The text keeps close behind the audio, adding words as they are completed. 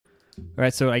All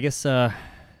right, so I guess we'll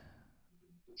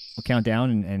count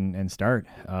down and start.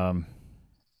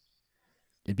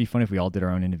 It'd be fun if we all did our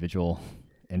own individual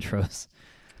intros.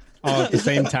 All at the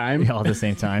same time? All at the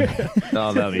same time.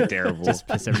 Oh, that'd be terrible. Just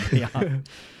piss everybody off.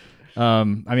 I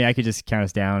mean, I could just count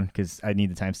us down because I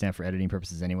need the timestamp for editing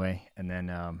purposes anyway. And then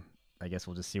I guess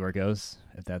we'll just see where it goes,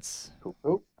 if that's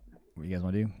what you guys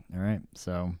want to do. All right,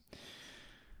 so...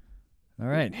 All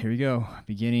right, here we go.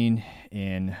 Beginning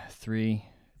in 3,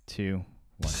 2,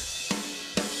 1.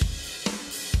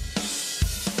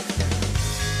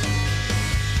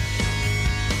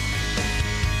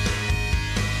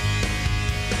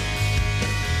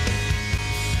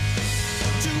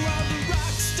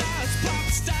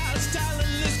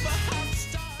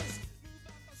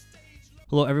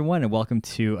 Hello, everyone, and welcome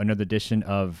to another edition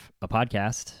of a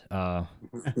podcast.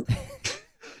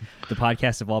 The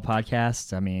podcast of all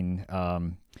podcasts. I mean,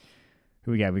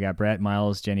 who we got? We got Brett,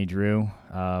 Myles, Jenny, Drew.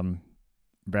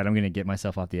 Brett, I'm going to get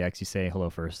myself off the X. You say hello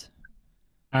first.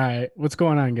 All right. What's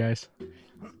going on, guys?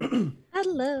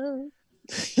 Hello.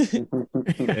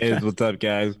 Hey, what's up,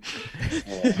 guys?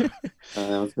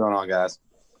 What's going on, guys?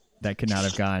 That could not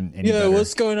have gone any better.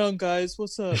 What's going on, guys?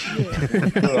 What's up?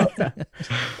 Yeah.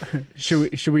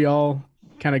 Should we all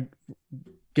kind of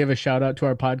give a shout out to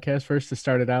our podcast first to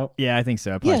start it out? Yeah, I think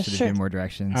so. I probably should have sure. given more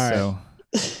directions. All So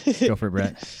go for it,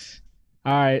 Brett.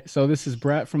 All right. So this is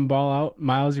Brett from Ballout.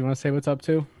 Myles, you want to say what's up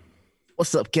too?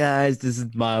 What's up, guys? This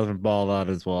is Myles from Ballout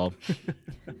as well.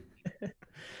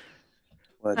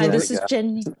 Hi, this is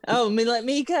Jenny. Oh, let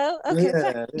me go? Okay.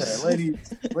 Yeah.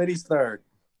 Ladies third.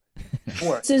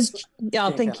 Fourth.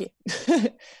 Thank you.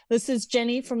 This is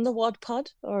Jenny from the Wod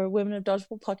Pod, or Women of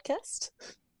Dodgeball podcast.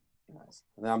 Nice.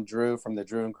 And I'm Drew from the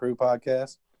Drew and Crew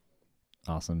podcast.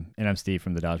 Awesome. And I'm Steve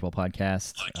from the Dodgeball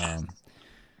podcast.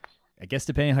 I guess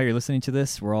depending on how you're listening to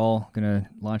this, we're all going to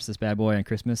launch this bad boy on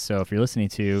Christmas. So if you're listening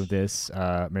to this,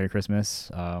 Merry Christmas.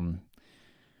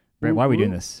 Brett, why are we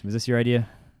doing this? Was this your idea?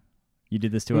 You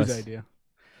did this to Whose us? idea?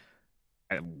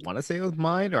 I want to say it was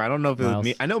mine, or I don't know if it was Myles?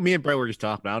 me. I know me and Brett were just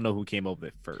talking, but I don't know who came up with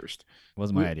it first. It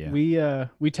wasn't my idea.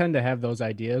 We tend to have those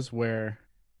ideas where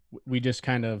we just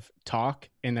kind of talk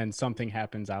and then something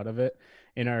happens out of it.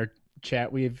 In our chat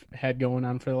we've had going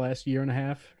on for the last year and a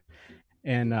half,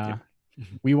 and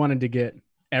we wanted to get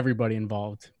everybody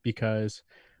involved because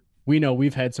we know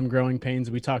we've had some growing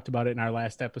pains. We talked about it in our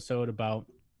last episode about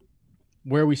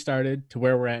where we started to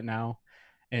where we're at now.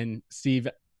 And Steve,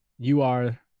 you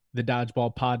are the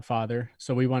Dodgeball pod father,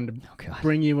 so we wanted to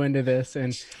bring you into this.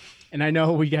 And I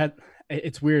know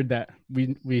it's weird that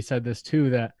we said this too,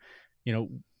 that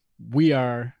we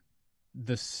are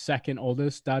the second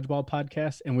oldest Dodgeball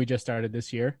podcast, and we just started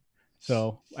this year.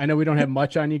 So I know we don't have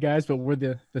much on you guys, but we're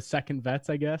the second vets,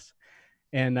 I guess.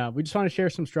 And we just want to share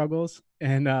some struggles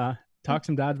and talk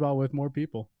some Dodgeball with more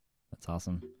people. That's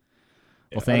awesome.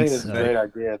 Yeah, Well, thanks. I think it's a great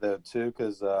idea, though, too,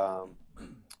 because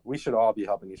we should all be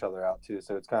helping each other out, too.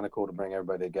 So it's kind of cool to bring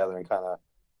everybody together and kind of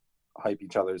hype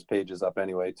each other's pages up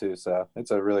anyway, too. So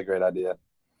it's a really great idea.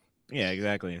 Yeah,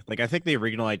 exactly. Like, I think the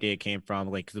original idea came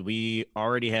from, cause we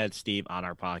already had Steve on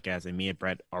our podcast, and me and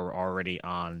Brett are already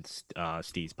on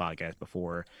Steve's podcast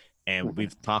before. And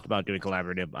we've talked about doing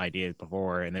collaborative ideas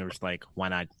before, and they were just like, why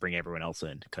not bring everyone else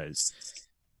in? Because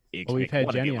we've had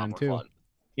Jenny on, too. Fun.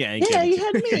 Yeah, You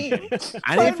had me.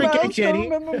 I didn't forget Jenny.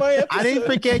 Remember my episode. I didn't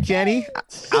forget Jenny.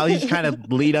 I'll just kind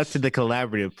of lead up to the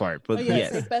collaborative part. But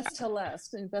yes. Best to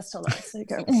last. There you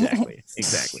go.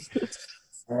 Exactly.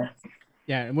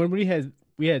 Yeah, and when we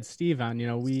had Steve on,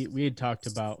 we had talked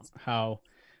about how,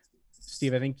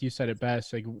 Steve, I think you said it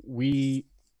best. Like we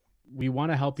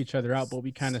want to help each other out, but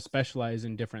we kind of specialize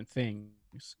in different things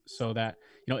so that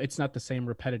it's not the same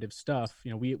repetitive stuff.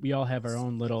 We all have our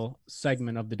own little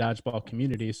segment of the Dodgeball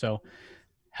community, so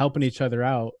helping each other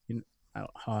out.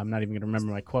 I'm not even gonna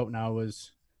remember my quote now.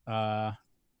 Was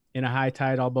in a high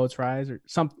tide all boats rise, or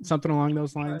something along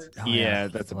those lines. Yeah,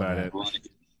 that's about it.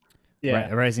 Yeah,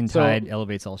 A rising tide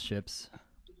elevates all ships.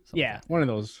 Yeah, one of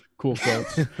those cool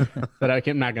quotes that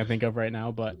I'm not going to think of right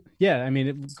now. But yeah, I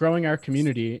mean, growing our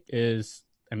community is,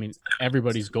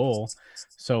 everybody's goal.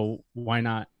 So why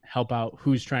not help out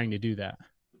who's trying to do that?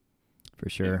 For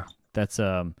sure. That's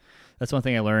one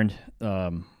thing I learned,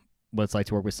 what it's like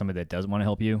to work with somebody that doesn't want to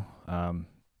help you.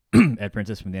 Ed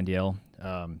Prentice from the NDL.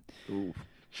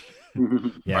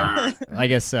 Yeah, I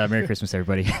guess Merry Christmas,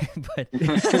 everybody. But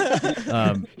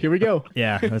here we go.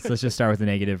 Yeah, let's just start with the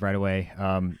negative right away.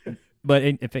 But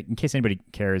in case anybody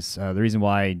cares, the reason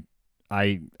why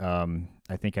I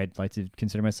think I'd like to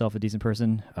consider myself a decent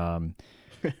person.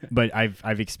 But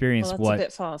I've experienced that's a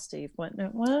bit far, Steve. What?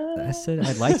 I said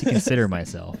I'd like to consider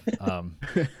myself.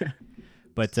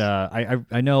 But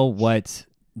I know what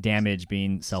damage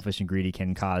being selfish and greedy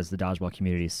can cause the dodgeball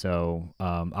community. So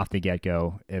off the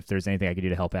get-go, if there's anything I could do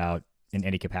to help out in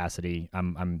any capacity,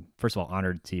 I'm first of all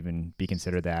honored to even be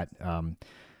considered that.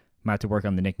 Might have to work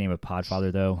on the nickname of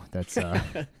Podfather though. That's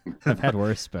I've had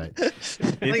worse, but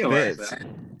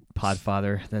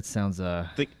Podfather. That sounds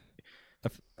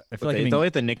I feel like it's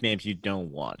always the nicknames you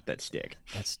don't want that stick.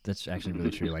 That's actually really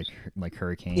true. Like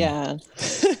Hurricane. Yeah.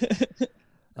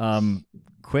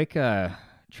 Quick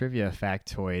trivia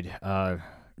factoid.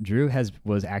 Drew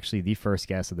was actually the first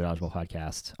guest of the Dodgeball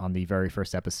podcast on the very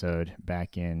first episode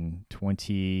back in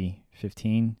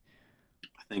 2015.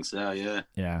 I think so, yeah.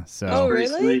 Yeah. So. Oh,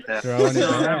 really? That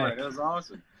was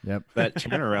awesome. Yep. That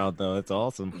turnaround though, it's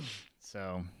awesome.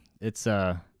 So it's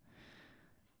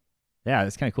yeah,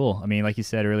 it's kind of cool. I mean, like you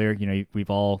said earlier,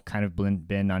 we've all kind of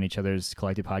been on each other's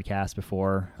collective podcasts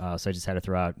before, so I just had to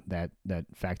throw out that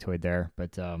factoid there.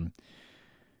 But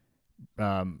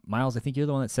Myles, I think you're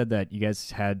the one that said that you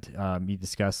guys had you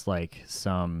discussed like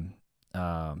some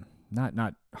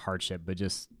not hardship, but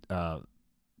just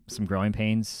some growing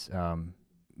pains.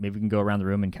 Maybe we can go around the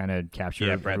room and kind of capture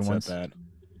Brett everyone's. said that.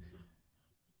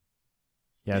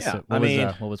 Yeah. So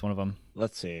what was one of them?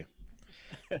 Let's see.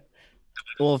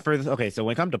 Well, so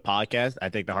when it comes to podcasts, I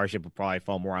think the hardship would probably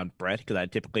fall more on Brett because I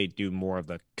typically do more of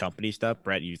the company stuff.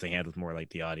 Brett usually handles more like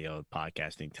the audio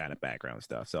podcasting kind of background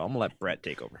stuff. So I'm gonna let Brett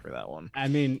take over for that one. I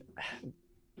mean,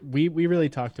 we really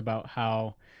talked about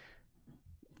how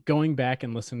going back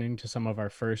and listening to some of our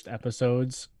first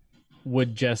episodes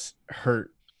would just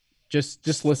hurt.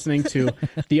 Just listening to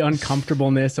the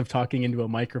uncomfortableness of talking into a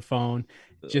microphone,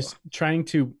 just trying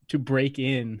to break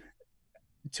in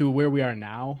to where we are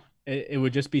now. It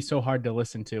would just be so hard to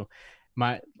listen to.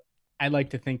 I like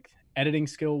to think editing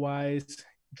skill wise,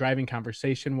 driving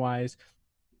conversation wise,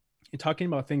 and talking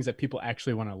about things that people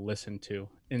actually want to listen to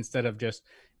instead of just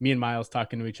me and Myles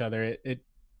talking to each other. It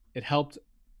helped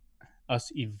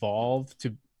us evolve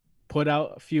to put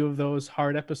out a few of those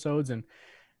hard episodes and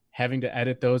having to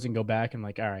edit those and go back and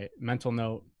like, all right, mental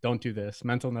note, don't do this.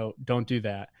 Mental note, don't do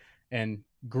that. And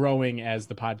growing as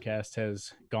the podcast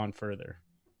has gone further.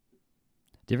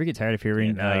 Do you ever get tired of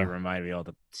hearing? Now you remind me all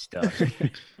the stuff.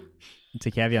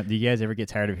 To caveat, do you guys ever get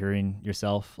tired of hearing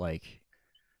yourself? Like,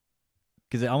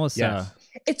 because it almost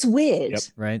it's weird. Yep.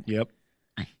 Right? Yep.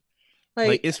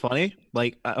 Like it's funny.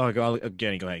 Like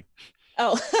Jenny, go ahead.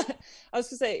 Oh, I was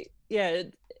gonna say, yeah,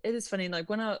 it is funny. Like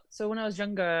when I was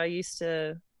younger, I used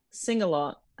to sing a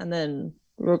lot and then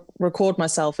record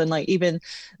myself, and like even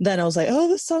then I was like, oh,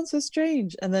 this sounds so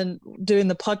strange. And then doing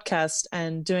the podcast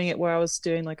and doing it where I was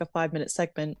doing like a 5-minute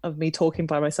segment of me talking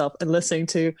by myself and listening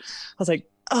to, I was like,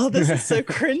 oh, this is so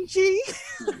cringy.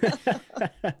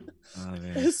 Oh,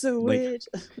 man. It's so weird.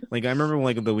 Like I remember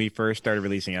when we first started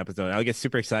releasing episodes, I would get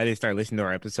super excited to start listening to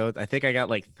our episodes. I think I got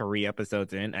like 3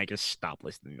 episodes in, I just stopped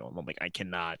listening to them. I'm like, I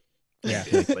cannot. Yeah,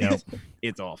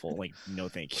 it's awful. Like, no,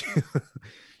 thank you.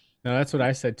 No, that's what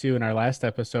I said too in our last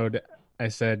episode. I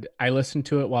said I listened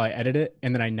to it while I edit it,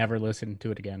 and then I never listened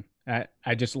to it again.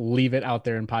 I just leave it out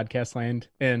there in podcast land.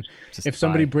 And just if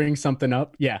somebody brings something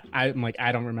up, I'm like,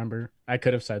 I don't remember. I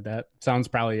could have said that. Sounds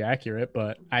probably accurate,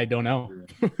 but I don't know.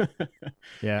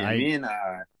 Me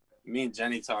and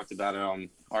Jenny talked about it on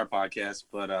our podcast,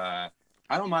 but I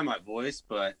don't mind my voice,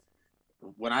 but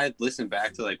when I listened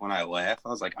back to like when I laugh, I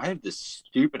was like, I have the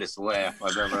stupidest laugh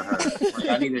I've ever heard. Like,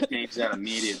 I need to change that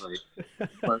immediately.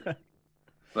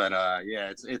 But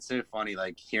yeah, it's so funny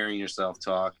like hearing yourself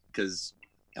talk, because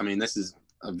I mean this is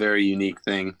a very unique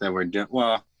thing that we're doing.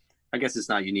 Well, I guess it's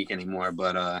not unique anymore,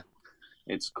 but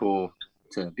it's cool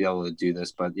to be able to do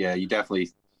this. But yeah, you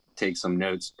definitely take some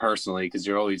notes personally because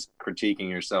you're always critiquing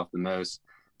yourself the most.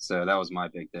 So that was my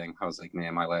big thing. I was like,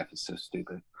 man, my laugh is so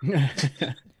stupid.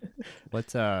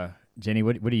 What's Jenny,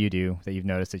 what do you do that you've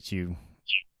noticed that you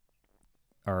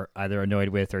are either annoyed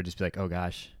with or just be like, oh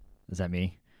gosh, is that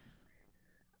me?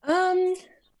 I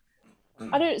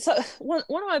don't. So one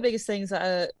of my biggest things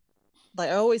that I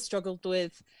always struggled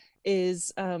with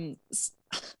is I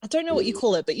don't know what you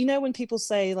call it, but you know when people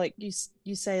say like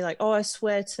you say like, oh, I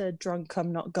swear to drunk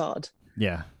I'm not God.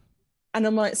 Yeah. And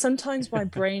I'm like, sometimes my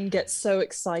brain gets so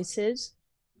excited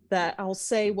that I'll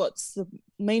say what's the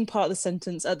main part of the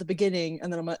sentence at the beginning,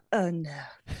 and then I'm like, oh no.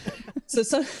 So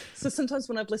sometimes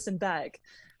when I've listened back,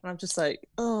 and I'm just like,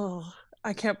 oh,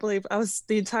 I can't believe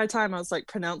the entire time I was like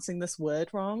pronouncing this word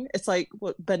wrong. It's like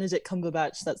what Benedict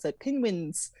Cumberbatch that said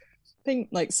penguins,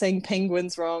 like saying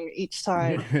penguins wrong each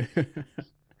time.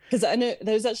 Because I know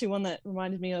there was actually one that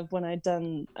reminded me of when I'd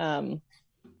done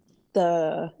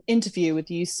the interview with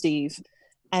you, Steve,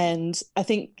 And I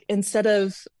think instead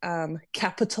of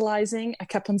capitalizing, I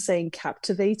kept on saying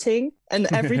captivating. And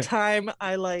every time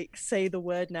I like say the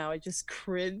word now, I just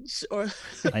cringe or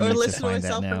I or need to listen to find that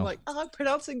myself and I'm now. like, oh, I'm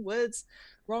pronouncing words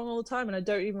wrong all the time, and I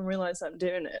don't even realize I'm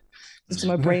doing it. Just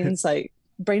my brain's like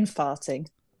brain farting.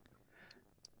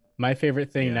 My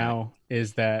favorite thing Yeah. now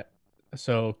is that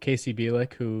so Casey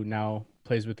Bielik, who now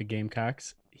plays with the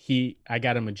Gamecocks, I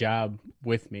got him a job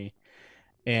with me,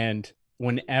 and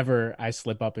whenever I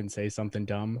slip up and say something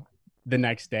dumb, the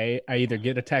next day I either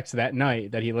get a text that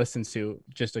night that he listens to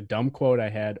just a dumb quote I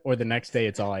had, or the next day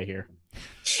it's all I hear.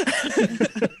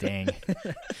 Dang.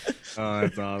 Oh,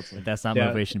 that's awesome. But that's not Yeah.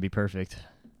 motivation to be perfect.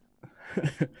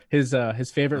 His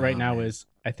favorite right Oh, now man. is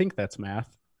I think that's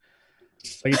math.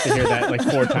 I get to hear that like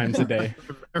 4 times a day.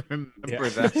 I remember Yeah.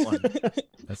 that one.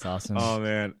 That's awesome. Oh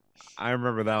man, I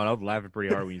remember that one. I was laughing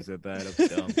pretty hard when you said that. That was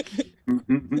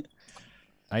dumb.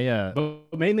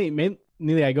 But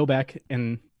mainly I go back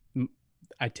and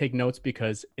I take notes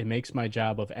because it makes my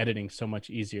job of editing so much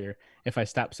easier. If I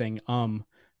stop saying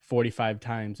 45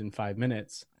 times in 5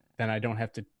 minutes, then I don't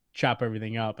have to chop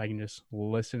everything up. I can just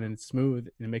listen and it's smooth,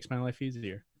 and it makes my life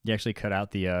easier. You actually cut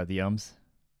out the ums.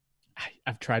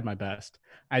 I've tried my best.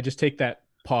 I just take that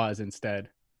pause instead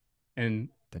and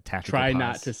The tactical try pause.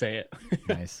 not to say it.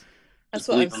 Nice. That's Just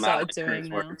what leave I've them out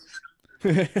started when doing it's now.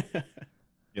 working.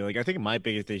 Yeah, like I think my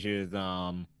biggest issue is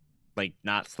like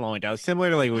not slowing down.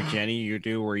 Similar to like what Jenny you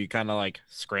do, where you kind of like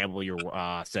scramble your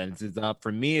sentences up.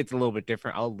 For me, it's a little bit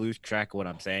different. I'll lose track of what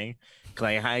I'm saying.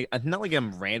 Cause it's not like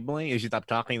I'm rambling. It's just I'm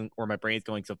talking, or my brain's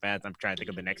going so fast. I'm trying to think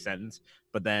of the next sentence,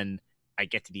 but then I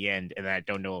get to the end and then I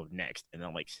don't know what next, and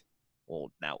I'm like,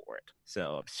 well, now what?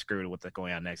 So I'm screwed with what's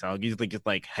going on next. I'll usually just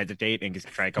like hesitate and just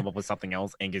try to come up with something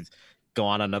else and just go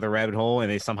on another rabbit hole,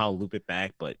 and they somehow loop it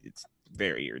back, but it's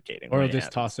very irritating. Or when he'll it just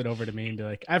happens. toss it over to me and be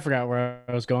like, I forgot where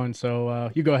I was going, so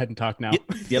you go ahead and talk now.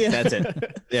 Yep, Yeah. that's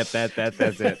it. Yep,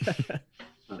 that's it.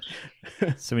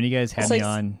 So when you guys had It's me like-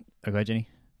 on, go ahead, Jenny.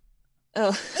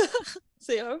 Oh,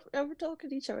 see, we're talking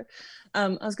to each other. I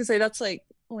was gonna say that's like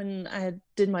when I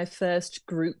did my first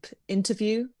group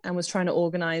interview and was trying to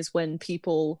organize when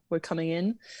people were coming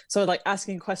in. So like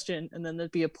asking a question and then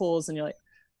there'd be a pause and you're like,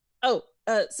 oh,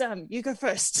 Sam, you go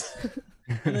first.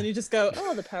 And then you just go,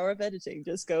 oh, the power of editing.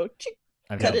 Just go, chick,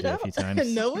 I've cut had it to do it out, a few times.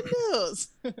 and no one knows.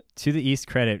 To the East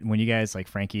credit, when you guys like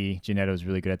Frankie Janetto was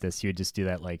really good at this, he would just do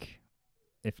that like.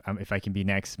 If I can be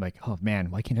next, I'm like, oh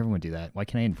man, why can't everyone do that? Why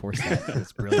can't I enforce that?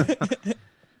 That's brilliant.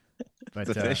 But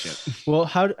It's efficient. Well,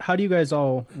 how do you guys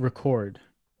all record?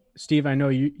 Steve, I know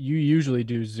you usually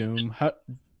do Zoom.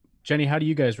 Jenny, how do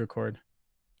you guys record?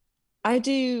 I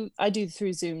do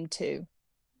through Zoom too,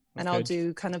 and I'll Okay.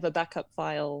 do kind of a backup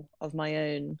file of my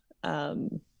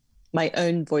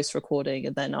own voice recording,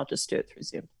 and then I'll just do it through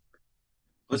Zoom.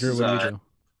 This Drew, is what do a you do?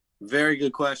 very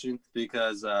good question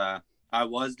because I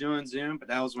was doing Zoom, but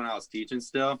that was when I was teaching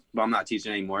still. But I'm not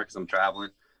teaching anymore because I'm traveling.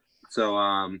 So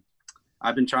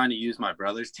I've been trying to use my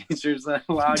brother's teacher's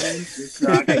login just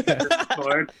so I can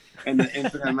record in the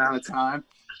infinite amount of time.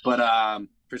 But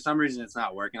for some reason, it's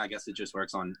not working. I guess it just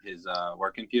works on his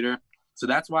work computer. So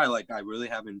that's why I really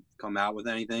haven't come out with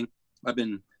anything. I've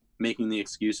been making the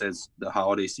excuse as the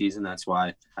holiday season. That's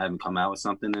why I haven't come out with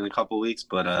something in a couple of weeks.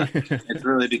 But it's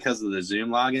really because of the Zoom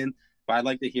login. But I'd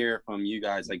like to hear from you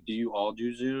guys. Like, do you all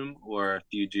do Zoom or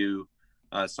do you do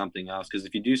something else? Because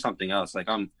if you do something else, like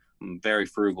I'm very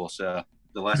frugal, so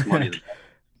the less money. The better.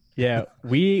 Yeah,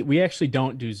 we actually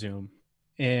don't do Zoom,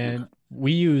 and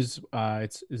we use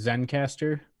it's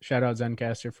Zencaster. Shout out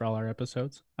Zencaster for all our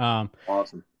episodes.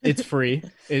 Awesome. It's free.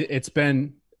 It's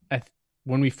been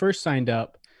when we first signed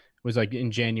up it was like in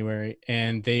January,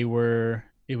 and it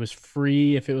was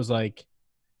free if it was like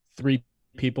 3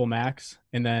 people max,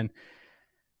 and then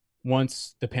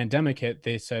once the pandemic hit,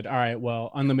 they said, all right,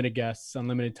 well, unlimited guests,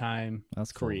 unlimited time,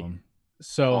 that's cool. free.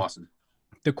 So Awesome.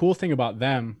 the cool thing about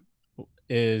them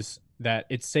is that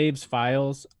it saves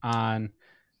files on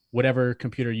whatever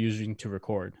computer you're using to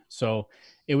record. So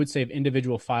it would save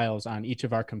individual files on each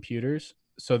of our computers.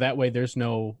 So that way there's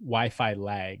no Wi-Fi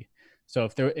lag. So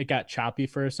if it got choppy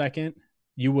for a second,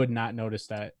 you would not notice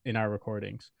that in our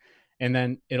recordings. And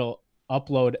then it'll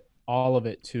upload all of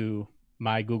it to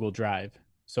my Google Drive.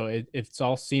 So it's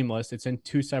all seamless. It's in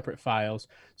 2 separate files.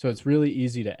 So it's really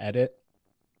easy to edit.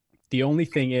 The only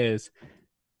thing is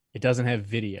it doesn't have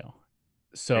video.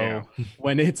 So Yeah.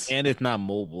 when it's And it's not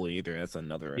mobile either. That's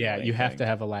another. yeah, annoying you have thing. to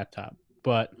have a laptop.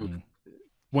 But Mm.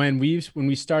 when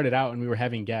we started out and we were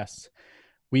having guests,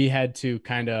 we had to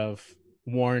kind of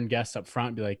warn guests up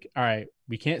front, be like, all right,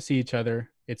 we can't see each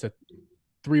other. It's a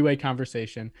 3-way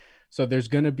conversation. So there's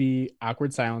going to be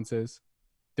awkward silences.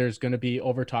 there's going to be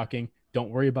over talking. Don't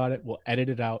worry about it. We'll edit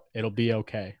it out. It'll be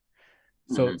okay.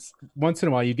 So once in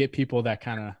a while, you get people that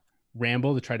kind of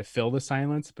ramble to try to fill the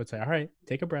silence, but say, all right,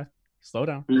 take a breath, slow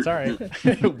down. It's all right.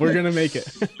 We're going to make it.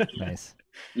 Nice.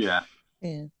 Yeah.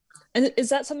 Yeah. And is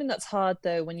that something that's hard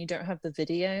though when you don't have the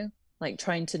video, like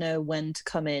trying to know when to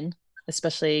come in,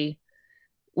 especially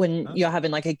when you're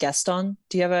having like a guest on?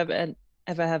 Do you ever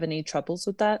have any troubles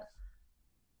with that?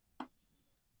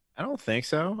 I don't think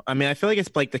so. I mean, I feel like it's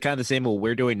like the kind of the same what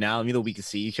we're doing now. Even though we can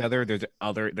see each other, there's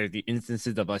the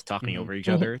instances of us talking over each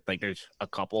other. Like there's a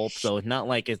couple, so it's not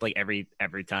like it's like every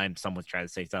time someone's trying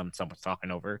to say something, someone's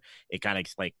talking over. It kind of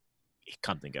like it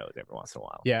comes and goes every once in a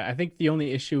while. Yeah, I think the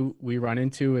only issue we run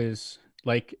into is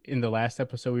like in the last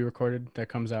episode we recorded that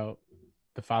comes out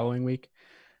the following week.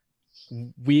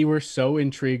 We were so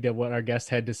intrigued at what our guest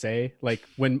had to say. Like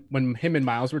when him and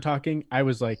Myles were talking, I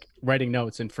was like writing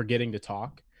notes and forgetting to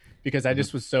talk because I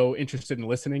just was so interested in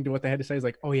listening to what they had to say. It's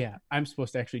like, oh yeah, I'm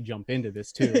supposed to actually jump into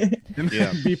this too and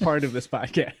be part of this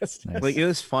podcast. Nice. Like it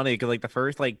was funny because like the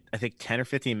first like I think 10 or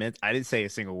 15 minutes, I didn't say a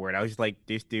single word. I was just like,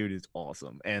 this dude is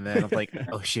awesome. And then I'm like,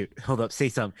 oh shoot, hold up, say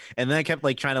something. And then I kept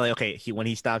like trying to like, okay, when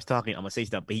he stops talking, I'm gonna say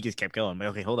stuff, but he just kept going. I'm like,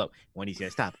 okay, hold up. When he's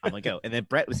gonna stop, I'm gonna go. And then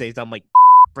Brett would say something, I'm like,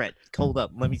 Brett, hold up,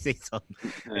 let me say something.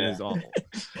 And it was awful.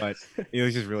 But it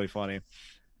was just really funny.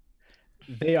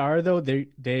 They are though,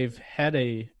 they've had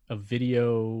a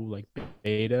video like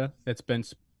beta that's been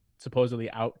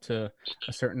supposedly out to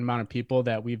a certain amount of people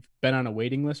that we've been on a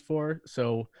waiting list for,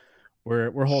 so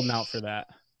we're holding out for that.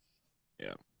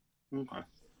 Yeah. Okay.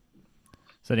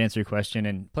 So to answer your question,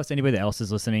 and plus anybody else is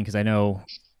listening, because I know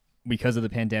because of the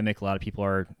pandemic, a lot of people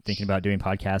are thinking about doing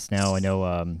podcasts now. I know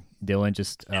Dylan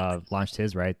just launched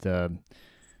his, right?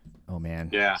 Oh man,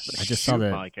 Yeah, I just saw the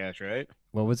podcast, right?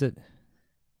 What was it?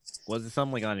 Was it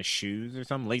something like on his shoes or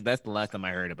something? Like that's the last time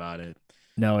I heard about it.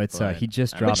 No, it's But he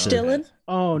just I don't dropped Which know. Dylan?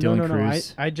 Oh Dylan no.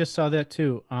 Cruz. I just saw that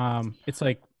too. It's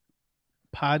like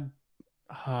pod.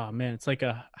 Oh man, it's like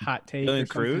a hot take. or Dylan something.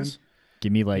 Cruz?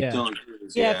 Give me like Yeah. Dylan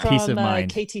Cruz, Yeah, from Peace of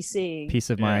Mind. KTC. Peace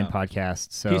of Mind Yeah.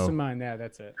 podcast. So Peace of mind. Yeah,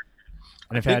 that's it.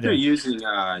 and I I've think had they're using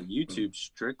YouTube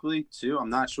strictly too. I'm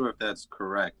not sure if that's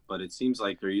correct, but it seems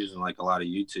like they're using like a lot of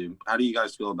YouTube. How do you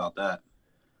guys feel about that?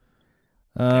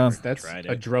 That's tried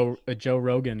a it. Joe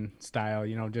Rogan style.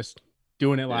 Just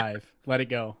doing it live. Let it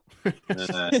go.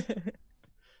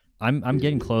 I'm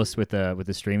getting close with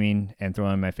the streaming and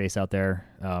throwing my face out there.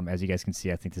 As you guys can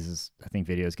see, I think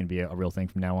video is going to be a real thing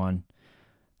from now on.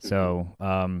 So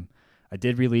I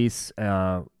did release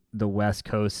the West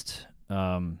Coast,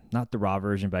 not the raw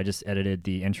version, but I just edited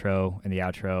the intro and the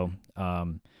outro.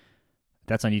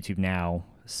 That's on YouTube now,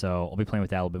 so I'll be playing with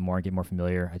that a little bit more and get more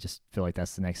familiar. I just feel like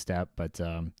that's the next step, but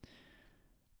I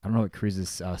don't know what Cruz's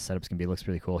setup's gonna be. It looks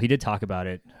really cool. He did talk about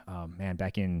it, man,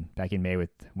 back in May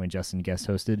when Justin guest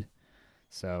hosted.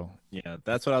 So Yeah,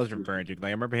 that's what I was referring to. Like,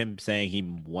 I remember him saying he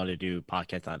wanted to do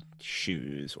podcasts on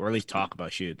shoes, or at least talk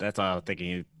about shoes. That's all I was thinking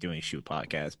he was doing a shoe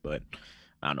podcast, but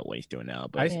I don't know what he's doing now.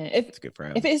 But Yeah, it's good for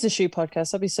him. if it is a shoe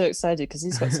podcast, I'll be so excited because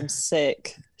he's got some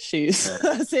sick shoes.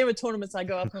 I see him at tournaments. I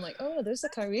go up and I'm like, oh, there's the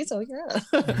Kyrie's. Oh yeah.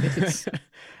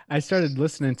 I started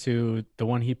listening to the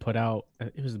one he put out.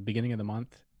 It was the beginning of the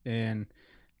month, and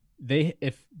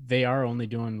if they are only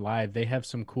doing live, they have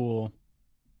some cool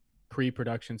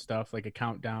pre-production stuff like a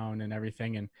countdown and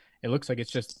everything, and it looks like it's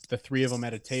just the three of them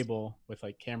at a table with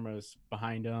like cameras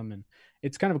behind them, and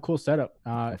it's kind of a cool setup.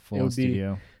 a It full would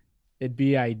studio. it'd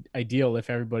be ideal if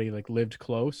everybody like lived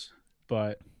close,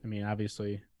 but I mean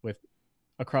obviously with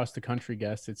across the country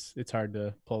guests it's hard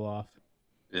to pull off.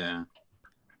 Yeah.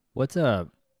 What's Can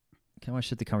I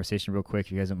shift the conversation real quick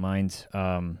if you guys don't mind?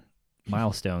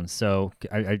 Milestones. So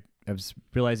I was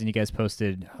realizing you guys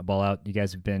posted a Ballout. You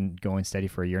guys have been going steady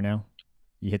for a year now.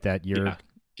 You hit that year. Yeah,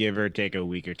 give or take a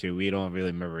week or two. We don't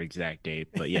really remember exact date,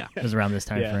 but yeah. It was around this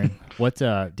time Yeah. frame. What do you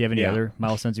have any Yeah. other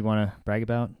milestones you want to brag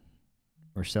about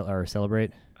or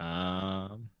celebrate?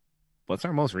 What's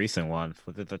our most recent one?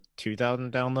 Was it the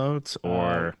 2,000 downloads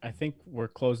or I think we're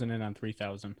closing in on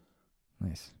 3,000.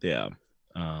 Nice. yeah?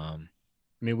 I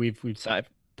mean we've So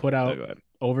put out go ahead.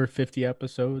 over 50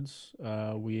 episodes.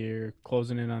 We're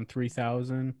closing in on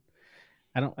 3,000.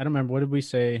 I don't remember, what did we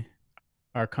say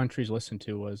our countries listened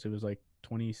to was? It was like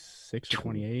 26 or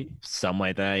 28. Something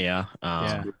like that, yeah.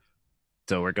 Yeah.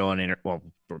 So we're going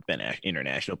we've been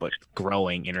international, but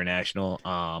growing international.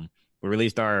 We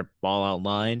released our Ballout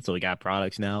line, so we got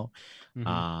products now.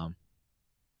 Mhm.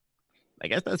 I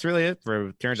guess that's really it for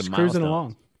return to Just cruising milestones.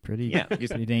 along. Pretty. Yeah,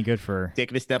 Just pretty dang good for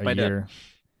taking it step a by step. year.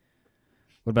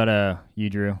 What about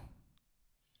you, Drew?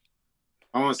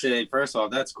 I want to say, first off,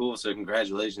 that's cool. So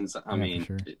congratulations. I Yeah, mean,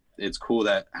 for sure. it's cool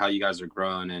that how you guys are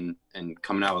growing and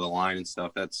coming out with a line and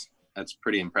stuff. That's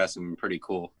pretty impressive and pretty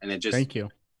cool. And it just, Thank you.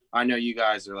 I know you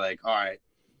guys are like, all right,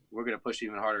 we're going to push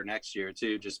even harder next year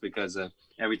too, just because of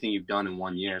everything you've done in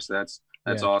 1 year. So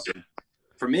that's awesome.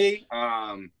 For me,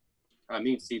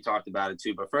 me and Steve talked about it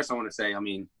too. But first I want to say, I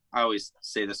mean, I always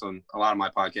say this on a lot of my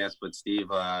podcasts, but Steve,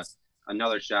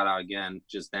 another shout out again.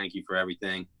 Just thank you for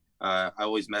everything. I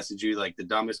always message you like the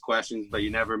dumbest questions, but you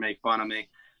never make fun of me.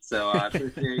 So I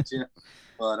appreciate you.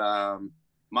 But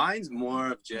mine's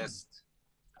more of just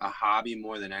a hobby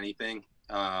more than anything.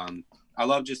 I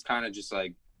love just kind of just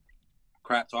like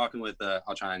crap talking with,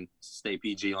 I'll try and stay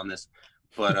PG on this,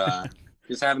 but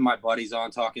just having my buddies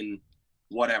on talking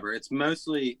whatever. It's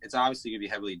obviously going to be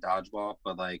heavily dodgeball,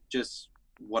 but like just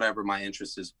whatever my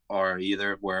interests are,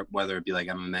 either whether it be like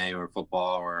MMA or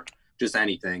football or just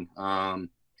anything.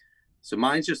 So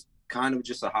mine's just kind of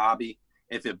just a hobby.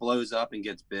 If it blows up and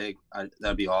gets big,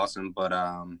 that'd be awesome. But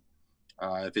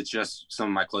if it's just some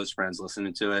of my close friends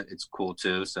listening to it, it's cool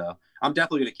too. So I'm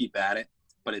definitely going to keep at it.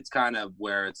 But it's kind of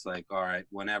where it's like, all right,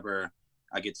 whenever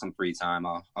I get some free time,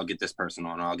 I'll get this person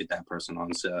on, or I'll get that person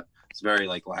on. So it's very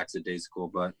like lackadaisical,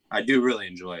 but I do really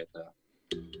enjoy it though.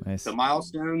 Nice. The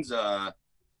milestones,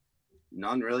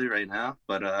 none really right now,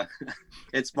 but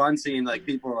it's fun seeing like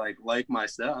people like my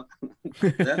stuff.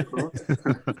 That's cool.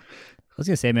 I was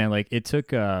gonna say, man, like it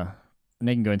took and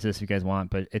I can go into this if you guys want,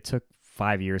 but it took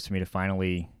 5 years for me to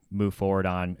finally move forward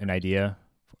on an idea.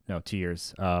 No, 2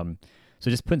 years. So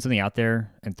just putting something out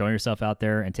there and throwing yourself out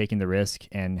there and taking the risk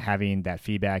and having that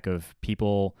feedback of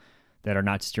people that are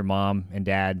not just your mom and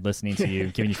dad listening to you,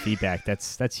 giving you feedback.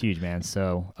 That's huge, man.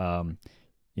 So,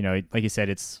 you know, like you said,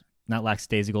 it's not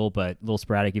lackadaisical, but a little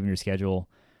sporadic given your schedule,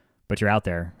 but you're out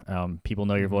there. People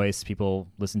know your voice. People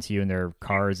listen to you in their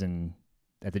cars and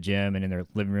at the gym and in their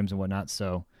living rooms and whatnot.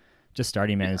 So just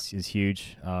starting, man, is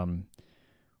huge. What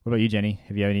about you, Jenny?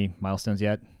 Have you had any milestones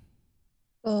yet?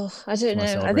 Oh, I don't Wanna know. I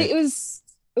celebrate? think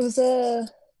it was a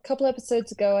couple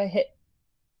episodes ago I hit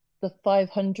the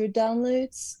 500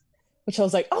 downloads, which I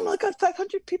was like, oh my God,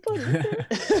 500 people.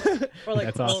 Or like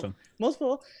That's awesome.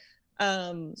 multiple.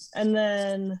 And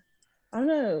then I don't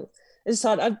know. It's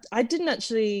hard. I didn't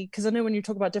actually, because I know when you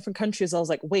talk about different countries, I was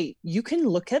like, wait, you can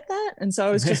look at that? And so I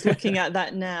was just looking at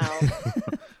that now.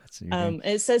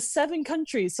 It says 7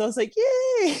 countries. So I was like,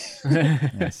 yay.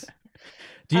 Nice.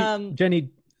 Jenny,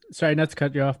 sorry not to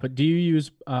cut you off, but do you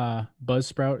use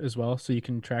Buzzsprout as well so you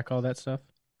can track all that stuff?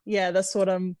 Yeah, that's what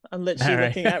I'm literally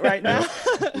looking at right now.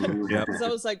 Yep. So I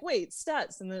was like, wait,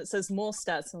 stats. And then it says more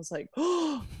stats. And I was like,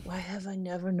 oh, why have I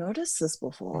never noticed this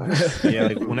before? Yeah,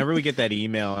 like whenever we get that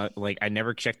email, like I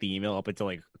never checked the email up until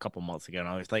like a couple months ago, and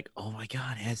I was like, "Oh my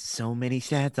God, it has so many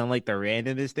stats on like the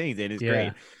randomest things, and it's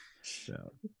great."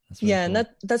 So That's really cool. And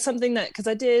that's something that, because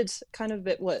I did kind of a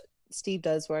bit what Steve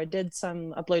does, where I did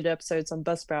some uploaded episodes on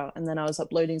Buzzsprout, and then I was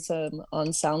uploading some on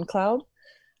SoundCloud.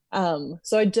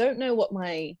 So I don't know what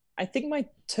I think my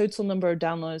total number of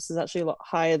downloads is actually a lot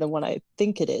higher than what I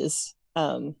think it is.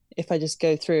 If I just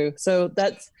go through, so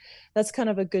that's kind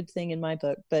of a good thing in my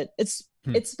book. But it's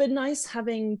been nice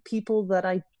having people that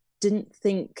I didn't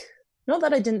think, not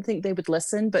that I didn't think they would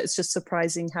listen, but it's just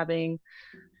surprising having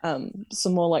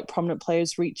some more like prominent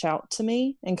players reach out to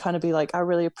me and kind of be like, I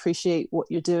really appreciate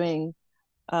what you're doing,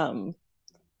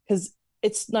 because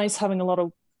it's nice having a lot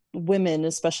of women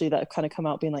especially that have kind of come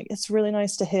out being like, it's really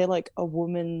nice to hear like a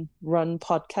woman run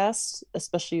podcast,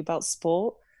 especially about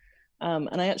sport.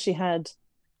 And I actually had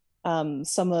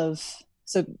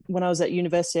so when I was at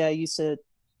university, I used to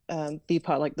be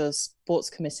part of like the sports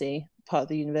committee part of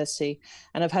the university,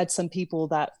 and I've had some people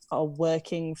that are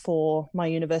working for my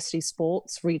university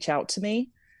sports reach out to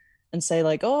me and say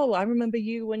like, oh, I remember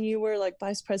you when you were like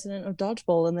vice president of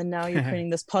Dodgeball, and then now you're creating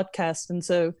this podcast. And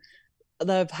so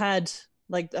I've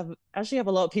actually have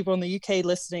a lot of people in the UK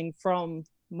listening from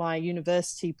my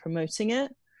university promoting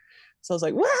it. So I was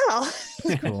like, wow.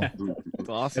 That's cool. it's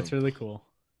awesome. That's really cool.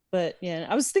 But yeah,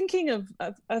 I was thinking of,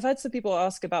 I've had some people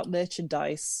ask about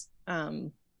merchandise.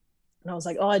 And I was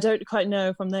like, oh, I don't quite know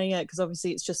if I'm there yet, because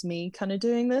obviously it's just me kind of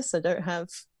doing this. I don't have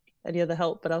any other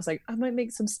help, but I was like, I might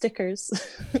make some stickers.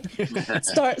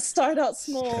 start out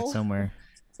small. Start somewhere.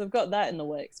 So I've got that in the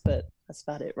works, but that's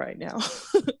about it right now.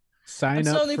 I'm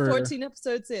only 14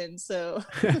 episodes in, so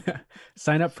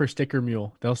sign up for Sticker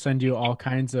Mule. They'll send you all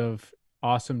kinds of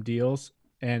awesome deals,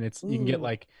 and you can get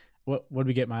like what do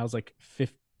we get, Myles? Like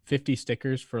 50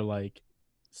 stickers for like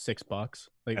 $6.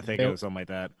 Like I think it was something like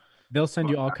that. They'll send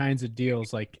you all kinds of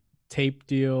deals, like tape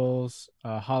deals,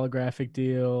 holographic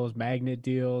deals, magnet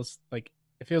deals. Like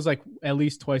it feels like at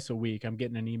least twice a week I'm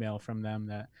getting an email from them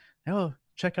that, oh,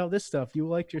 check out this stuff. You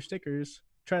liked your stickers.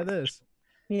 Try this.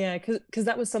 Yeah, because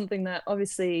that was something that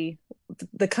obviously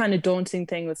the kind of daunting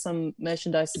thing with some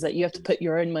merchandise is that you have to put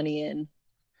your own money in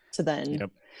to then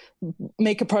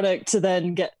make a product to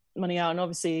then get money out. And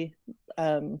obviously,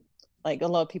 like a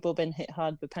lot of people have been hit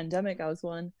hard with pandemic. I was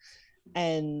one.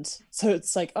 And so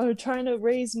it's like, oh, trying to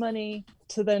raise money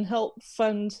to then help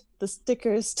fund the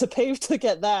stickers to pay to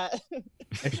get that.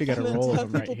 Actually got a roll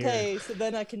of them right here. Pay, so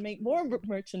then I can make more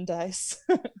merchandise.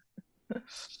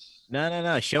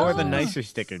 No. Show her the nicer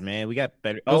stickers, man. We got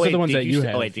better. Those are the ones that you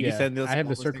have. Oh, wait, did you send those? I have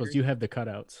the circles. Stickers? You have the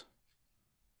cutouts.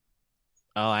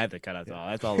 Oh, I have the cutouts. Oh,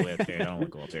 that's all the way up there. I don't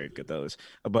want to go up there and get those.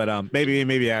 But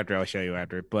maybe after I'll show you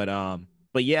after. But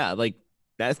yeah, like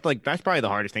that's probably the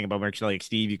hardest thing about merchandise. Like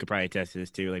Steve, you could probably attest to this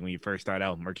too. Like when you first start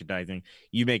out merchandising,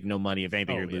 you make no money. If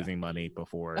anything, you're losing money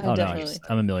before. Oh no,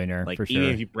 I'm a millionaire like for even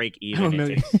sure. if you break even, I'm a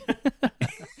millionaire.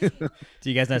 Do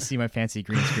you guys not see my fancy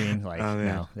green screen? Like,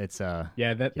 no, it's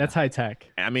that's high tech.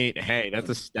 I mean, hey, that's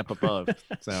a step above.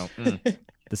 So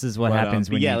this is what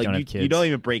happens when you don't have kids. You don't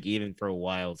even break even for a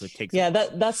while. So it takes. Yeah,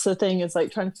 that's the thing. Is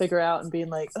like trying to figure out and being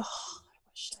like, oh, I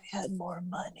wish I had more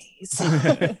money,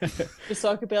 just so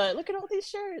I could be like, look at all these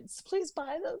shirts. Please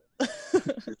buy them.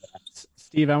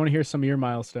 Steve, I want to hear some of your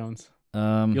milestones.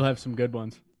 You'll have some good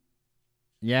ones.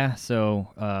 Yeah.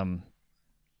 So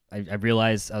I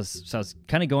realized I was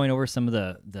kind of going over some of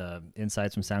the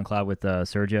insights from SoundCloud with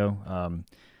Sergio,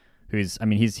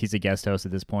 he's a guest host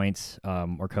at this point,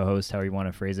 or co-host, however you want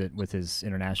to phrase it, with his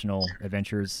international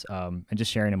adventures, and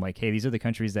just sharing them like, hey, these are the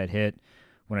countries that hit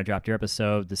when I dropped your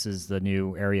episode. This is the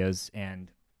new areas,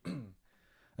 and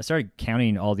I started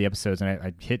counting all the episodes,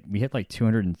 and we hit like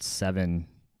 207.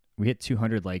 We hit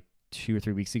 200 like 2 or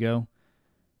 3 weeks ago,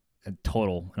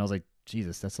 total, and I was like,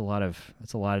 Jesus, that's a lot of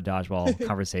dodgeball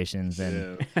conversations.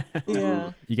 And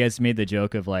yeah, you guys made the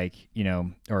joke of like,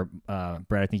 or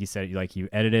Brett, I think you said you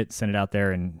edit it, send it out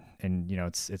there, and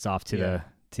it's off to the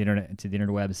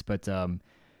interwebs. But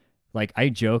like I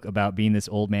joke about being this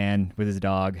old man with his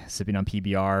dog sipping on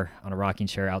PBR on a rocking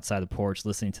chair outside the porch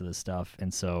listening to this stuff,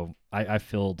 and so I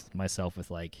filled myself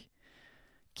with like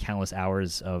countless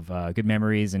hours of good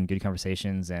memories and good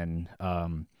conversations, and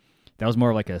that was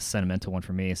more like a sentimental one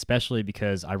for me, especially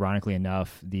because, ironically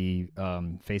enough, the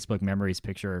Facebook memories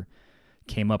picture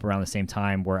came up around the same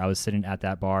time where I was sitting at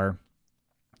that bar.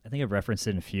 I think I've referenced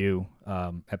it in a few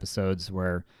episodes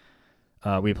where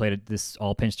we played this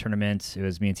all pinch tournament. It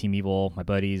was me and Team Evil, my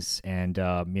buddies, and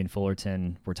me and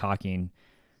Fullerton were talking.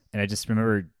 And I just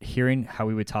remember hearing how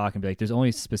we would talk and be like, there's only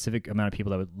a specific amount of people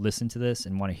that would listen to this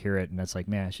and want to hear it. And that's like,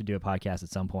 man, I should do a podcast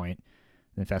at some point.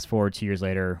 Then fast forward 2 years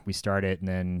later, we start it, and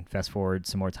then fast forward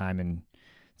some more time, and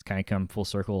it's kind of come full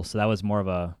circle. So that was more of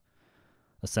a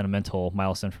sentimental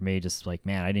milestone for me. Just like,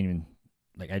 man, I didn't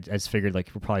even I just figured like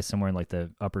we're probably somewhere in like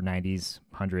the upper 90s,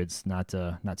 hundreds, not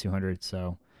 200.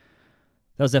 So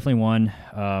that was definitely one.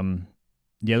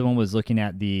 The other one was looking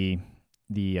at the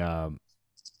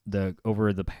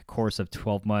over the course of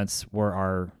 12 months where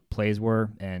our plays were,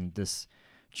 and this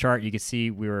chart, you could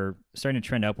see we were starting to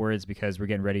trend upwards because we're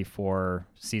getting ready for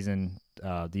season,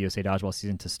 the USA Dodgeball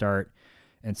season to start.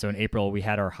 And so in April, we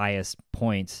had our highest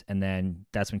point, and then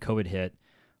that's when COVID hit.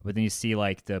 But then you see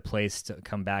like the place to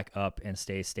come back up and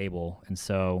stay stable. And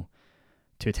so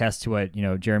to attest to what,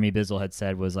 Jeremy Bizzle had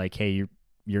said was like, hey,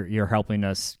 you're helping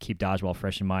us keep Dodgeball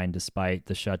fresh in mind despite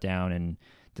the shutdown and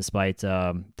despite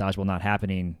Dodgeball not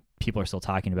happening, people are still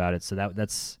talking about it. So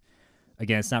that's,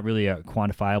 again, it's not really a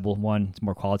quantifiable one. It's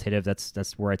more qualitative.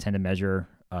 That's where I tend to measure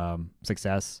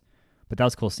success. But that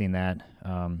was cool seeing that.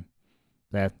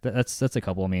 That's a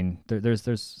couple. I mean,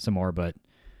 there's some more, but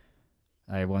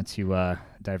I want to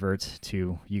divert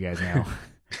to you guys now.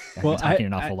 Well, talking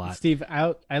an awful lot. Steve,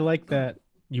 I like that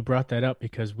you brought that up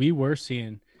because we were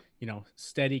seeing,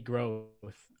 steady growth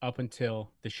up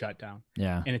until the shutdown.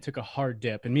 Yeah. And it took a hard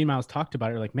dip. And me and Myles talked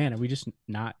about it. We're like, man, are we just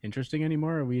not interesting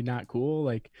anymore? Are we not cool?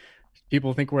 Like,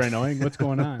 people think we're annoying. What's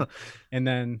going on? And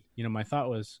then, my thought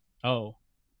was, oh,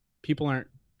 people aren't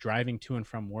driving to and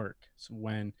from work. So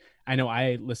when I know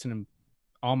I listen to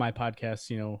all my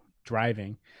podcasts,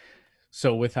 driving.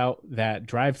 So without that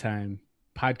drive time,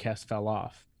 podcast fell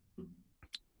off.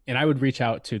 And I would reach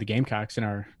out to the Gamecocks in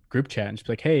our group chat and just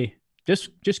be like, hey,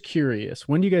 just curious,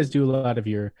 when do you guys do a lot of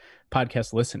your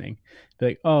podcast listening? Be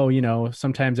like, oh,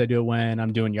 sometimes I do it when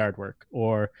I'm doing yard work,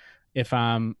 or if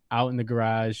I'm out in the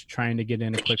garage trying to get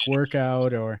in a quick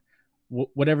workout, or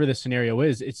whatever the scenario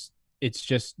is. It's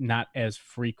just not as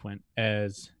frequent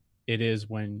as it is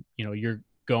when, you're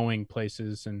going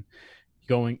places and you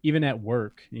going, even at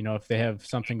work, you know, if they have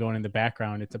something going in the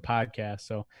background, it's a podcast.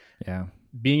 So Yeah.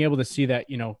 being able to see that,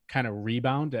 you know, kind of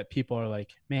rebound, that people are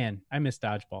like, man, I miss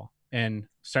dodgeball, and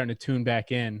starting to tune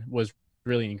back in was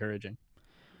really encouraging.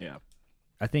 Yeah.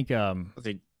 I think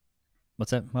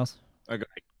what's that, Myles? Go ahead.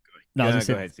 No, I was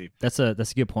go gonna ahead, say, Steve. that's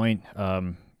a good point.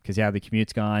 Because the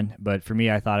commute's gone, but for me,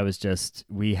 I thought it was just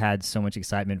we had so much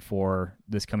excitement for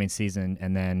this coming season,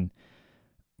 and then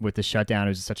with the shutdown, it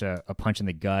was just such a punch in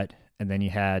the gut. And then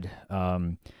you had,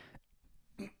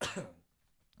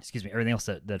 excuse me, everything else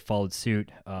that followed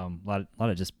suit. A lot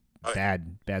of just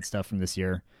bad stuff from this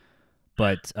year.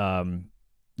 But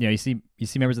you know, you see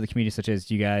members of the community such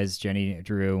as you guys, Jenny,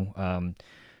 Drew,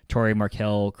 Tori,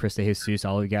 Markel, Chris De Jesus,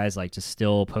 all of you guys, like just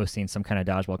still posting some kind of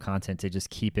dodgeball content to just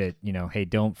keep it, you know, hey,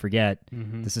 don't forget,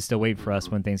 this is still waiting for us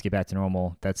when things get back to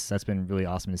normal. That's been really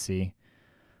awesome to see.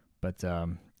 But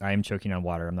I am choking on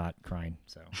water. I'm not crying.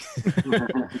 So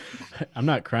I'm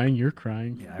not crying. You're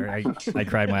crying. Yeah, I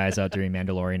cried my eyes out during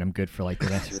Mandalorian. I'm good for like the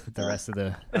rest of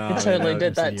the. I totally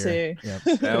did that too.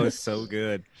 Yep. That was so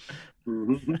good.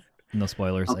 No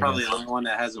spoilers. I'm probably I the guess. only one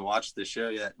that hasn't watched the show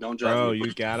yet. Don't judge Bro, me.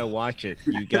 you gotta watch it.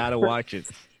 You gotta watch it.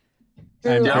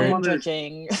 I'm Drew, very- I'm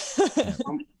judging.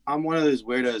 I'm one of those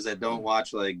weirdos that don't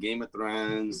watch like Game of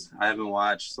Thrones. I haven't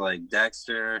watched like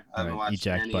Dexter. I haven't Alright, watched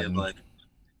eject any button. of like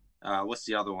what's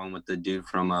the other one with the dude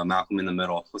from Malcolm in the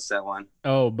Middle? What's that one?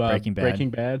 Oh, Breaking Bad. Breaking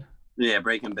Bad. Yeah,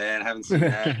 Breaking Bad. I haven't seen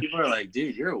that. People are like,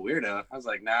 dude, you're a weirdo. I was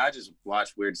like, nah, I just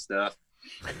watch weird stuff.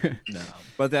 No,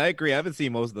 but I agree. I haven't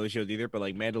seen most of those shows either. But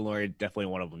like Mandalorian, definitely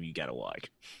one of them you gotta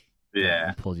watch. Yeah.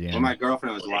 I pulled you in. Well, my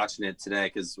girlfriend was watching it today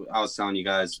because I was telling you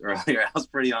guys earlier I was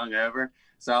pretty hungover,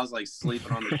 so I was like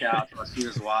sleeping on the couch while she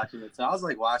was watching it. So I was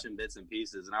like watching bits and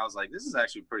pieces, and I was like, "This is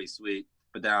actually pretty sweet."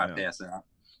 But then I passed out.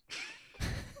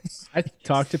 I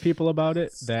talk to people about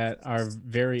it that are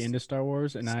very into Star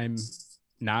Wars, and I'm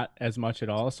not as much at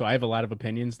all. So I have a lot of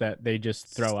opinions that they just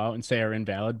throw out and say are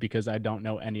invalid because I don't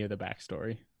know any of the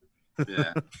backstory.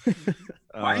 Yeah,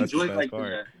 Oh, I that's the enjoyed best like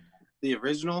part. the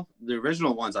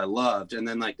original ones I loved, and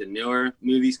then like the newer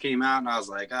movies came out, and I was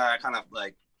like, I kind of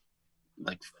like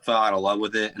fell out of love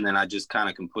with it, and then I just kind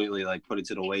of completely like put it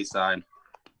to the wayside.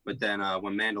 But then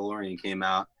when Mandalorian came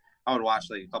out, I would watch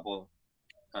like a couple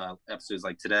episodes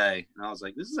like today, and I was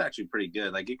like, this is actually pretty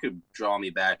good. Like it could draw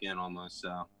me back in almost.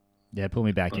 So Yeah, pull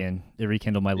me back in. It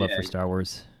rekindled my love Yeah. for Star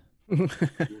Wars.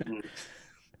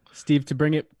 Steve, to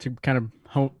bring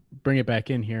it back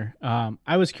in here,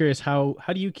 I was curious, how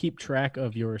do you keep track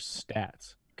of your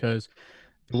stats? Because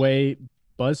the way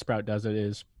Buzzsprout does it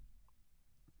is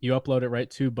you upload it right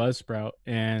to Buzzsprout,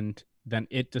 and then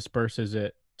it disperses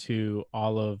it to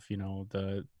all of, you know,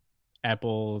 the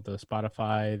Apple, the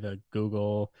Spotify, the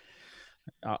Google,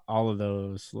 all of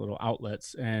those little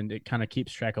outlets, and it kind of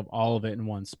keeps track of all of it in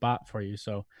one spot for you.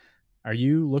 So are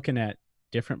you looking at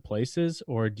different places,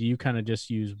 or do you kind of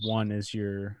just use one as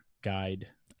your guide?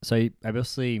 So I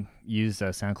mostly use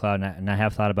SoundCloud, and I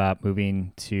have thought about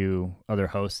moving to other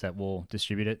hosts that will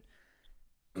distribute it.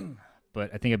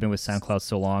 But I think I've been with SoundCloud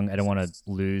so long, I don't want to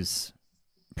lose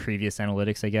previous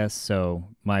analytics, I guess. So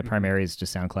my primary is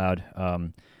just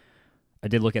SoundCloud. I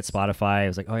did look at Spotify. I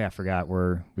was like, oh yeah, I forgot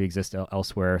we exist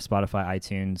elsewhere. Spotify,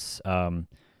 iTunes.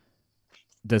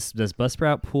 Does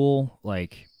Buzzsprout pool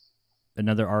like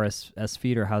another RSS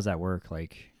feed, or how's that work?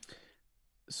 Like,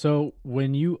 So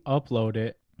when you upload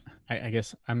it, I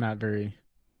guess I'm not very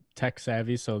tech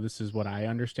savvy, so this is what I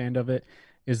understand of it,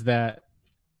 is that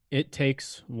it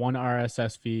takes one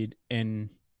RSS feed and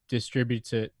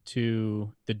distributes it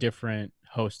to the different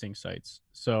hosting sites.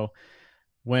 So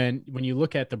when you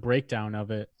look at the breakdown of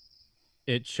it,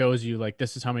 it shows you like,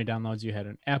 this is how many downloads you had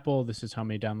on Apple, this is how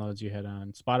many downloads you had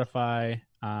on Spotify,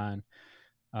 on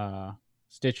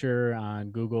Stitcher, on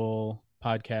Google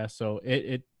Podcasts. So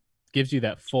it gives you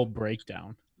that full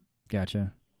breakdown.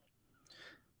 gotcha.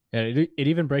 Yeah, it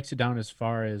even breaks it down as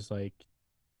far as like,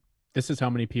 this is how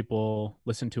many people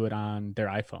listen to it on their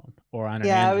iPhone or on an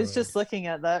Yeah, I Android. was just looking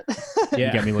at that. Yeah.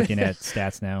 You got me looking at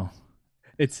stats now.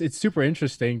 It's super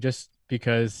interesting just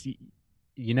because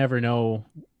you never know.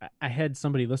 I had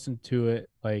somebody listen to it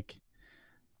like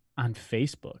on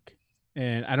Facebook,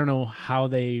 and I don't know how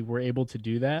they were able to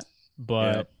do that,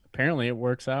 but Yeah. apparently it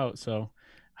works out. So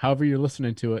however you're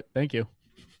listening to it, thank you.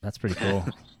 That's pretty cool.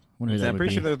 Wonder who that I'm would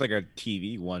pretty sure be. there's like a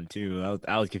TV one too.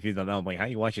 I was confused on that. I'm like, how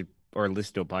you watch it or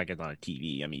listen to a podcast on a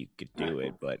TV? I mean, you could do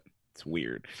it, but it's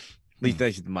weird. At least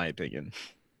that's just my opinion.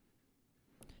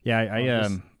 Yeah, I'll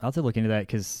I'll have to look into that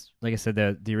because, like I said,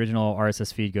 the original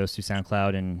RSS feed goes to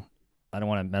SoundCloud, and I don't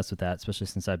want to mess with that, especially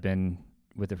since I've been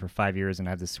with it for 5 years and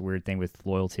I have this weird thing with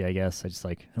loyalty. I guess I just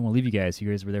like I don't want to leave you guys. You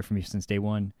guys were there for me since day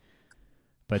one.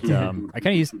 But I kind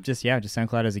of use just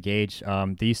SoundCloud as a gauge.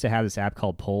 They used to have this app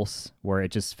called Pulse where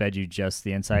it just fed you just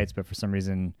the insights, but for some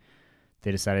reason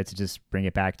they decided to just bring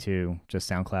it back to just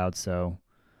SoundCloud. So,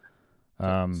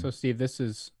 so Steve,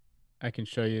 I can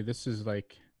show you. This is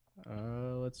like,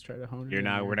 let's try to hone it. We're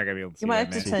not gonna be able to see You might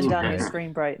that, have to man. turn down your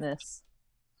screen brightness.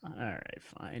 All right,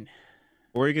 fine.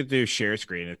 Or you could do share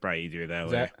screen. It's probably easier that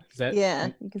way. Is that Yeah,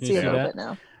 you can see a little bit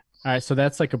now. All right, so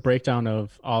that's like a breakdown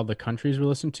of all the countries we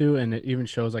listen to, and it even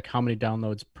shows like how many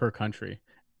downloads per country.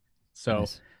 So,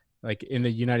 nice. like in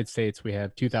the United States, we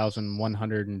have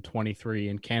 2,123.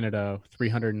 In Canada,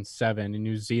 307. In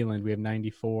New Zealand, we have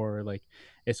 94. Like,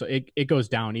 so it goes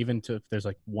down even to if there's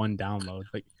like one download,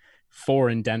 like 4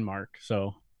 in Denmark.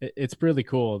 So it's really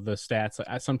cool, the stats.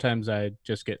 Sometimes I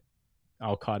just get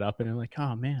all caught up and I'm like,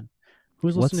 oh man,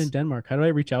 who's listening in Denmark? How do I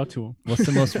reach out to them? What's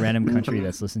the most random country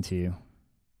that's listened to you?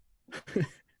 So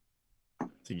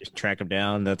you just track them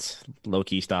down. That's low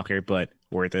key stalker, but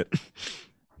worth it.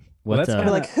 Well, that's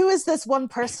You're like, who is this one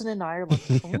person in Ireland?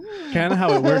 Kind of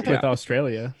how it worked with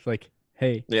Australia. It's like,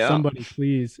 hey, Yeah. somebody,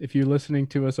 please, if you're listening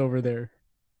to us over there,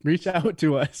 reach out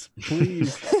to us,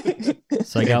 please.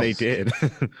 So I got, they did.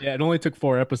 Yeah, it only took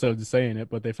 4 episodes of saying it,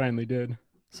 but they finally did.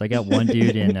 So I got one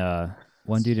dude in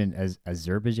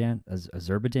Azerbaijan.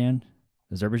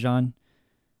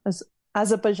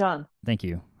 Azerbaijan. Thank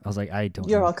you. I was like, I don't.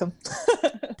 You're know. welcome.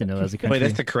 Didn't know that was a country. Wait,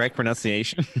 that's the correct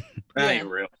pronunciation? That Yeah. ain't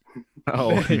real.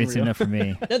 Oh, It's enough for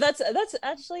me. No, that's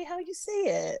actually how you say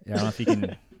it. Yeah, I don't know if you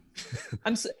can.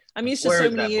 I'm used to Where so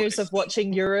is many that years voice? of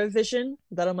watching Eurovision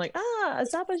that I'm like,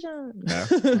 Azerbaijan. Yeah.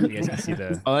 You guys can see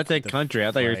the. oh, that's a the country.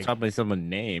 I thought you were flag. talking about someone's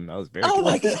name. That was very. Oh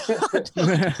my good. god.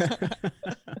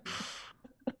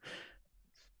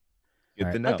 Good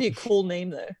All to right. know. That'd be a cool name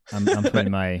though. I'm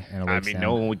putting my analytics I mean, down.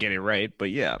 no one would get it right, but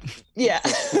yeah. Yeah.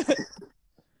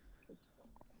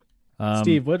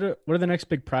 Steve, what are the next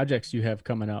big projects you have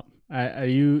coming up?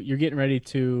 You're getting ready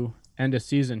to end a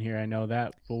season here. I know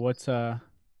that, but what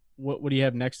do you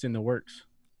have next in the works?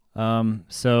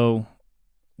 So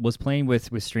was playing with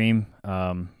Stream,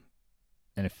 and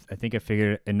I think I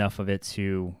figured enough of it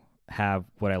to have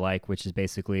what I like, which is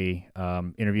basically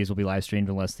interviews will be live streamed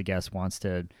unless the guest wants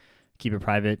to keep it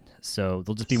private. So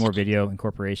there'll just be more video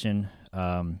incorporation.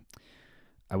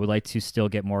 I would like to still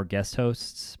get more guest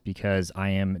hosts because I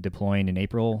am deploying in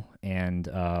April, and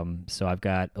so I've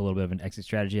got a little bit of an exit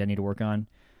strategy I need to work on.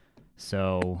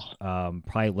 So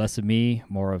probably less of me,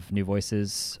 more of new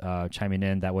voices chiming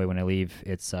in. That way, when I leave,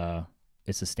 it's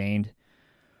sustained.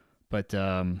 But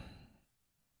it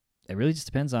really just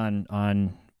depends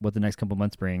on what the next couple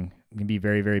months bring. I'm gonna be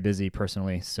very, very busy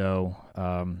personally, so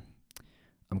I'm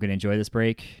gonna enjoy this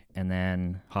break and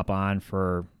then hop on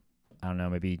for I don't know,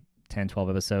 maybe 10, 12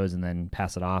 episodes and then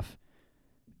pass it off.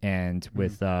 And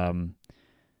with I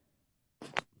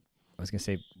was gonna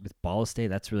say with Ball Estate,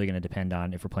 that's really gonna depend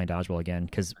on if we're playing Dodgeball again.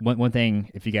 Because one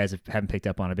thing, if you guys haven't picked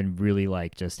up on, I've been really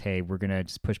like just hey, we're gonna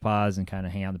just push pause and kind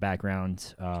of hang out in the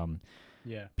background.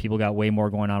 Yeah, people got way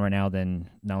more going on right now than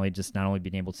not only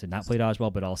being able to not play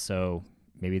Dodgeball, but also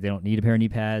maybe they don't need a pair of knee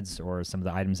pads or some of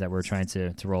the items that we're trying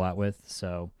to roll out with.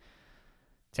 So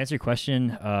to answer your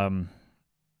question,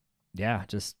 yeah,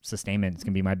 just sustainment. It's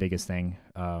gonna be my biggest thing.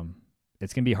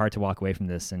 It's gonna be hard to walk away from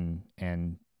this, and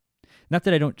not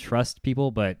that I don't trust people,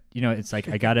 but it's like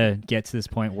I gotta get to this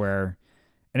point where,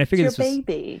 and I figured It's this your was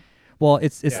baby. well,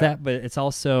 it's that, but it's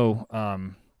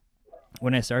also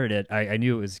when I started it, I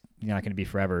knew it was not going to be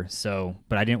forever. So,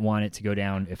 but I didn't want it to go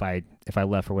down if I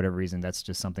left for whatever reason. That's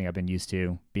just something I've been used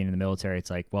to being in the military. It's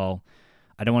like, well,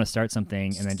 I don't want to start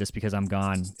something and then just because I'm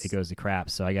gone, it goes to crap.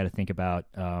 So I got to think about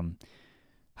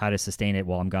how to sustain it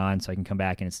while I'm gone, so I can come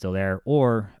back and it's still there,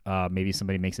 or maybe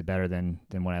somebody makes it better than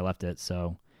when I left it.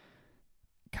 So,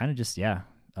 kind of just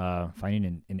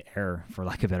finding an error, for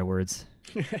lack of better words.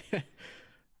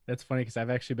 that's funny because I've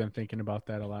actually been thinking about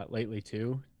that a lot lately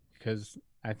too. Because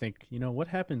I think, what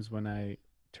happens when I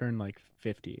turn like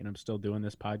 50 and I'm still doing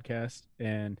this podcast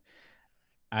and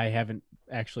I haven't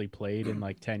actually played in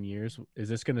like 10 years? Is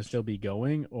this going to still be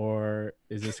going, or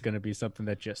is this going to be something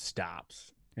that just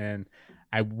stops? And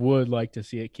I would like to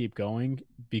see it keep going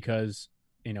because,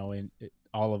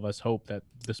 all of us hope that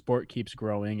the sport keeps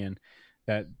growing and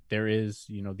that there is,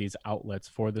 these outlets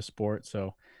for the sport.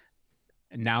 So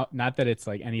now, not that it's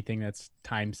like anything that's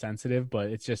time sensitive, but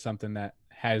it's just something that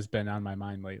has been on my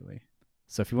mind lately.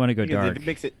 So if you want to go Because dark, if it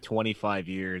makes it 25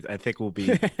 years, I think we'll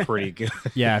be pretty good.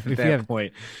 yeah. at If we that have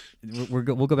point. we'll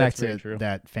go back That's very to true.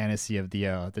 that fantasy of the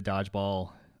Dodgeball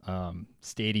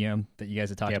stadium that you guys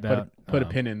had talked about. Put a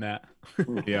pin in that.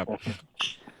 Yeah.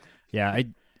 Yeah,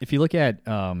 if you look at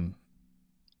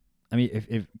I mean,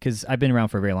 if because I've been around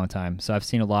for a very long time, so I've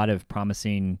seen a lot of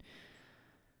promising.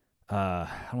 I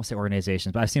don't want to say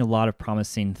organizations, but I've seen a lot of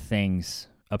promising things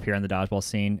up here on the dodgeball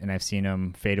scene, and I've seen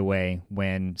them fade away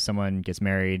when someone gets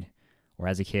married or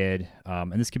has a kid.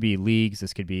 And this could be leagues,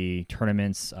 this could be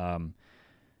tournaments.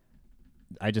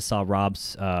 I just saw Rob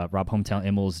Hometown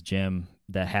Immel's gym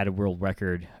that had a world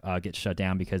record get shut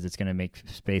down because it's going to make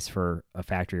space for a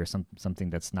factory or something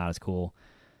that's not as cool.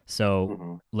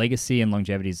 So legacy and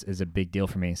longevity is a big deal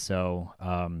for me. So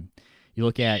you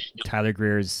look at Tyler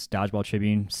Greer's Dodgeball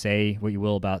Tribune, say what you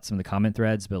will about some of the comment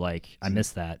threads, but like I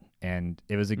missed that. And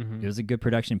it was a good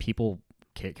production. People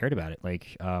cared about it.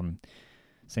 Like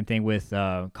same thing with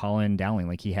Colin Dowling.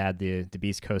 Like he had the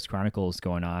Beast Coast Chronicles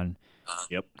going on.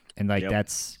 Yep. And like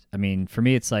that's, I mean, for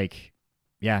me, it's like,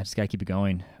 yeah, just gotta keep it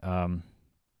going.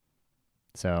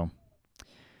 So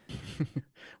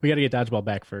we got to get Dodgeball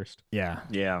back first. yeah.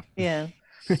 I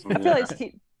feel like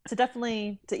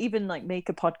to even like make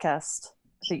a podcast,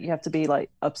 I think you have to be like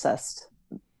obsessed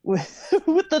with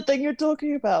the thing you're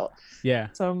talking about. Yeah.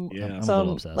 I'm a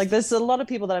little obsessed. Like there's a lot of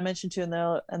people that I mentioned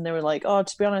to, and they were like, "Oh,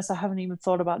 to be honest, I haven't even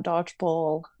thought about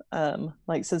dodgeball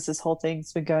like since this whole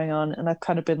thing's been going on," and I've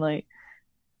kind of been like,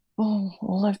 "Oh,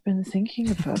 all I've been thinking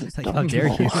about is like, dodgeball." how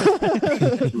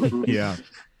dare you? Yeah.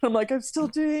 I'm like, I'm still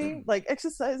doing like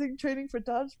exercising, training for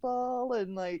dodgeball,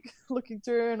 and like looking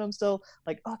through, and I'm still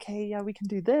like, okay, yeah, we can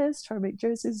do this, try to make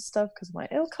jerseys and stuff, because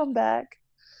it'll come back.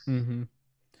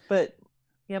 But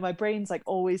yeah, my brain's like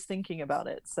always thinking about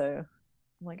it, so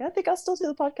I'm like, I think I'll still do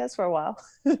the podcast for a while.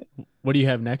 What do you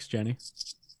have next, Jenny?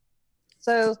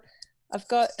 So I've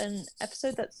got an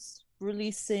episode that's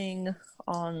releasing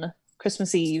on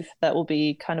Christmas Eve that will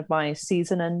be kind of my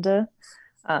season ender.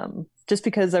 Just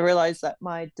because I realized that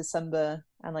my December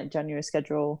and like January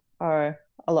schedule are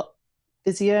a lot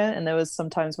busier, and there was some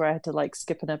times where I had to like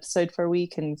skip an episode for a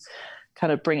week and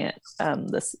kind of bring it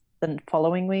the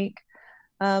following week.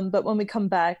 But when we come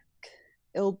back,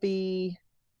 it'll be,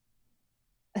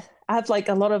 I have like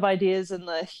a lot of ideas and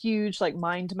the huge like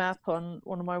mind map on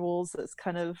one of my walls that's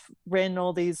kind of written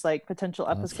all these like potential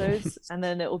episodes. And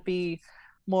then it will be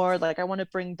more like, I want to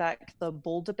bring back the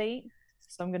bull debate.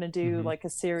 So I'm going to do like a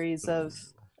series of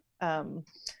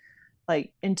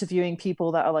like interviewing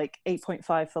people that are like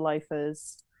 8.5 for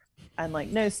lifers and like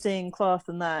no sting, cloth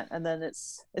and that. And then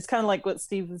it's kind of like what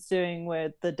Steve was doing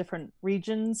with the different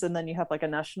regions. And then you have like a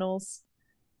nationals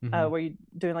where you're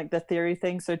doing like the theory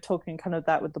thing. So talking kind of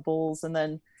that with the bulls, and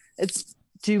then it's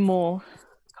do more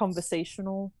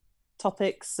conversational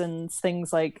topics and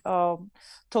things like talk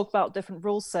about different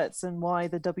rule sets and why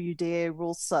the WDA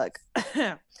rules suck.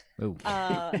 And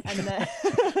then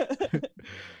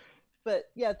but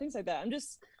yeah, things like that. I'm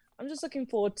just looking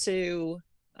forward to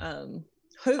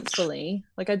hopefully,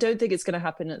 like I don't think it's going to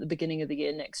happen at the beginning of the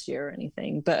year next year or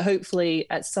anything, but hopefully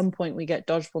at some point we get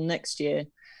Dodgeball next year.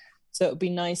 So it would be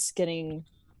nice getting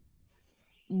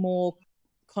more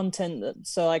content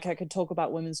so like I could talk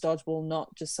about women's dodgeball,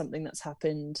 not just something that's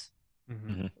happened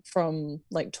from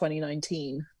like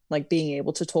 2019, like being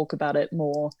able to talk about it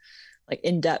more like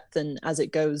in depth and as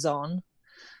it goes on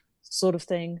sort of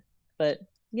thing. But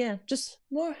yeah, just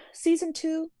more season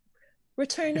 2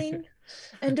 returning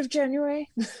end of January.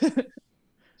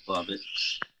 Love it.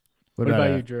 What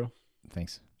about you, Drew?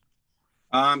 Thanks.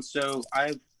 So I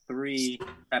have 3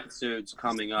 episodes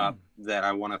coming up that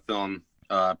I want to film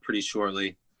pretty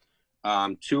shortly.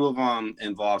 2 of them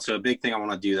involve, so a big thing I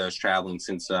want to do though is traveling,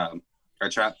 since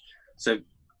so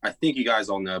I think you guys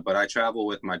all know, but I travel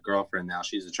with my girlfriend now.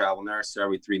 She's a travel nurse, so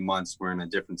every 3 months we're in a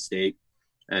different state.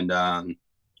 And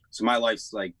so my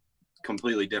life's like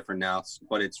completely different now,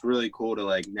 but it's really cool to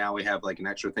like, now we have like an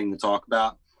extra thing to talk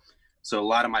about. So a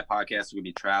lot of my podcasts are gonna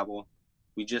be travel.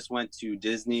 We just went to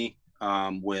Disney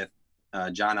with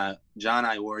John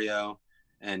Iorio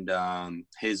and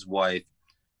his wife.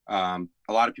 A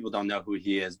lot of people don't know who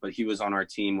he is, but he was on our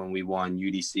team when we won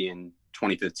UDC in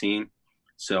 2015.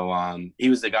 So he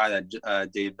was the guy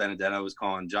that Dave Benedetto was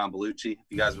calling John Belushi. If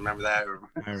you guys remember that?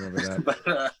 I remember that.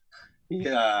 But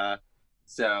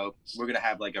so we're gonna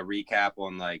have like a recap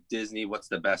on like Disney, what's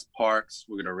the best parks.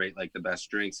 We're gonna rate like the best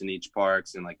drinks in each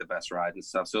parks and like the best rides and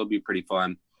stuff. So it'll be pretty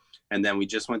fun. And then we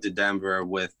just went to Denver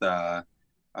with a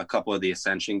couple of the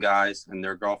Ascension guys and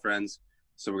their girlfriends.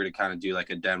 So we're gonna kind of do like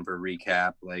a Denver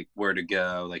recap, like where to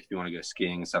go, like if you want to go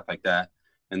skiing and stuff like that.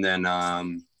 And then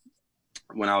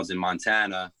when I was in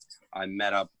Montana, I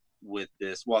met up with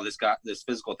this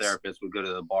physical therapist would go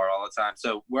to the bar all the time.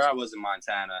 So where I was in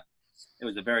Montana, it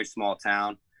was a very small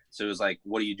town. So it was like,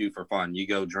 what do you do for fun? You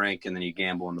go drink and then you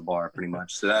gamble in the bar pretty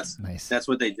much. So that's nice. That's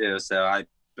what they do. So I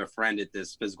befriended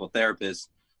this physical therapist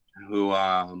who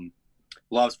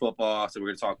loves football, so we're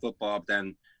gonna talk football. But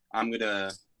then I'm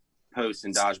gonna post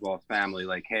in Dodgeball family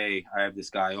like, hey, I have this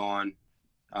guy on.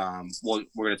 We're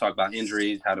gonna talk about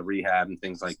injuries, how to rehab, and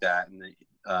things like that, and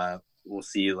we'll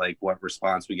see like what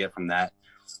response we get from that,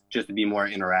 just to be more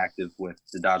interactive with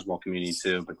the Dodgeball community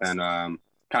too. But then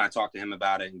kind of talk to him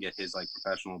about it and get his like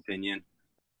professional opinion.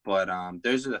 But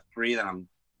those are the three that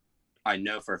I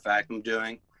know for a fact I'm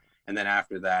doing, and then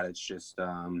after that, it's just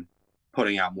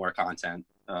putting out more content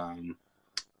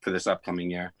for this upcoming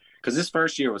year. Because this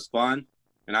first year was fun,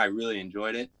 and I really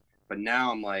enjoyed it. But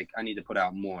now I'm like, I need to put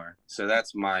out more. So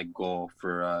that's my goal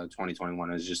for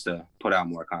 2021 is just to put out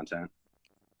more content.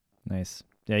 Nice.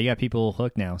 Yeah, you got people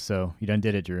hooked now, so you done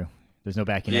did it, Drew. There's no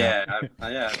backing out.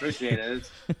 Yeah, I appreciate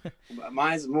it.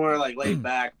 Mine's more like laid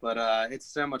back, but it's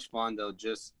so much fun though.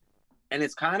 And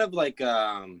it's kind of like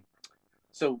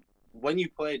so when you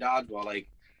play dodgeball, like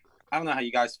I don't know how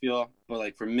you guys feel, but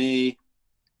like for me,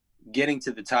 getting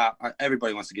to the top,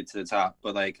 everybody wants to get to the top,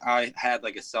 but like I had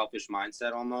like a selfish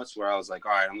mindset almost where I was like,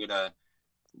 all right,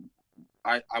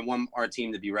 I want our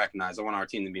team to be recognized. I want our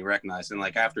team to be recognized. And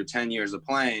like after 10 years of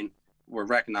playing, we're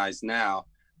recognized now,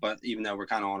 but even though we're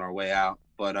kind of on our way out.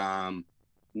 But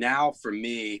now for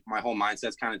me, my whole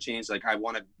mindset's kind of changed. Like I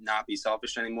want to not be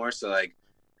selfish anymore. So like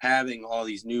having all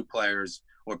these new players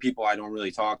or people I don't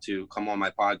really talk to come on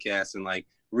my podcast and like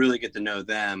really get to know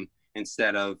them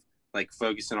instead of like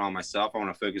focusing on myself. I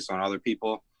want to focus on other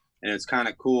people. And it's kind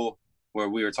of cool where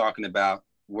we were talking about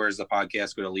where's the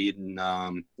podcast going to lead.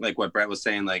 And like what Brett was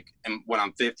saying, like, and when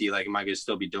I'm 50, like, am I going to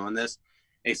still be doing this?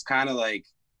 It's kind of like,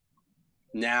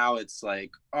 now it's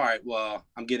like, all right, well,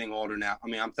 I'm getting older now. I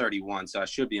mean, I'm 31, so I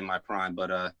should be in my prime,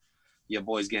 but your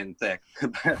boy's getting thick.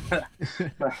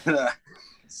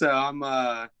 So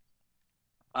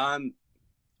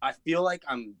I feel like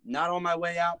I'm not on my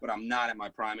way out, but I'm not at my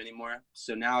prime anymore.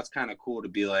 So now it's kind of cool to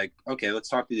be like, okay, let's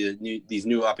talk to these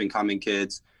new up and coming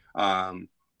kids,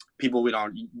 people we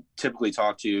don't typically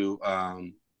talk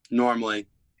to normally,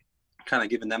 kind of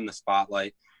giving them the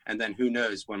spotlight. And then who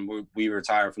knows, when we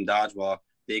retire from dodgeball,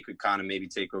 they could kind of maybe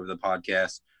take over the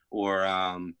podcast or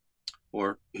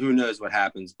who knows what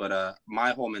happens. But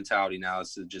my whole mentality now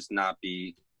is to just not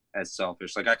be as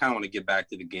selfish. Like I kind of want to get back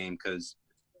to the game because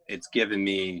it's given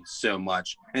me so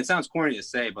much. And it sounds corny to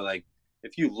say, but like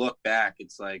if you look back,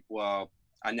 it's like, well,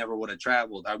 I never would have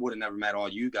traveled. I would have never met all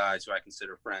you guys who I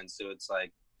consider friends. So it's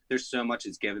like there's so much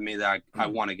it's given me that I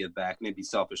want to give back. Maybe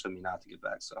selfish of me not to give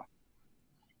back. So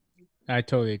I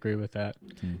totally agree with that.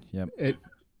 Yep.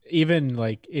 Even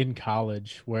like in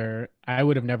college, where I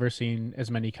would have never seen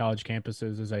as many college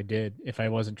campuses as I did if I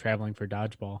wasn't traveling for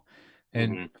dodgeball,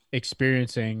 and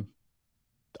experiencing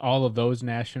all of those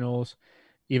nationals,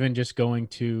 even just going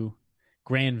to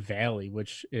Grand Valley,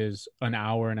 which is an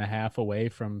hour and a half away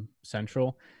from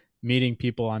Central, meeting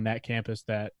people on that campus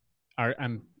that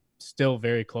I'm still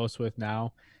very close with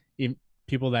now, even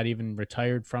people that even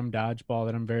retired from dodgeball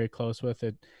that I'm very close with.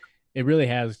 It really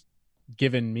has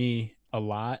given me a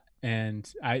lot, and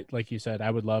I, like you said,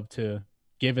 I would love to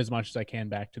give as much as I can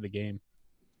back to the game.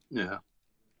 Yeah.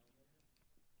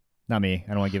 Not me. I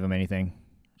don't want to give him anything.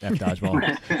 F dodgeball.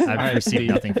 I've received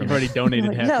nothing from You've already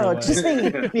donated half No, your life. just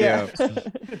me. Yeah.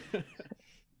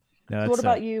 No, What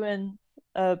about you and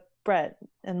Brett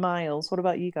and Myles? What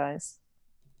about you guys?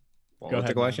 What Go was ahead,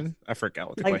 the question? Myles. I forgot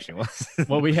what the Like- question was.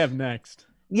 What we have next.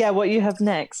 Yeah, what you have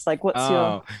next? Like, what's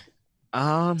your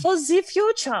for the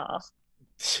future?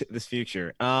 This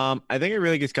future. I think it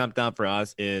really just comes down for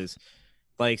us is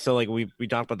like, so like we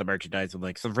talked about the merchandise and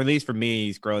like, so for me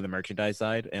is grow the merchandise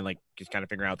side and like just kind of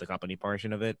figure out the company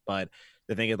portion of it. But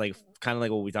the thing is like kind of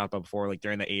like what we talked about before, like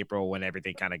during the April when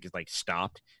everything kind of just like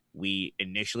stopped, we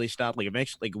initially stopped, like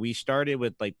eventually, like we started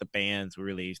with like the bands we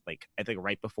released, like I think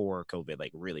right before COVID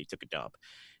like really took a dump,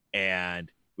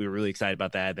 and we were really excited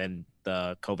about that. Then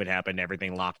the COVID happened,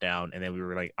 everything locked down, and then we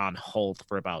were like on hold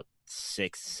for about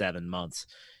 6-7 months.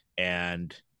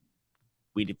 And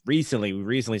we recently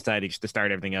decided to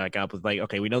start everything back up with like,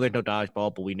 okay, we know there's no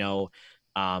dodgeball, but we know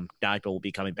dodgeball will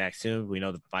be coming back soon. We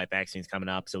know the 5 vaccines coming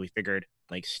up, so we figured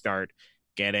like start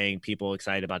getting people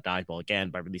excited about dodgeball again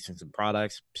by releasing some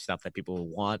products, stuff that people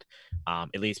want,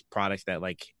 at least products that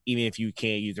like even if you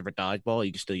can't use it for dodgeball,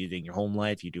 you can still use it in your home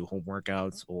life. You do home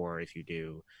workouts, or if you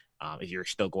do, if you're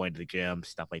still going to the gym,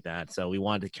 stuff like that. So we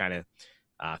wanted to kind of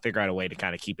figure out a way to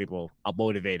kind of keep people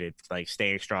motivated, like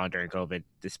staying strong during COVID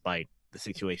despite the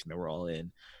situation that we're all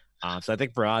in. So I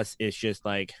think for us, it's just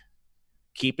like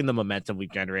keeping the momentum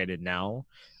we've generated now,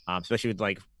 especially with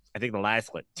like, I think the last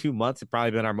 2 months have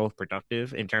probably been our most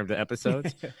productive in terms of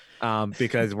episodes,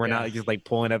 because we're not just like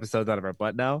pulling episodes out of our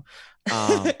butt now.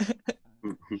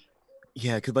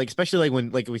 Yeah, because like especially like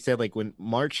when like we said like when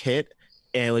March hit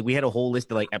and like we had a whole list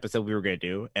of like episodes we were gonna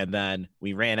do, and then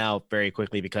we ran out very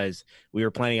quickly because we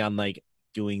were planning on like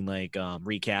doing like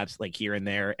recaps like here and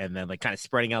there, and then like kind of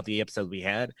spreading out the episodes we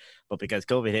had. But because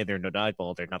COVID hit, there's no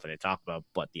dodgeball, there's nothing to talk about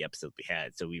but the episodes we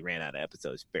had, so we ran out of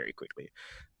episodes very quickly.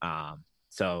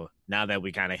 So now that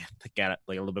we kind of got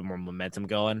like a little bit more momentum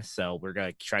going, so we're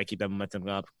gonna try to keep that momentum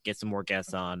up, get some more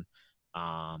guests on.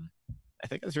 I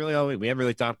think that's really all we haven't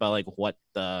really talked about like what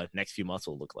the next few months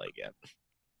will look like yet.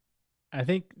 I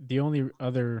think the only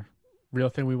other real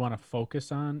thing we want to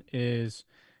focus on is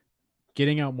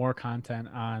getting out more content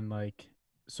on like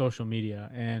social media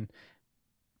and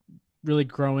really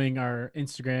growing our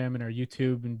Instagram and our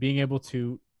YouTube and being able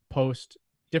to post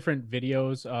different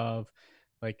videos of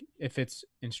like if it's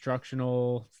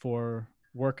instructional for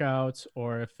workouts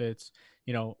or if it's,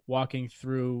 you know, walking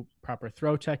through proper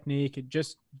throw technique,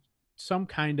 just some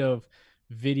kind of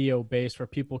video base where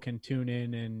people can tune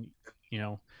in and, you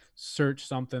know, search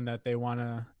something that they want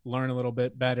to learn a little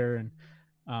bit better. And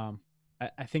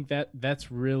I think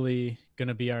that's really going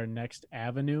to be our next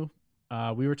avenue.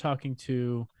 We were talking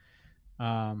to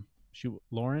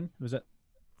Lauren,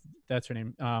 that's her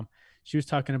name. She was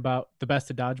talking about the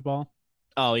best of dodgeball.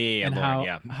 Oh yeah, and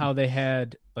Lauren, how they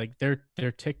had like their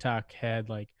TikTok had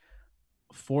like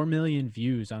 4 million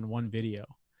views on one video,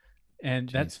 and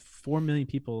Jeez. That's 4 million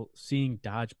people seeing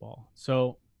dodgeball.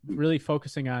 So really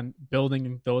focusing on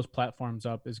building those platforms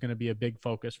up is going to be a big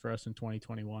focus for us in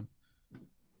 2021.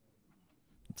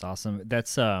 That's awesome.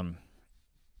 That's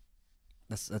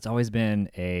always been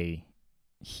a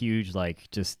huge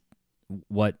like just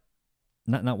what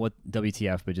not what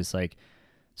WTF, but just like,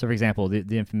 so for example,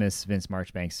 the infamous Vince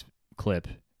Marchbanks clip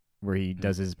where he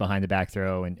does his behind the back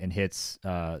throw and hits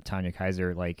Tanya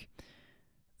Kaiser, like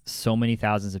so many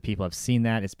thousands of people have seen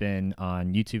that. It's been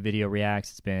on YouTube Video Reacts.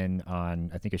 It's been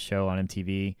on, I think, a show on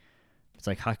MTV. It's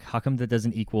like, how come that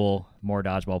doesn't equal more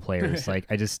dodgeball players? Like,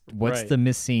 what's Right. the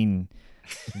missing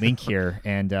link here?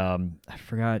 And I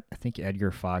forgot, I think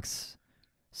Edgar Fox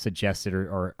suggested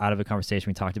or out of a conversation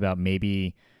we talked about,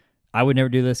 maybe I would never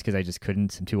do this because I just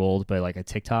couldn't. I'm too old, but like a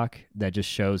TikTok that just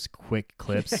shows quick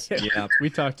clips. Yeah, We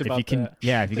talked If about you can, that.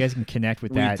 yeah, if you guys can connect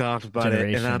with we that talked about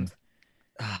generation, it,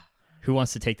 and who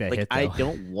wants to take that like hit? Though? I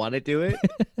don't want to do it.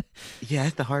 Yeah,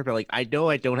 that's the hard part. Like I know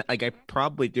I don't like. I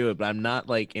probably do it, but I'm not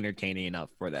like entertaining enough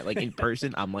for that. Like in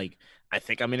person, I'm like I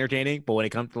think I'm entertaining, but when it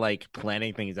comes to like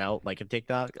planning things out, like a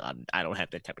TikTok, I don't have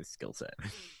that type of skill set.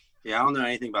 Yeah, I don't know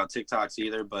anything about TikToks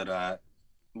either, but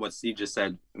what Steve just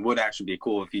said would actually be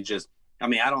cool if you just. I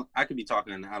mean, I could be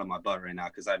talking out of my butt right now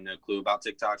because I have no clue about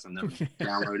TikToks. I've never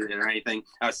downloaded it or anything.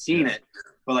 I've seen it,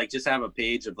 but like just have a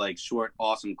page of like short,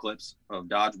 awesome clips of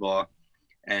dodgeball,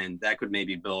 and that could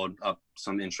maybe build up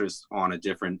some interest on a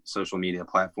different social media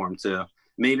platform too.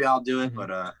 Maybe I'll do it, but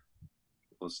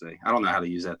we'll see. I don't know how to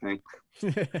use that thing.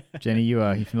 Jenny, you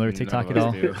familiar with TikTok at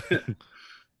all?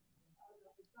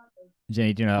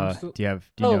 Jenny, do you know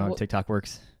how TikTok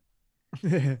works?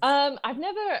 I've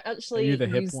never actually Are you the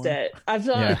hip used one? it. I've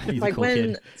done Yeah, he's a like cool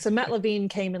when kid. so Matt Levine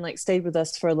came and like stayed with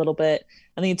us for a little bit,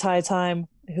 and the entire time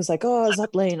he was like, "Oh, I was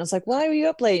up late." And I was like, "Why were you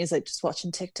up late?" He's like, "Just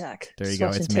watching TikTok." There you Just go.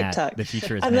 watching It's TikTok. Matt. The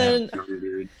future is And Matt.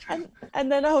 then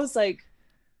and then I was like,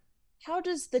 "How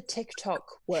does the TikTok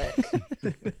work?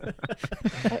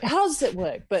 Like, how does it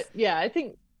work?" But yeah, I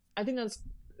think that's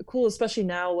cool, especially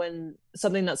now when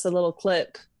something that's a little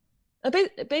clip.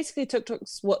 Basically,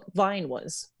 TikTok's what Vine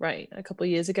was, right? A couple of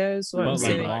years ago. So But I'm like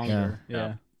seeing. longer.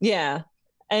 Yeah. Yeah.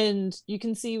 And you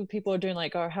can see people are doing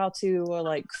like our how to or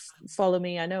like follow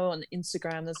me. I know on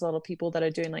Instagram there's a lot of people that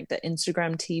are doing like the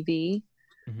Instagram TV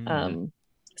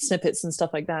snippets and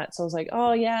stuff like that. So I was like,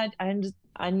 oh yeah,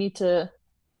 I need to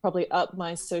probably up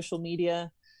my social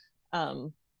media,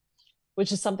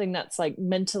 which is something that's like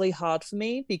mentally hard for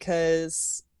me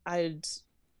because I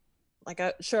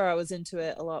was into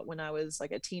it a lot when I was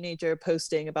like a teenager,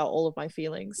 posting about all of my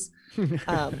feelings.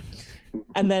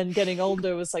 And then getting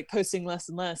older was like posting less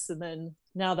and less. And then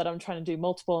now that I'm trying to do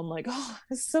multiple, I'm like, oh,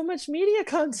 there's so much media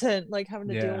content, like having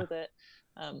to deal with it.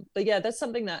 But yeah, that's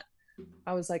something that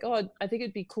I was like, oh, I think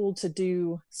it'd be cool to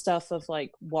do stuff of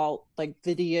like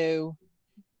video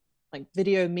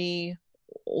me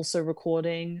also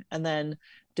recording and then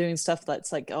doing stuff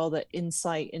that's like the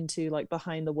insight into like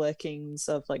behind the workings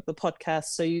of like the podcast,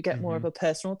 so you get more of a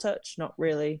personal touch, not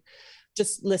really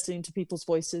just listening to people's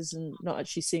voices and not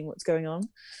actually seeing what's going on.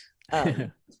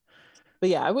 But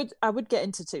yeah, I would get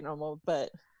into TikTok more,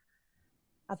 but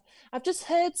I've just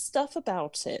heard stuff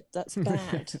about it that's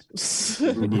bad.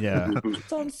 We need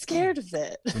So I'm scared of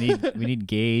it. we need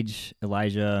Gage,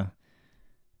 Elijah,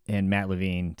 and Matt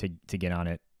Levine to get on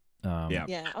it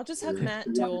Yeah, I'll just have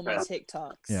Matt do all my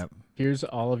TikToks. Yeah. Here's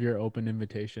all of your open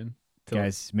invitation.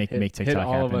 Guys, make TikTok hit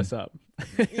all happen. of us up.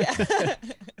 Yeah.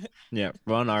 Yeah,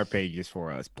 run our pages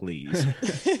for us, please.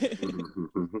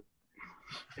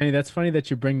 Hey, that's funny that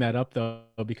you bring that up though,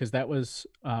 because that was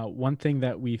one thing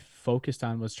that we focused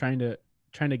on was trying to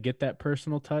get that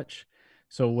personal touch.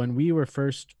 So when we were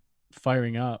first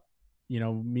firing up,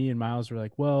 me and Myles were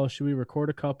like, well, should we record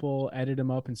a couple, edit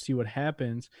them up and see what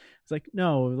happens? It's like,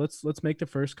 no, let's make the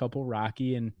first couple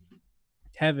rocky and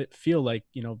have it feel like,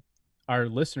 our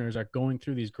listeners are going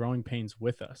through these growing pains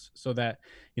with us so that,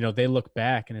 they look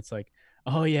back and it's like,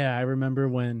 oh yeah, I remember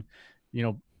when,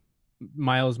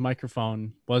 Myles'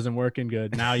 microphone wasn't working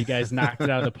good. Now you guys knocked it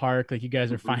out of the park. Like you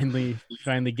guys are finally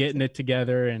getting it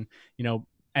together, and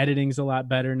editing's a lot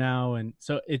better now. And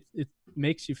so it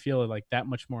makes you feel like that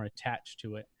much more attached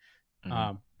to it.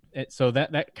 Mm-hmm. So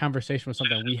that conversation was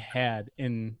something we had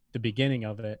in the beginning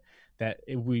of it that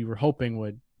we were hoping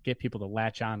would get people to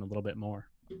latch on a little bit more.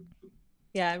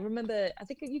 Yeah, I remember, I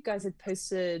think you guys had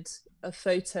posted a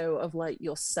photo of like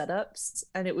your setups,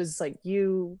 and it was like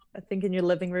you, I think in your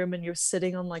living room, and you're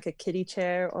sitting on like a kiddie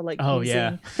chair or like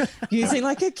using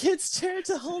like a kid's chair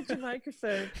to hold your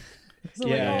microphone.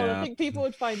 So I think people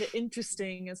would find it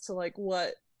interesting as to like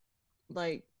what,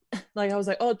 like I was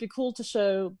like, oh, it'd be cool to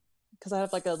show, because I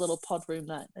have like a little pod room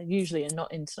that I usually am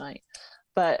not in tonight.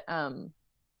 But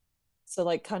so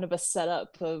like kind of a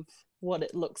setup of what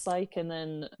it looks like, and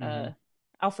then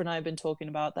Alfred and I have been talking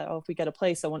about that. Oh, if we get a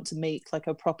place, I want to make like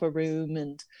a proper room,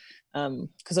 and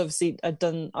because obviously I'd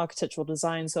done architectural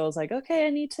design, so I was like, okay,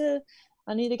 I need to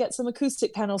get some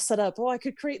acoustic panels set up. Oh, I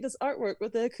could create this artwork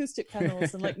with the acoustic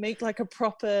panels and like make like a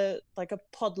proper like a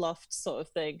pod loft sort of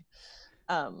thing.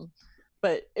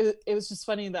 But it was just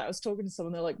funny that I was talking to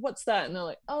someone, they're like, what's that? And they're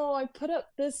like, oh, I put up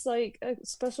this like a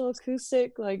special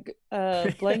acoustic like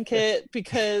blanket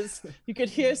because you could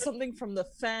hear something from the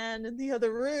fan in the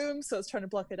other room, so I was trying to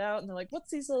block it out. And they're like,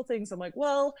 what's these little things? I'm like,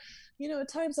 well,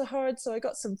 times are hard, so I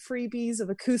got some freebies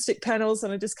of acoustic panels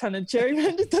and I just kind of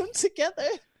gerrymandered them together.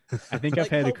 I think I've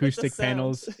had acoustic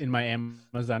panels in my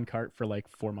Amazon cart for like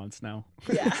 4 months now.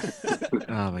 Yeah.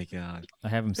 Oh my god. I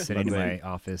have them sitting in my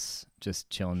office, just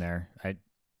chilling there. I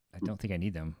don't think I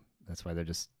need them. That's why they're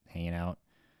just hanging out.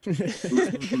 It's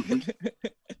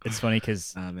funny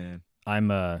because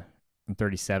I'm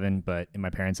 37, but in my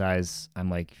parents' eyes, I'm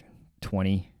like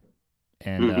 20,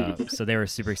 and so they were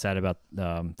super excited about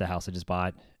the house I just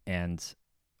bought, and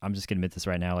I'm just gonna admit this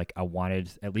right now. Like, I wanted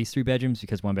at least 3 bedrooms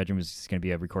because 1 bedroom is just gonna be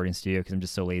a recording studio because I'm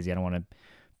just so lazy. I don't want to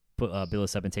put build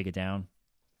this up and take it down.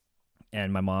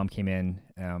 And my mom came in.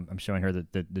 I'm showing her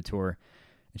the tour,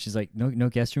 and she's like, "No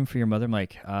guest room for your mother." I'm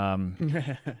like,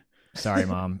 "Sorry,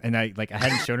 Mom." And I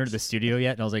hadn't shown her the studio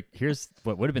yet, and I was like, "Here's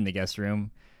what would have been the guest room."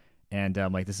 And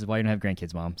I'm like, "This is why you don't have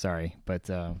grandkids, Mom. Sorry." But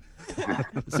so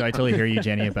I totally hear you,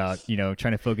 Jenny, about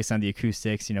trying to focus on the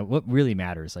acoustics. What really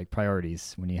matters, like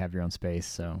priorities when you have your own space.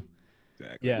 So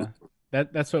exactly. Yeah,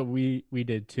 that's what we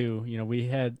did too.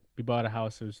 We bought a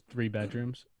house. It was 3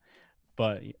 bedrooms,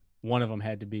 but one of them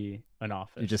had to be an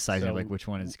office. You're just sizing like which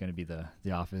one is going to be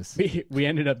the office. We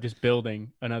ended up just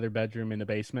building another bedroom in the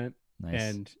basement. Nice.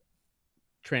 And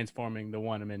transforming the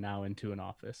one I'm in now into an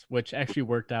office, which actually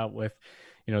worked out with,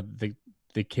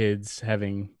 the kids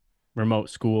having remote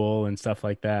school and stuff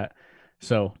like that.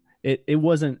 So it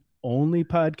wasn't only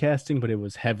podcasting, but it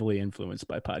was heavily influenced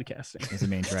by podcasting. As the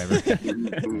main driver.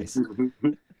 Nice.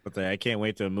 But I can't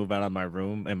wait to move out of my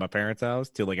room in my parents' house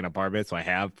to like an apartment, so I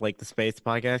have like the space to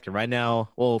podcast. And right now,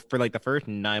 for like the first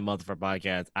 9 months of our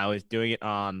podcast, I was doing it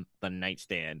on the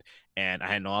nightstand, and I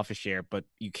had an office chair, but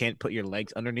you can't put your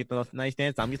legs underneath the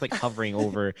nightstand, so I'm just like hovering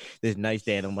over this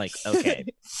nightstand. I'm like, okay,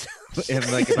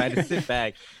 and like if I had to sit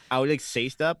back, I would like say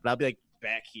stuff, but I'll be like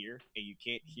back here, and you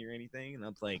can't hear anything, and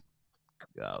I'm like,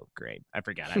 oh great, I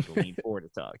forgot I have to lean forward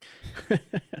to talk.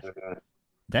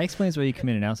 That explains why you come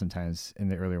in and out sometimes in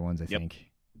the earlier ones, I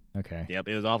think. Okay. Yep,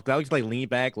 it was off. I would just like lean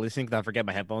back, listening because I forget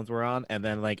my headphones were on, and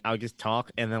then like I would just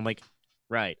talk, and then I'm like,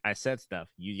 right, I said stuff.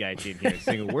 You guys didn't hear a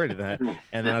single word of that,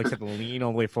 and then I would just have to lean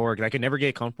all the way forward because I could never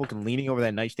get comfortable. Because leaning over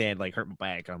that nightstand like hurt my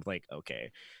back. I'm like,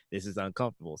 okay, this is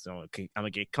uncomfortable, so I'm gonna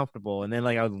get comfortable, and then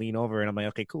like I would lean over, and I'm like,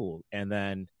 okay, cool, and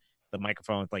then the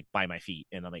microphone's like by my feet,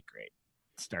 and I'm like, great,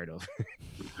 start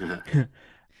over.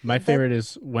 My favorite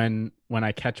is when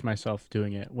I catch myself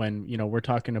doing it, when, we're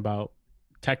talking about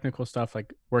technical stuff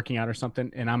like working out or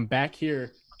something, and I'm back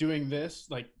here doing this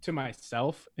like to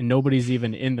myself and nobody's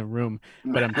even in the room,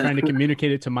 but I'm trying to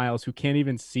communicate it to Myles, who can't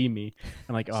even see me.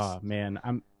 I'm like, oh man,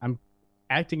 I'm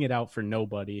acting it out for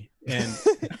nobody, and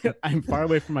I'm far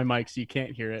away from my mic, so you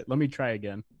can't hear it. Let me try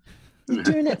again. You're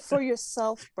doing it for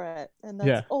yourself, Brett, and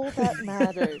that's all that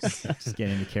matters. Just get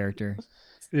into character.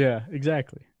 Yeah,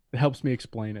 exactly. It helps me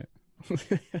explain it.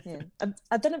 Yeah,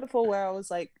 I've done it before where I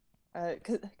was like,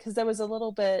 because there was a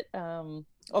little bit,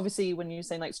 obviously when you're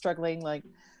saying like struggling, like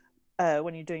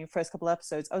when you're doing your first couple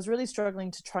episodes, I was really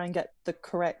struggling to try and get the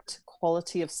correct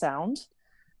quality of sound.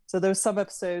 So there were some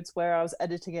episodes where I was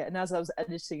editing it, and as I was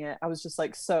editing it, I was just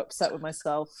like so upset with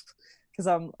myself because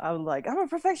I'm like, I'm a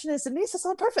perfectionist, it needs to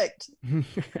sound perfect.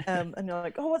 And you're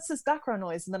like, oh, what's this background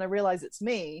noise? And then I realized it's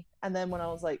me. And then when I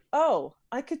was like, oh,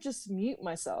 I could just mute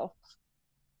myself,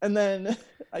 and then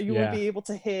you won't be able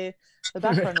to hear the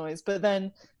background noise. But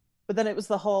then it was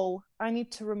the whole, I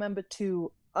need to remember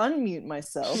to unmute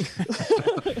myself.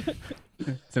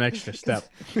 It's an extra step.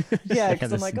 Yeah,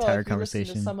 because I'm like, oh, if you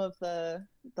conversation. listen to some of the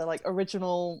like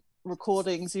original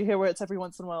recordings, you hear where it's every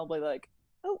once in a while, I'll be like,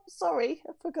 oh, sorry,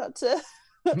 I forgot to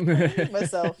unmute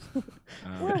myself.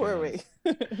 Where were we?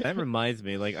 That reminds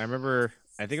me, like I remember,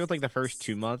 I think it was like the first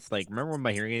 2 months. Like, remember when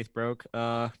my hearing aids broke,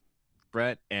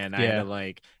 Brett, and I had to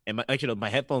like, and my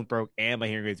headphones broke and my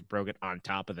hearing aids broken on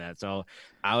top of that. So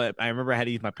I remember I had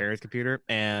to use my parents' computer,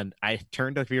 and I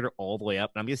turned the computer all the way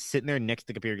up, and I'm just sitting there next to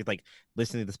the computer, just like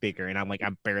listening to the speaker, and I'm like,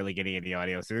 I'm barely getting any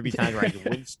audio. So there'd be times where I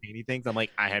wouldn't say anything. So I'm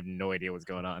like, I have no idea what's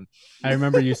going on. I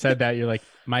remember you said that. You're like,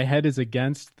 my head is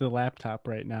against the laptop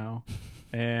right now,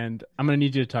 and I'm gonna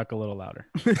need you to talk a little louder.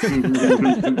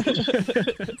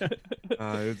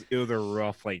 It was a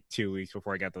rough like 2 weeks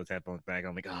before I got those headphones back.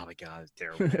 I'm like, oh my god, it's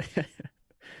terrible.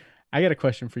 I got a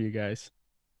question for you guys.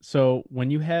 So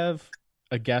when you have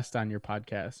a guest on your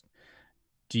podcast,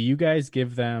 do you guys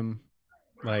give them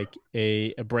like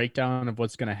a breakdown of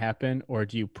what's going to happen, or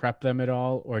do you prep them at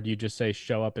all, or do you just say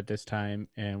show up at this time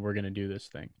and we're going to do this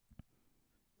thing?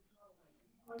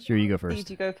 Sure, you go first.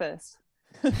 Steve, you go first.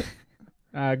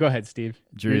 Go ahead, Steve.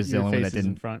 Drew's the only one that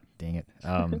didn't. In front. Dang it.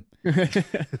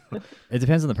 It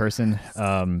depends on the person.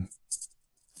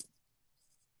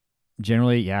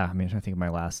 Generally, yeah. I mean, I'm trying to think of my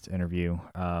last interview.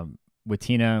 With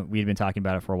Tina, we had been talking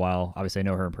about it for a while. Obviously, I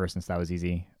know her in person, so that was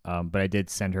easy. But I did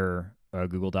send her a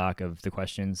Google Doc of the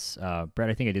questions. Brett,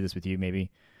 I think I did this with you,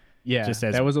 maybe. Yeah,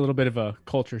 that was a little bit of a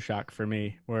culture shock for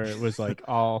me, where it was like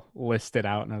all listed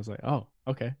out, and I was like, oh,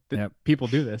 okay. People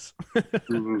do this.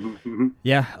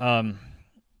 Yeah.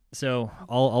 So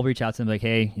I'll reach out to them like,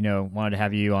 hey, wanted to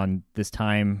have you on this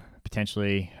time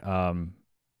potentially.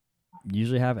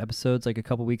 Usually have episodes like a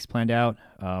couple weeks planned out.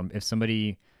 If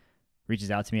somebody reaches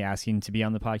out to me asking to be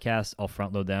on the podcast, I'll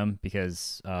front load them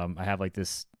because I have like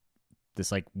this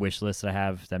like wish list that I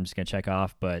have that I'm just gonna check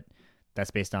off, but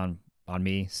that's based on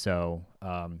me. So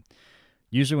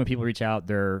usually when people reach out,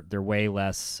 they're way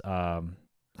less. I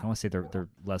don't want to say they're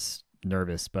less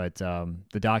nervous, but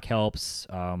the doc helps.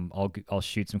 I'll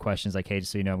shoot some questions like, hey,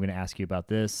 just so you know, I'm going to ask you about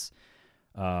this.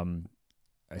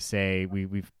 I say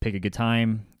we pick a good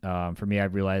time. For me,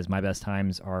 I've realized my best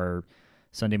times are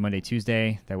Sunday, Monday,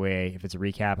 Tuesday. That way, if it's a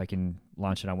recap, I can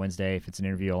launch it on Wednesday. If it's an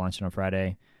interview, I'll launch it on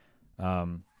Friday. I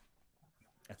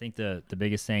think the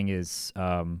biggest thing is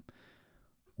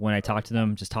when I talk to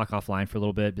them, just talk offline for a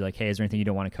little bit. Be like, hey, is there anything you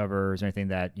don't want to cover? Is there anything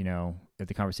that, if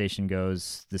the conversation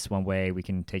goes this one way, we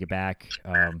can take it back?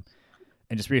 And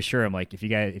just reassure them, like, if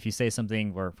you say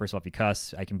something where, first of all, if you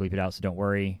cuss, I can bleep it out, so don't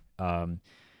worry.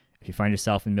 If you find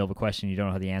yourself in the middle of a question, you don't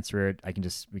know how to answer it,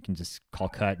 we can just call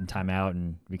cut and time out,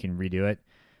 and we can redo it.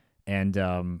 And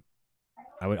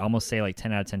I would almost say like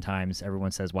 10 out of 10 times,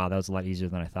 everyone says, wow, that was a lot easier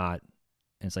than I thought.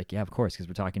 And it's like, yeah, of course, because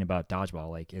we're talking about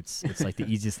dodgeball. Like it's like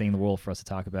the easiest thing in the world for us to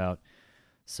talk about.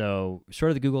 So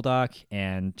short of the Google Doc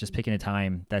and just picking a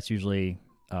time, that's usually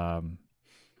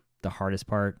the hardest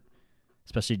part,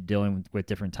 especially dealing with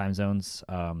different time zones.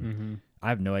 I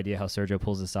have no idea how Sergio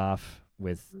pulls this off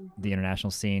with the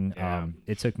international scene. Yeah.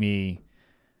 It took me,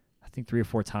 I think, 3 or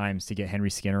 4 times to get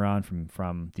Henry Skinner on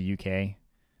from the UK. A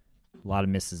lot of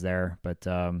misses there, but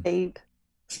Babe.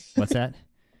 What's that?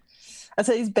 I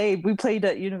said he's Babe. We played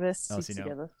at university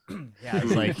together. Yeah,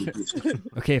 it's like,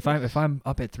 okay, if I'm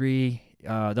up at 3,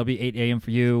 there'll be 8 a.m.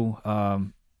 for you. I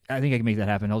think I can make that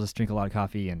happen. I'll just drink a lot of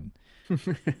coffee and.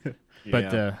 But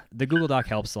the Google Doc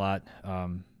helps a lot.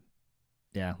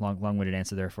 Yeah, long-winded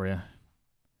answer there for you.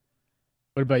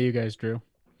 What about you guys, Drew?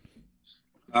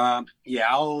 Yeah,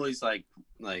 I'll always like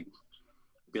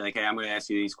be like, hey, I'm going to ask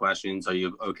you these questions. Are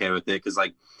you okay with it? Because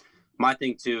like my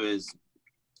thing too is,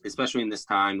 especially in this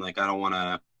time, like I don't want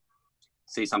to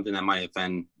say something that might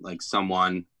offend like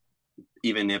someone,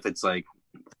 even if it's like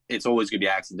it's always gonna be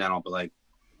accidental. But like,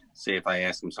 say if I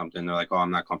ask them something, they're like, oh,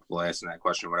 I'm not comfortable asking that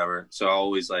question or whatever. So I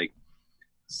always like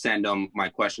send them my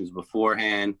questions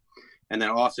beforehand. And then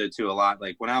also too, a lot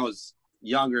like when I was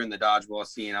younger in the dodgeball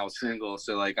scene, I was single,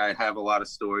 so like I'd have a lot of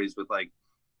stories with like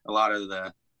a lot of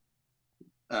the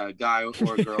guy or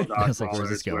girl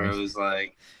dodgeballers where it was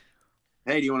like,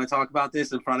 hey, do you want to talk about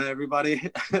this in front of everybody?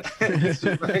 It's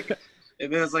just like,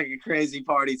 if it was like a crazy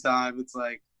party time, it's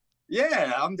like,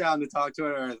 yeah, I'm down to talk to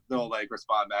it. Or they'll like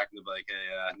respond back and they'll be like, hey,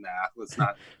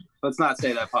 nah, let's not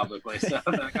say that publicly. So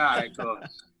I'm like, all right, cool.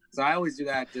 So I always do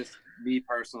that. Just me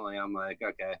personally, I'm like,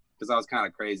 okay, because I was kind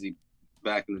of crazy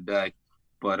back in the day,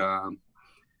 but I'm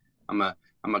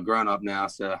a grown up now,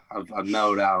 so I've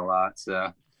mellowed out a lot.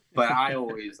 So, but I'll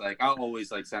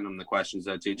always like send them the questions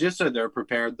though too, just so they're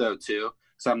prepared though too.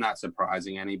 So I'm not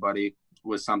surprising anybody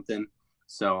with something.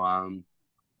 So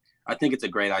I think it's a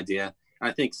great idea. And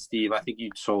I think Steve, I think you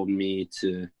told me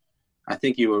to. I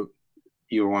think you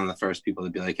were one of the first people to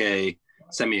be like, hey,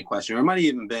 send me a question. Or it might have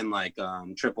even been like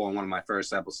Triple in one of my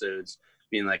first episodes,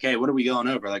 being like, hey, what are we going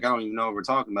over? Like I don't even know what we're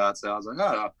talking about. So I was like,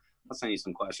 oh, I'll send you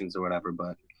some questions or whatever.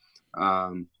 But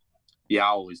yeah,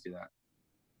 I'll always do that.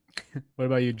 What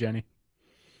about you, Jenny?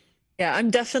 Yeah, I'm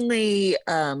definitely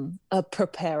a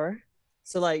preparer.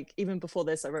 So like even before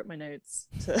this, I wrote my notes.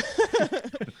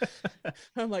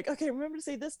 I'm like, okay, remember to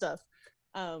say this stuff.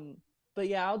 But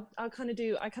yeah, I kind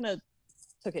of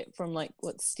took it from like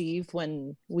what Steve,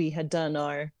 when we had done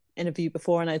our interview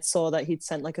before, and I saw that he'd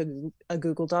sent like a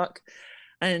Google Doc,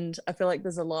 and I feel like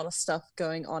there's a lot of stuff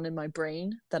going on in my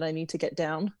brain that I need to get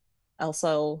down, else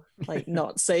I'll like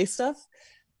not say stuff.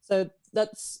 So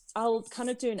I'll kind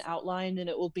of do an outline, and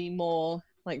it will be more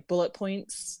like bullet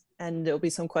points, and it'll be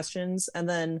some questions, and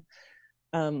then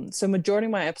so majority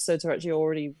of my episodes are actually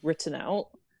already written out,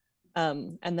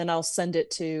 and then I'll send it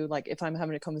to, like, if I'm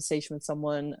having a conversation with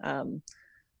someone,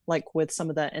 like with some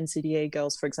of the NCDA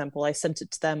girls, for example, I sent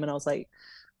it to them and I was like,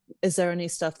 is there any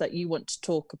stuff that you want to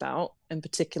talk about in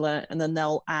particular? And then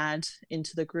they'll add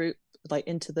into the group, like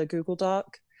into the Google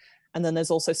Doc. And then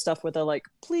there's also stuff where they're like,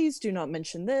 please do not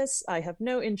mention this. I have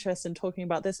no interest in talking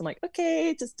about this. I'm like,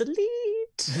 okay, just delete.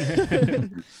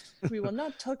 We will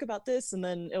not talk about this. And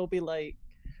then it'll be like,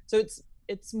 so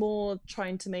it's more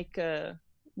trying to make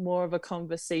more of a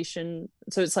conversation.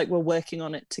 So it's like we're working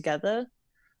on it together,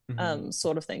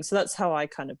 sort of thing. So that's how I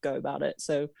kind of go about it.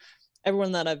 So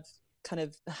everyone that I've kind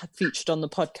of featured on the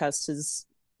podcast is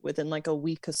within like a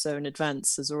week or so in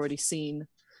advance has already seen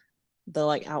the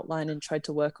like outline and tried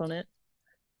to work on it.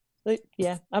 But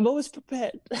yeah, I'm always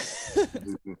prepared.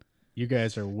 You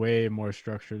guys are way more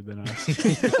structured than us.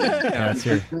 That's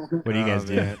true. What do you guys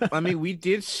do? I mean, we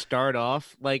did start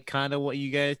off like kind of what you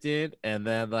guys did, and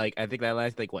then like I think that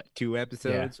lasted like what, 2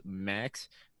 episodes max,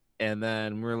 and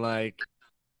then we're like,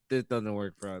 this doesn't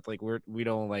work for us. Like we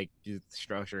don't like just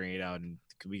structuring it out, and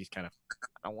we just kind of,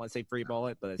 I don't want to say free ball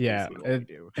it, but that's what we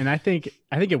do. And I think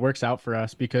it works out for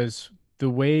us because the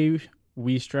way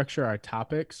we structure our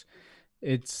topics,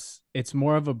 it's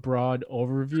more of a broad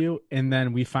overview, and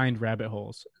then we find rabbit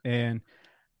holes. And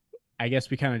I guess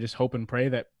we kind of just hope and pray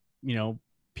that, you know,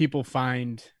 people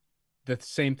find the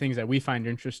same things that we find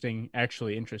interesting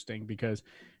actually interesting, because,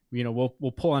 you know,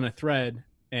 we'll pull on a thread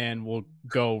and we'll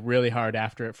go really hard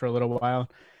after it for a little while,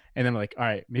 and then we're like, all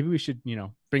right, maybe we should, you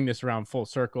know, bring this around full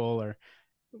circle, or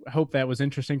I hope that was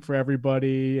interesting for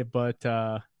everybody, but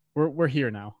we're here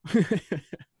now.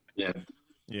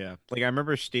 Yeah. Like I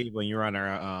remember, Steve, when you were on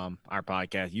our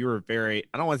podcast, you were very,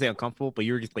 I don't want to say uncomfortable, but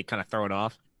you were just like kind of thrown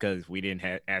off because we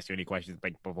didn't ask you any questions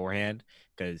like beforehand,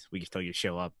 because we just told you to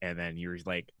show up, and then you were just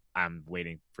like, I'm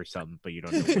waiting for something, but you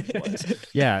don't know what it was.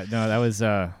 Yeah, no, that was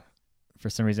for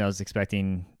some reason I was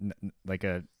expecting like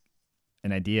an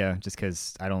idea, just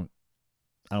because I don't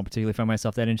particularly find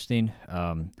myself that interesting.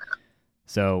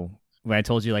 So when I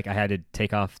told you like I had to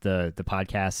take off the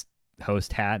podcast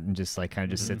host hat and just like kind of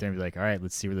just sit there and be like, all right,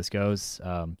 let's see where this goes.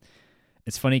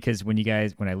 It's funny because when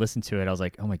I listened to it, I was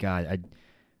like, oh my god,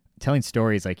 telling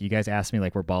stories, like you guys asked me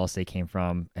like where Ball State came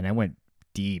from, and I went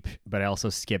deep, but I also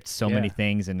skipped so many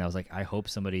things, and I was like, I hope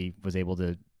somebody was able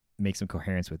to make some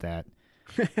coherence with that.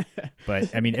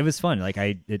 But I mean, it was fun. Like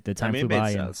the time flew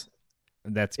by,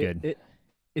 and that's good.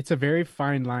 It's a very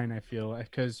fine line, I feel,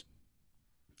 because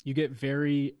you get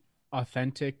very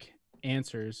authentic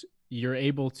answers. You're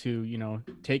able to, you know,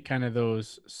 take kind of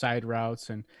those side routes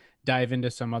and dive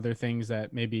into some other things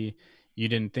that maybe you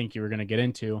didn't think you were going to get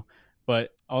into. But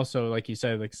also, like you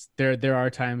said, like there are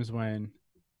times when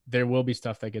there will be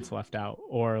stuff that gets left out,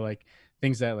 or like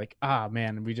things that like,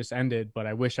 man, we just ended, but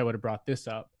I wish I would have brought this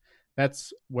up.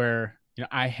 That's where, you know,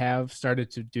 I have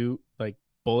started to do like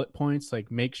bullet points,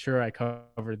 like make sure I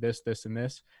cover this, this, and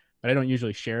this, but I don't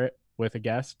usually share it with a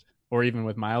guest or even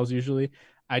with Myles. Usually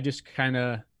I just kind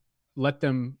of let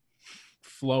them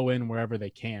flow in wherever they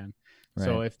can.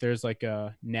 So Right. if there's like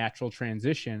a natural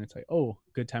transition, it's like, oh,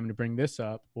 good time to bring this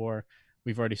up, or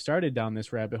we've already started down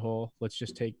this rabbit hole. Let's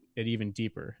just take it even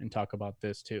deeper and talk about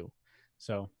this too.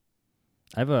 So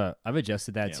I've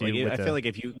adjusted that too. Like, with I feel like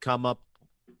if you come up,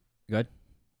 good.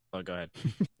 oh, go ahead.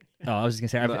 Oh, I was just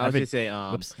gonna say. I was gonna say,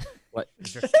 whoops. what?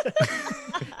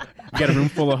 we got a room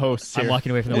full of hosts here. I'm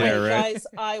walking away from the Wait, mic. guys,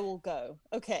 I will go.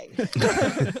 Okay.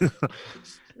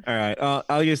 All right.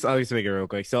 I'll just make it real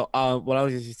quick. So, what I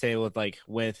was just say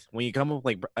with when you come up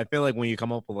I feel like when you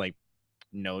come up with like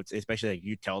notes, especially like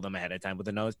you tell them ahead of time with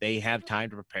the notes, they have time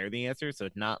to prepare the answer. So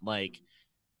it's not like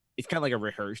it's kind of like a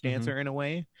rehearsed answer in a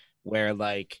way, where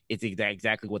like it's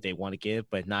exactly what they want to give,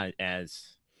 but not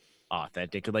as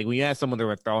authentic. Like when you ask someone they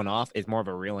were thrown off, it's more of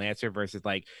a real answer versus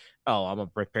like, oh, I'm gonna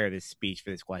prepare this speech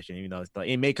for this question, even though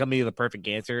it may come to the perfect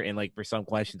answer. And like for some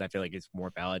questions, I feel like it's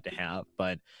more valid to have,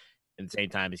 but at the same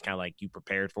time, it's kind of like you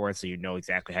prepared for it, so you know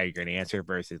exactly how you're going to answer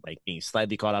versus like being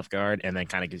slightly caught off guard and then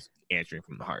kind of just answering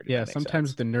from the heart. Yeah,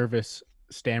 sometimes the nervous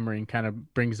stammering kind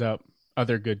of brings up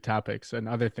other good topics and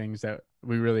other things that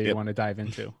we really want to dive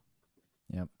into.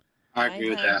 Yep. I agree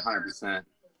with that 100%.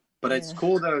 But it's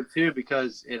cool though too,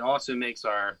 because it also makes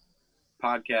our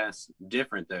podcast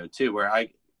different though too, where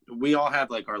we all have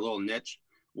like our little niche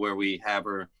where we have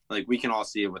we can all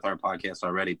see it with our podcast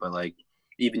already, but like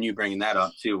even you bringing that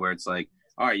up too, where it's like,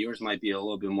 all right, yours might be a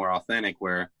little bit more authentic,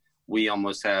 where we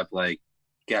almost have like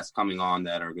guests coming on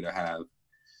that are going to have,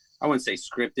 I wouldn't say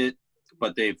scripted,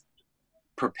 but they've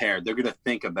prepared. They're going to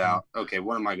think about, okay,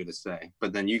 what am I going to say?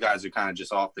 But then you guys are kind of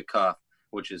just off the cuff,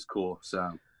 which is cool. So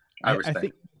I respect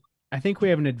it. I think we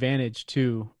have an advantage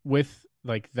too with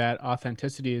like that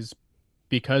authenticity is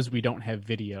because we don't have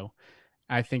video.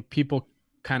 I think people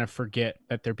kind of forget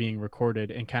that they're being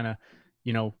recorded and kind of,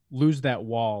 lose that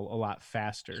wall a lot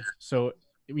faster. So,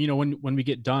 when we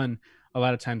get done, a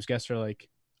lot of times guests are like,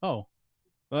 oh,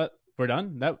 well, we're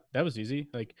done. That was easy.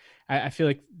 Like, I feel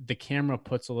like the camera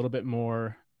puts a little bit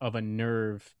more of a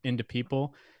nerve into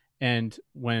people. And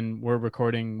when we're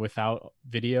recording without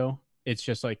video, it's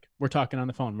just like we're talking on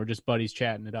the phone. We're just buddies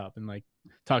chatting it up and like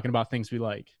talking about things we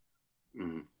like.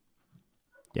 Mm.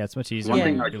 Yeah, it's much easier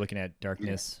when you're looking at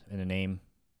darkness in a name.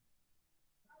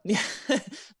 Yeah,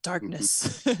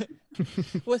 darkness.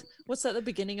 What's at the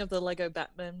beginning of the Lego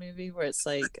Batman movie where it's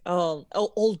like, oh,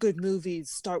 all good movies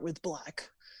start with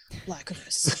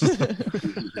blackness.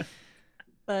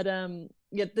 But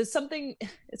there's something.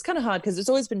 It's kind of hard because it's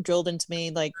always been drilled into me.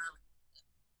 Like,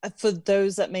 for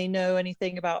those that may know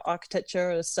anything about architecture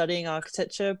or studying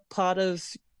architecture, part of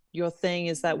your thing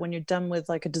is that when you're done with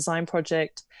like a design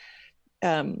project,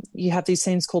 you have these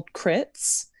things called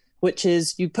crits, which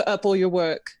is you put up all your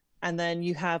work and then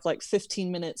you have like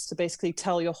 15 minutes to basically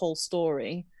tell your whole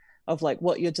story of like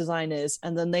what your design is.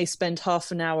 And then they spend half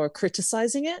an hour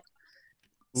criticizing it.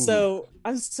 Ooh. So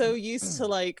I'm so used to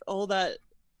like all that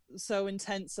so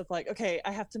intense of like, okay,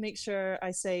 I have to make sure I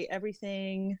say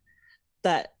everything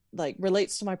that like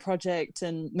relates to my project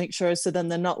and make sure. So then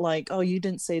they're not like, oh, you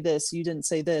didn't say this, you didn't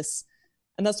say this.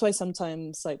 And that's why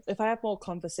sometimes, like, if I have more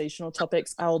conversational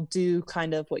topics, I'll do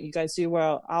kind of what you guys do,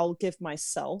 where I'll give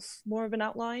myself more of an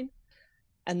outline.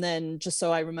 And then just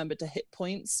so I remember to hit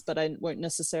points, but I won't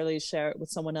necessarily share it with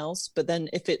someone else. But then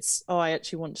if it's, oh, I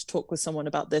actually want to talk with someone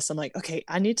about this, I'm like, okay,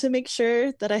 I need to make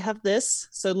sure that I have this.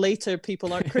 So later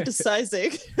people aren't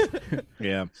criticizing.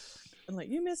 Yeah. I'm like,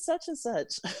 you missed such and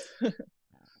such.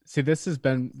 See, this has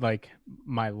been like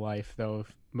my life though.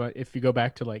 But if you go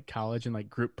back to like college and like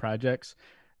group projects,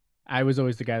 I was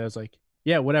always the guy that was like,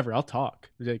 yeah, whatever, I'll talk.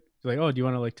 Like, oh, do you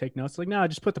want to like take notes? Like, no,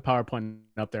 just put the PowerPoint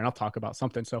up there and I'll talk about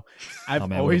something. So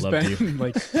I've always been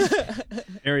like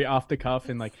very off the cuff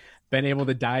and like been able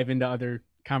to dive into other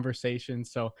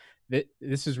conversations. So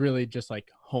this is really just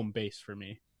like home base for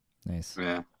me. Nice.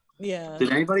 Yeah. Yeah.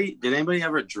 Did anybody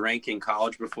ever drink in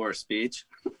college before a speech?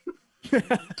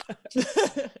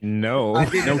 No. I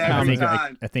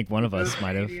think one of us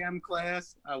might have. 8 a.m.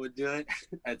 class, I would do it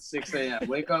at 6 a.m.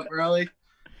 Wake up early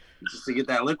just to get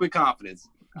that liquid confidence.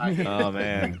 Oh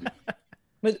man.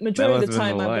 Majority of the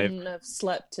time, I wouldn't have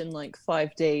slept in like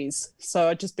 5 days, so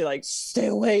I'd just be like, "Stay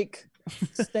awake,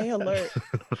 stay alert."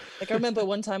 Like I remember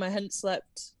one time I hadn't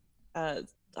slept. I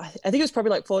think it was probably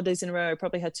like 4 days in a row. I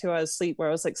probably had 2 hours sleep where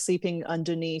I was like sleeping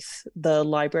underneath the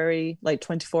library, like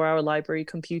 24-hour library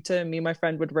computer. And me and my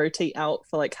friend would rotate out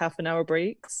for like half an hour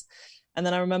breaks. And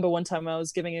then I remember one time I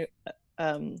was giving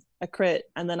a crit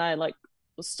and then I like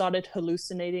started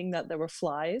hallucinating that there were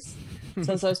flies.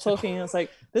 So as I was talking, I was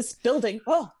like, this building,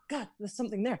 oh God, there's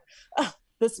something there. Oh,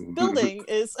 this building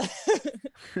is,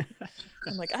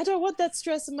 I'm like, I don't want that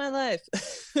stress in my life.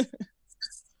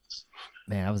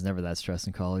 Man, I was never that stressed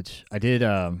in college. I did. Me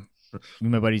and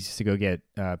my buddies used to go get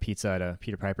pizza at a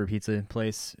Peter Piper pizza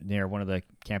place near one of the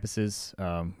campuses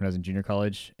when I was in junior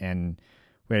college, and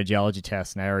we had a geology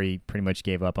test, and I already pretty much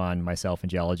gave up on myself in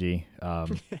geology.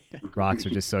 Rocks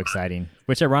are just so exciting,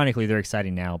 which ironically they're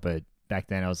exciting now, but back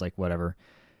then I was like, whatever.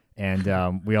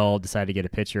 And we all decided to get a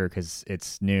pitcher because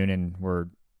it's noon and we're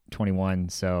 21.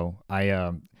 So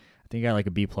I think I got like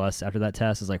a B plus after that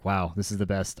test. I was like, wow, this is the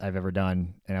best I've ever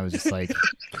done. And I was just like,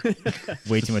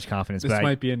 way too much confidence. This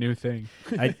might be a new thing.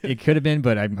 It could have been,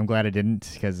 but I'm glad I didn't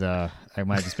because I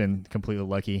might have just been completely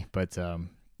lucky. But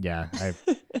yeah,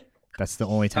 that's the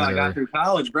only time I got through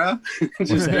college, bro.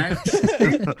 Just I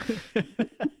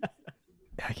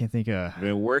can't think of. If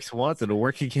it works once, it'll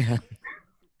work again.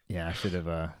 Yeah, I should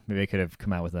have. Maybe I could have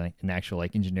come out with an actual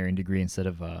like engineering degree instead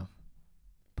of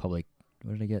public.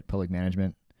 What did I get? Public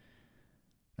management.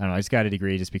 I don't know. I just got a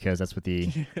degree just because that's what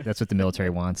the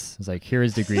military wants. It's like, here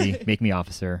is a degree, make me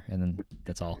officer, and then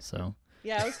that's all. So.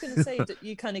 Yeah, I was gonna say that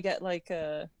you kind of get like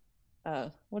a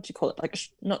what do you call it? Like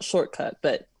not shortcut,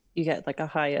 but you get like a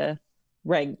higher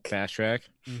rank. Fast track.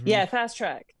 Mm-hmm. Yeah, fast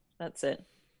track. That's it.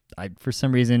 For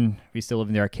some reason, we still live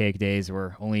in the archaic days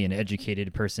where only an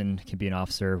educated person can be an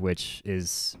officer, which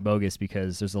is bogus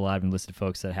because there's a lot of enlisted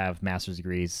folks that have master's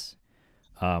degrees.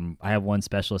 I have one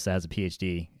specialist that has a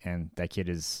PhD, and that kid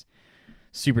is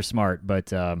super smart, but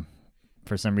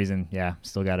for some reason, yeah,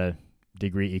 still got a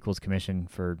degree equals commission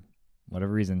for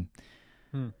whatever reason.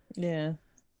 Yeah.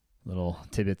 Little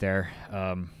tidbit there.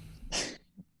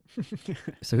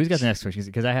 So who's got the next question?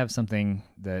 Because I have something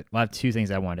I have two things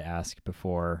I wanted to ask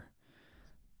before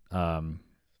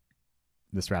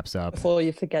this wraps up. Before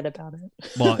you forget about it.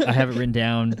 Well, I have it written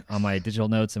down on my digital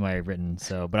notes and my written.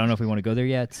 So, but I don't know if we want to go there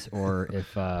yet or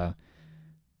if.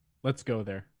 Let's go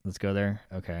there. Let's go there.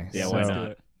 Okay. Yeah, so, why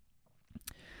not?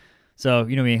 So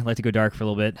you know me, I like to go dark for a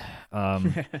little bit.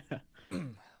 We'll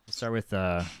start with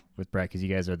Brett because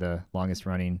you guys are the longest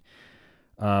running.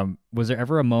 Was there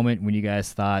ever a moment when you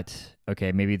guys thought,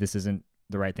 okay, maybe this isn't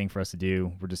the right thing for us to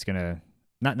do? We're just gonna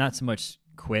not so much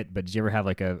quit, but did you ever have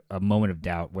like a moment of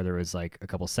doubt, whether it was like a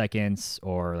couple seconds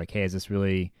or like, hey, is this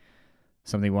really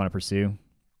something you want to pursue?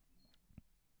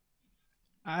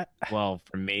 Well,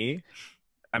 for me,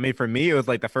 it was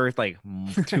like the first like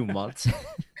 2 months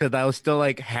because I was still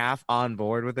like half on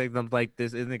board with it. I'm like,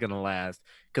 this isn't gonna last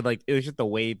because like it was just the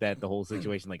way that the whole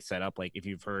situation like set up. Like if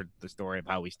you've heard the story of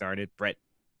how we started, Brett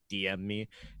DM'd me,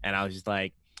 and I was just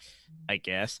like, I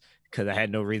guess, because I had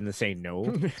no reason to say no.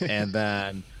 And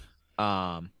then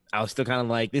I was still kind of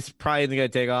like, this probably isn't gonna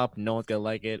take off. No one's gonna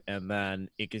like it. And then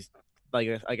it just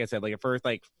like I said, like the first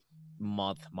like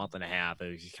month and a half,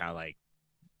 it was just kind of like,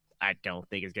 I don't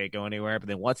think it's gonna go anywhere. But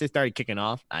then once it started kicking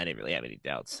off, I didn't really have any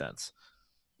doubts since.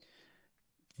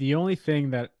 The only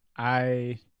thing that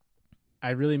I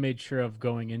really made sure of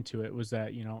going into it was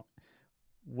that, you know,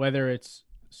 whether it's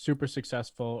super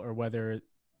successful or whether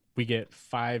we get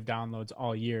 5 downloads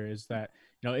all year, is that,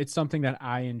 you know, it's something that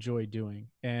I enjoy doing.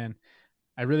 And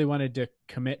I really wanted to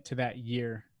commit to that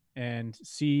year and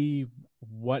see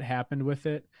what happened with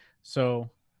it. So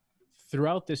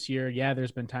throughout this year, yeah,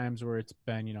 there's been times where it's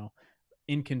been, you know,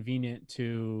 inconvenient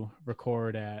to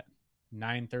record at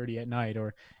 9:30 at night,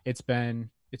 or it's been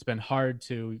hard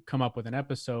to come up with an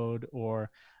episode or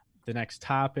the next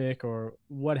topic or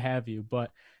what have you.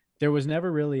 But there was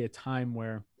never really a time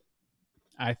where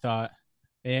I thought,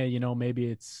 yeah, you know, maybe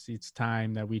it's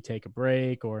time that we take a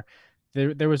break, or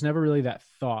there was never really that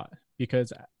thought,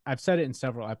 because I've said it in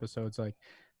several episodes, like,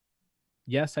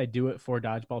 yes, I do it for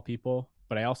Dodgeball people,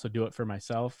 but I also do it for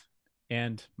myself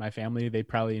and my family. They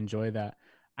probably enjoy that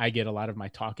I get a lot of my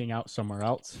talking out somewhere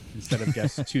else instead of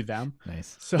just to them.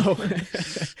 Nice. So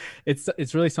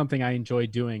it's really something I enjoy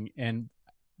doing, and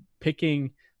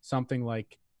picking something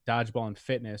like dodgeball and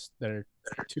fitness that are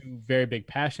two very big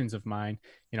passions of mine.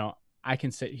 You know, I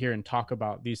can sit here and talk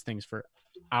about these things for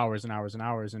hours and hours and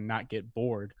hours and not get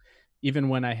bored. Even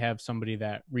when I have somebody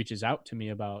that reaches out to me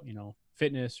about, you know,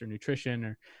 fitness or nutrition,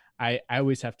 or I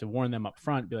always have to warn them up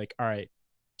front, be like, all right,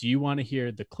 do you want to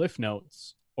hear the cliff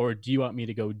notes, or do you want me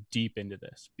to go deep into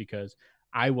this? Because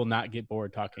I will not get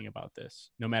bored talking about this.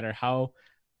 No matter how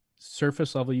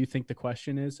surface level you think the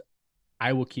question is,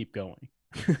 I will keep going.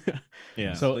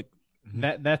 Yeah. So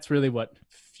that's really what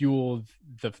fueled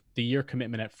the year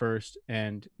commitment at first.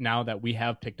 And now that we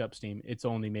have picked up steam, it's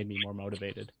only made me more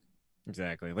motivated.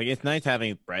 Exactly. Like, it's nice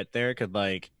having Brett there, because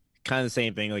like kind of the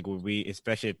same thing, like when we,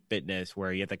 especially fitness,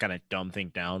 where you have to kind of dumb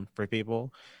things down for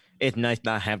people. it's nice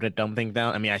not having to dumb things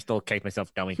down. I mean, I still catch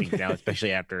myself dumbing things down,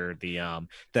 especially after the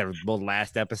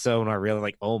last episode. I really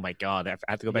like, oh my god, I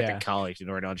have to go back to college in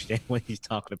order to understand what he's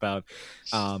talking about.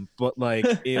 But like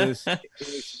it was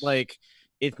like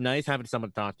it's nice having someone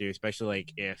to talk to, especially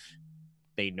like if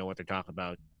they know what they're talking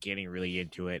about, getting really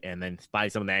into it, and then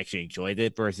find someone that actually enjoyed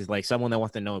it versus like someone that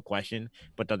wants to know a question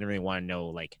but doesn't really want to know,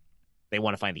 like they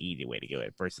want to find the easy way to do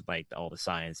it versus like all the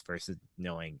science versus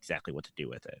knowing exactly what to do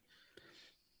with it.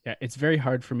 Yeah, it's very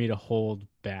hard for me to hold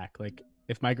back. Like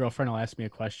if my girlfriend will ask me a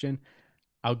question,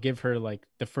 I'll give her like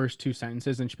the first 2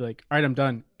 sentences and she'll be like, all right, I'm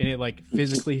done. And it like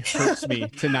physically hurts me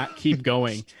to not keep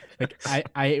going. Like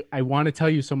I want to tell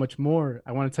you so much more.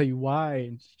 I want to tell you why.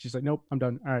 And she's like, nope, I'm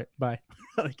done. All right, bye.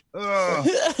 Like, oh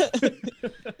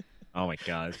my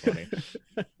god, it's funny.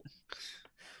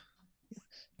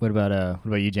 What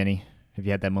about you, Jenny? Have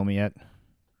you had that moment yet?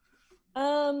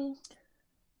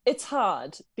 It's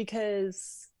hard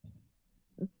because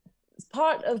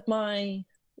part of my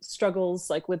struggles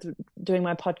like with doing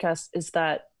my podcast is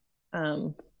that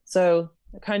so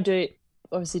I kind of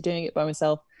doing it by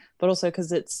myself, but also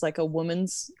because it's like a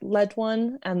women's led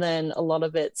one, and then a lot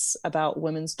of it's about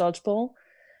women's dodgeball.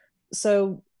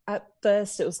 So at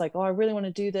first it was like, oh, I really want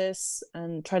to do this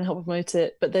and try and help promote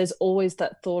it, but there's always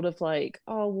that thought of like,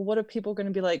 oh, well, what are people going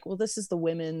to be like? Well, this is the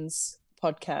women's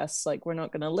podcast, like we're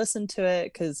not going to listen to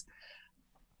it, because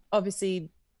obviously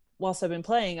whilst I've been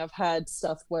playing, I've had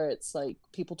stuff where it's like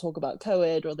people talk about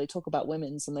co-ed or they talk about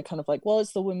women's and they're kind of like, well,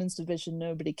 it's the women's division,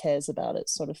 nobody cares about it,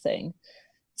 sort of thing.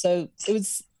 So it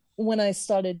was when I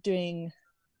started doing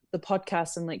the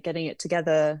podcast and like getting it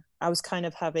together, I was kind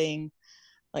of having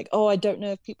like, oh, I don't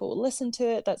know if people will listen to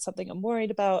it. That's something I'm worried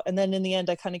about. And then in the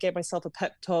end, I kind of gave myself a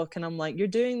pep talk and I'm like, you're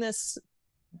doing this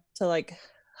to like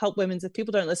help women's. If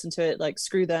people don't listen to it, like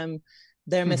screw them,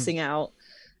 they're missing out.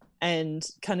 And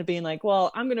kind of being like,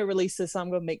 well, I'm going to release this, I'm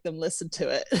going to make them listen to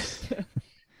it.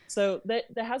 So there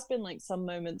has been like some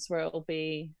moments where it'll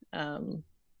be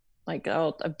like,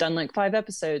 oh, I've done like 5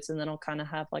 episodes and then I'll kind of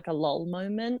have like a lull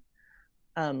moment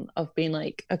of being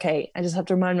like, okay, I just have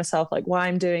to remind myself like why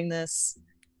I'm doing this,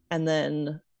 and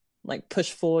then like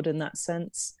push forward in that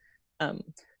sense.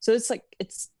 So it's like,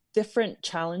 it's different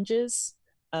challenges.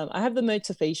 I have the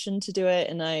motivation to do it,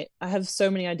 and I have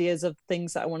so many ideas of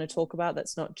things that I want to talk about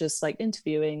that's not just like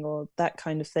interviewing or that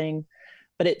kind of thing,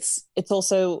 but it's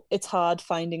also, it's hard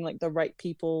finding like the right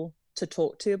people to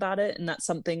talk to about it. And that's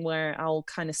something where I'll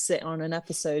kind of sit on an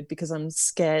episode because I'm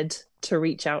scared to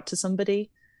reach out to somebody.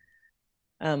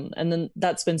 And then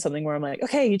that's been something where I'm like,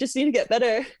 okay, you just need to get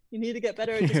better. You need to get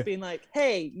better at just being like,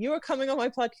 hey, you are coming on my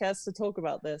podcast to talk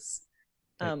about this.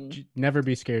 Never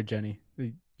be scared, Jenny.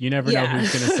 You never know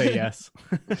who's going to say yes.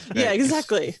 Yeah,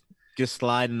 exactly. Just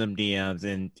slide in them DMs,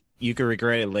 and you can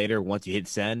regret it later once you hit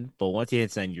send. But once you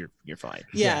hit send, you're fine.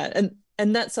 Yeah,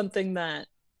 and that's something that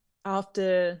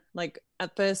after, like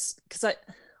at first, because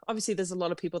obviously there's a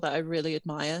lot of people that I really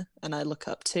admire and I look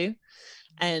up to,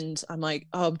 and I'm like,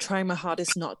 oh, I'm trying my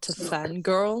hardest not to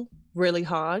fangirl really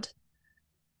hard,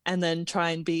 and then try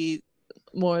and be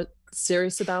more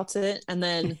serious about it, and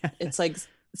then it's like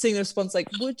seeing the response like,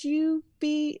 would you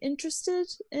be interested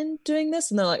in doing this?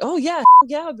 And they're like, oh yeah,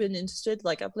 I've been interested,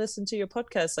 like I've listened to your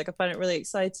podcast, like I find it really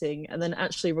exciting. And then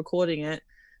actually recording it,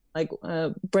 like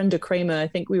Brenda Kramer, I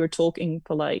think we were talking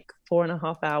for like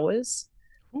 4.5 hours.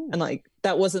 Ooh. And like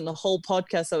that wasn't the whole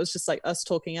podcast, that was just like us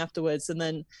talking afterwards. And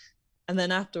then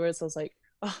afterwards I was like,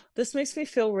 oh, this makes me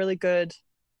feel really good,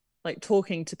 like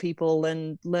talking to people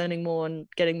and learning more and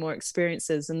getting more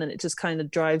experiences. And then it just kind of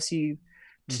drives you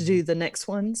to do the next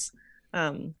ones,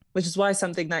 which is why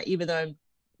something that, even though I'm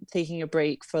taking a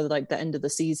break for like the end of the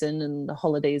season and the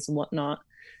holidays and whatnot,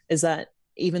 is that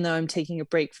even though I'm taking a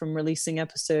break from releasing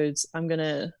episodes, I'm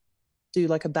gonna do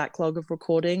like a backlog of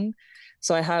recording,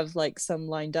 so I have like some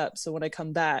lined up, so when I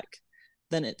come back,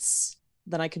 then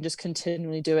I can just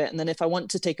continually do it. And then if I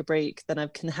want to take a break, then I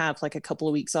can have like a couple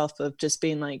of weeks off of just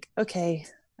being like, okay,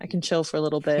 I can chill for a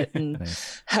little bit and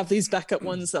nice. Have these backup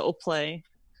ones that will play.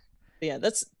 But yeah,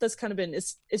 that's kind of been,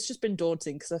 it's just been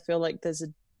daunting because I feel like there's a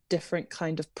different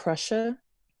kind of pressure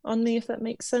on me, if that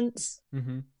makes sense.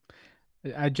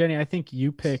 Jenny, I think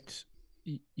you picked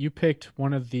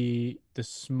one of the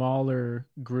smaller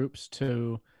groups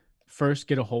to first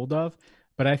get a hold of,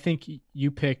 but I think you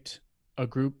picked a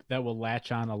group that will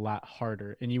latch on a lot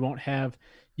harder, and you won't have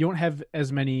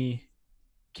as many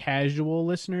casual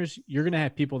listeners. You're going to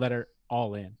have people that are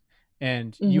all in,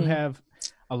 and you have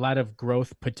a lot of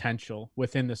growth potential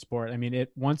within the sport. I mean,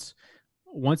 once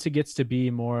it gets to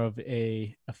be more of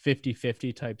a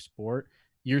 50-50 type sport,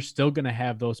 you're still going to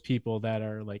have those people that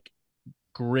are like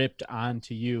gripped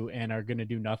onto you and are going to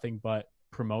do nothing but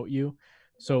promote you.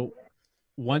 So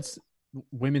once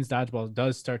women's dodgeball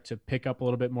does start to pick up a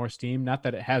little bit more steam, not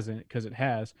that it hasn't, because it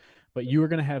has, but you are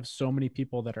going to have so many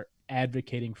people that are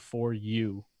advocating for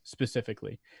you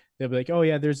specifically. They'll be like, oh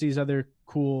yeah, there's these other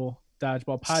cool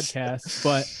dodgeball podcasts,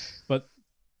 but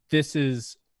this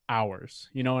is ours.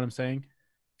 You know what I'm saying?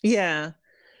 Yeah.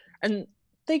 And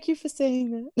thank you for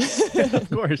saying that. Of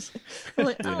course. I'm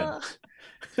like,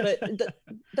 but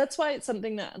that's why it's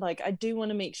something that, like, I do want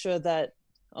to make sure that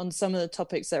on some of the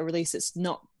topics that I release, it's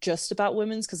not just about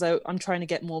women's, because I'm trying to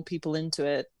get more people into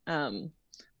it.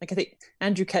 Like, I think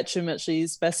Andrew Ketchum actually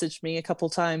has messaged me a couple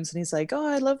times, and he's like, oh,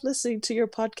 I love listening to your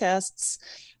podcasts.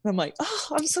 And I'm like, oh,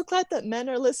 I'm so glad that men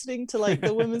are listening to like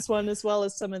the women's one as well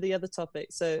as some of the other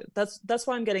topics. So that's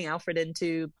why I'm getting Alfred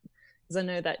into, because I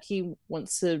know that he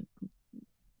wants to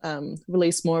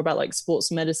release more about like sports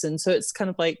medicine. So it's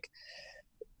kind of like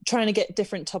trying to get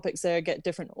different topics there, get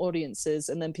different audiences,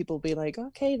 and then people will be like,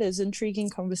 okay, there's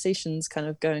intriguing conversations kind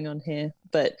of going on here.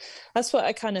 But that's what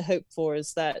I kind of hope for,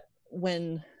 is that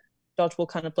when dodgeball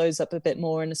kind of blows up a bit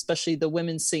more, and especially the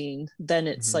women's scene, then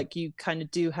it's like you kind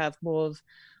of do have more of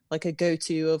like a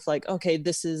go-to of like, okay,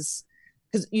 this is,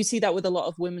 because you see that with a lot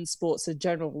of women's sports in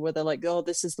general, where they're like, oh,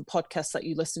 this is the podcast that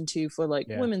you listen to for like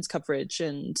women's coverage,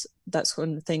 and that's one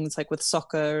of the things like with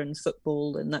soccer and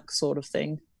football and that sort of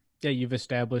thing. Yeah, you've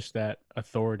established that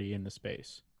authority in the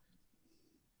space.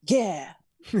 Yeah.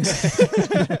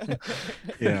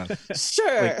 Yeah.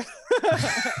 Sure.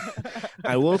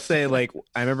 I will say, like,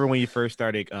 I remember when you first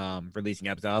started releasing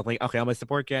episodes, I was like, okay, I'm gonna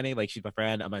support Jenny. Like, she's my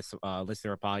friend. I'm gonna listen to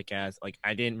her podcast. Like,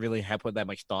 I didn't really have put that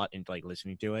much thought into like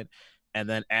listening to it. And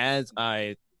then as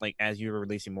you were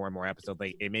releasing more and more episodes,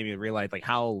 like, it made me realize like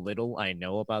how little I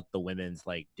know about the women's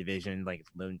like division, like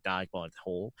dodgeball as a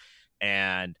whole.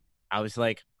 And I was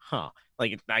like,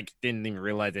 like, I didn't even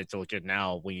realize it till just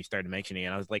now when you started mentioning it.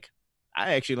 And I was like,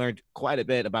 I actually learned quite a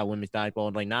bit about women's dodgeball,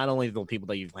 and like not only the people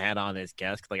that you've had on as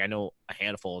guests, like I know a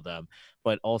handful of them,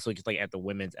 but also just like at the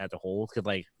women's as a whole. Because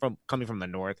like coming from the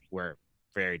north, we're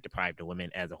very deprived of women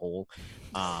as a whole.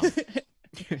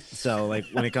 So like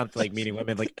when it comes to like meeting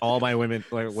women, like all my women,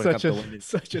 like, when it comes to women,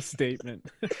 such a statement.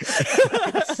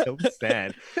 It's so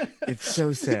sad. It's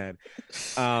so sad.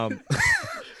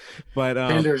 But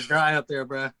Tinder's dry up there,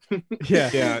 bro.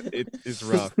 yeah, it's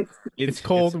rough. It's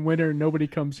cold in winter. Nobody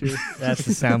comes here. That's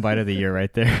the soundbite of the year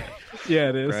right there. Yeah,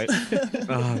 it is. Right?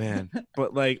 Oh man,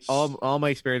 but like all my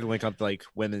experience when it comes to like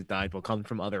women's dodgeball comes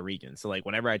from other regions. So like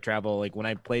whenever I travel, like when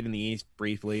I played in the East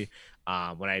briefly,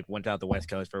 when I went out the West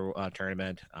Coast for a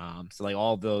tournament, so like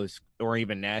all those, or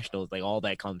even nationals, like all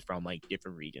that comes from like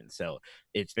different regions. So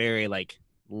it's very like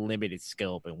limited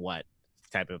scope and what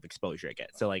type of exposure I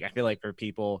get. So like I feel like for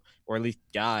people, or at least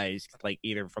guys, like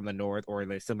either from the north or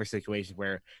like similar situations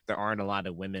where there aren't a lot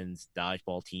of women's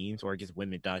dodgeball teams or just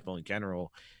women dodgeball in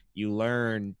general, you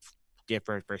learn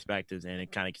different perspectives, and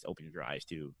it kind of just opens your eyes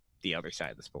to the other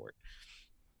side of the sport.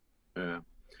 Yeah.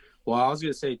 Well, I was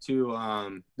gonna say too,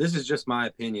 this is just my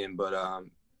opinion, but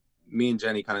me and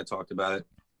Jenny kind of talked about it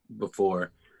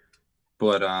before.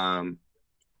 But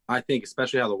I think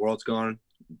especially how the world's going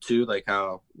too, like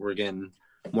how we're getting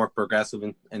more progressive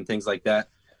and things like that.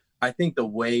 I think the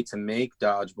way to make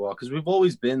dodgeball, because we've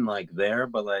always been like there,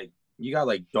 but like you got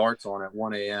like darts on at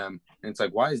 1 a.m. and it's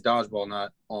like, why is dodgeball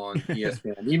not on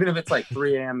ESPN? Even if it's like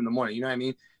 3 a.m. in the morning, you know what I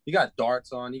mean? You got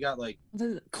darts on, you got like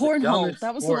the cornhole.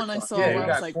 That was the one I saw where I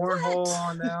was like, cornhole what?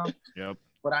 on now. Yep.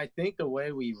 But I think the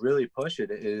way we really push it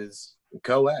is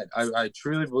co-ed. I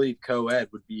truly believe co-ed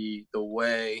would be the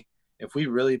way. If we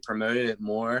really promoted it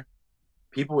more,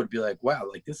 people would be like, wow,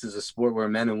 like this is a sport where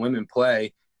men and women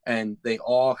play, and they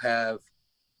all have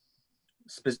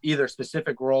either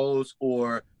specific roles,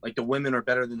 or like the women are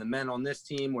better than the men on this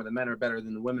team, or the men are better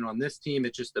than the women on this team.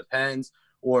 It just depends.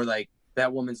 Or like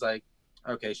that woman's like,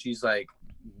 okay, she's like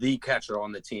the catcher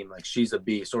on the team. Like she's a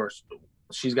beast, or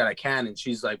she's got a cannon.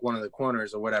 She's like one of the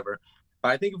corners or whatever. But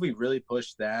I think if we really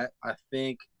push that, I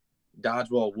think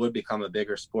dodgeball would become a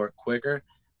bigger sport quicker.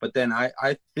 But then I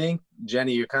think,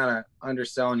 Jenny, you're kind of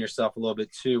underselling yourself a little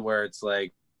bit too, where it's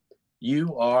like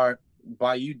you are,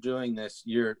 by you doing this,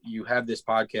 you have this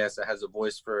podcast that has a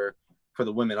voice for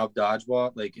the women of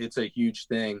dodgeball. Like it's a huge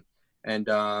thing. And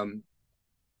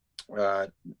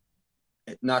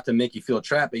not to make you feel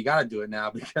trapped, but you got to do it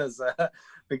now because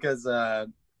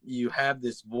you have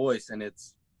this voice, and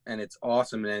it's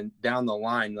awesome. And down the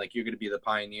line, like you're going to be the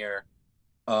pioneer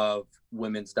of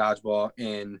women's dodgeball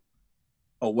in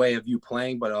a way of you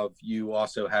playing, but of you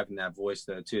also having that voice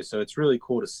though too. So it's really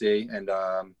cool to see. And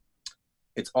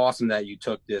it's awesome that you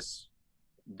took this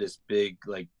big,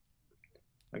 like,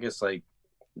 I guess like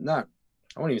not,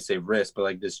 I won't even say risk, but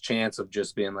like this chance of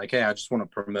just being like, hey, I just want to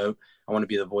promote. I want to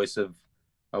be the voice of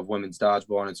women's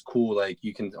dodgeball, and it's cool. Like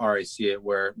you can already see it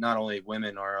where not only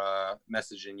women are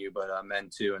messaging you, but men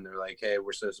too, and they're like, hey,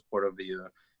 we're so supportive of you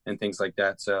and things like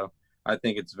that. So I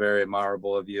think it's very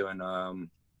admirable of you, and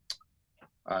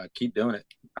keep doing it.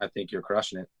 I think you're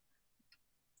crushing it.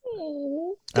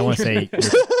 I want to say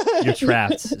you're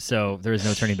trapped, so there is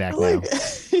no turning back now.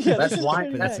 Yeah, That's why.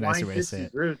 That's a nicer why way to say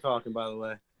it. Drew talking, by the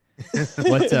way.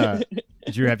 What,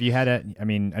 Drew? Have you had a? I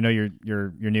mean, I know you're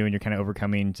new and you're kind of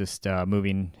overcoming just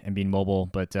moving and being mobile,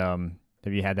 but have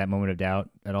you had that moment of doubt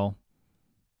at all?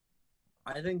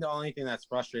 I think the only thing that's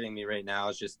frustrating me right now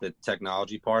is just the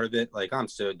technology part of it. Like I'm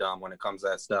so dumb when it comes to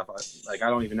that stuff. I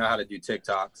don't even know how to do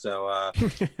TikTok. So,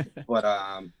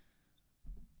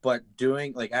 but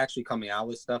doing like actually coming out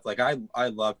with stuff, like I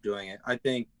love doing it. I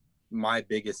think my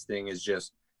biggest thing is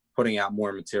just putting out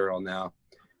more material now.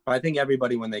 But I think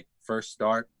everybody when they first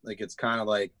start, like it's kind of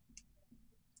like,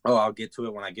 oh, I'll get to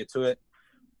it when I get to it.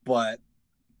 But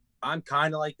I'm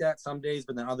kind of like that some days,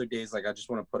 but then other days, like I just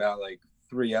want to put out like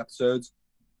 3 episodes.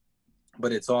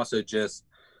 But it's also just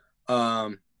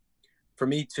for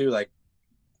me too, like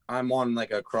I'm on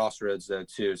like a crossroads though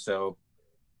too. So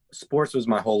sports was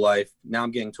my whole life. Now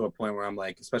I'm getting to a point where I'm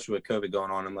like, especially with COVID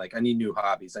going on, I'm like, I need new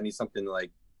hobbies. I need something to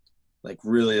like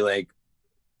really like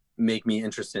make me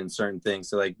interested in certain things.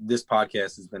 So like this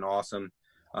podcast has been awesome.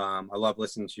 I love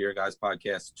listening to your guys'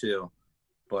 podcast too,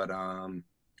 but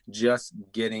just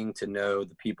getting to know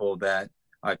the people that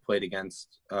I played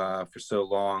against for so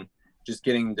long, just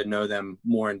getting to know them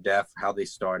more in depth, how they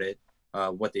started,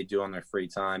 what they do on their free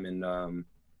time, and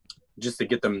just to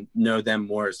get them know them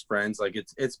more as friends. Like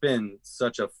it's been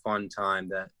such a fun time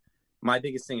that my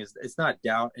biggest thing is it's not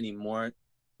doubt anymore.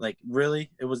 Like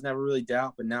really, it was never really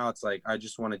doubt, but now it's like I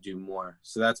just want to do more.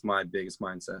 So that's my biggest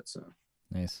mindset. So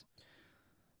nice.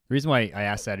 The reason why I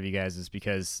asked that of you guys is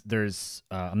because there's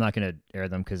I'm not going to air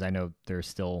them because I know they're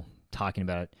still talking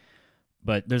about it,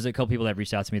 but there's a couple people that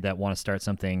reached out to me that want to start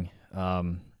something,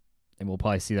 and we'll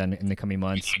probably see that in the coming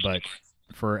months. But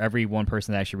for every one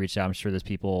person that actually reached out, I'm sure there's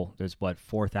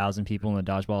 4,000 people in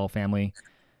the Dodgeball family.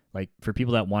 Like for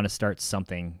people that want to start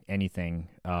something, anything,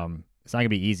 it's not gonna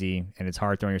be easy, and it's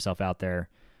hard throwing yourself out there,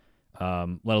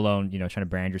 let alone trying to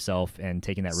brand yourself and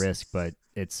taking that risk. But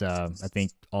it's I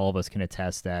think all of us can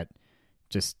attest that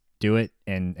just do it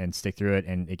and stick through it,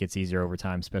 and it gets easier over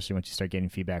time, especially once you start getting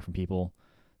feedback from people.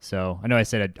 So I know I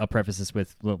said I'll preface this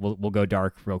with we'll go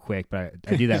dark real quick, but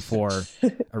I do that for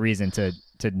a reason to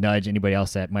nudge anybody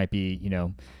else that might be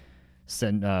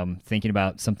thinking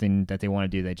about something that they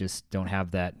want to do. They just don't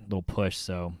have that little push.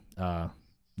 So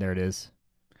there it is.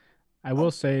 I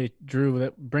will say, Drew,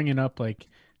 that bringing up like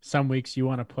some weeks you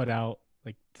want to put out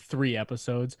like 3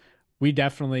 episodes, we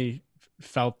definitely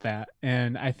felt that,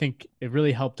 and I think it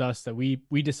really helped us that we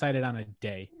decided on a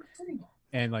day.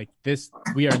 And like this,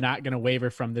 we are not going to waver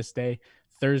from this day.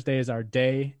 Thursday is our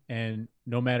day. And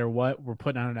no matter what, we're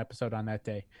putting on an episode on that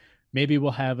day. Maybe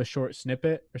we'll have a short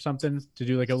snippet or something to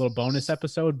do like a little bonus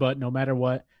episode. But no matter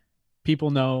what, people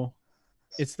know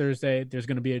it's Thursday. There's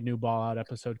going to be a new Ball Out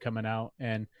episode coming out.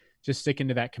 And just sticking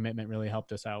to that commitment really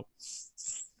helped us out.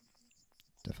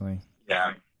 Definitely.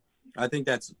 Yeah. I think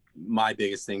that's my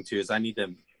biggest thing too, is I need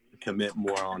to commit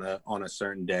more on a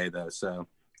certain day though. So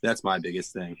that's my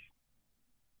biggest thing.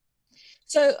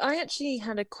 So I actually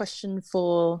had a question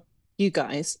for you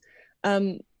guys.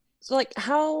 So like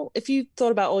if you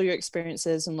thought about all your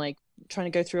experiences and like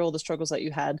trying to go through all the struggles that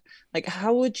you had, like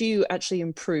how would you actually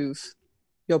improve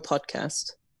your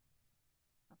podcast?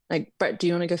 Like Brett, do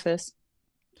you want to go first?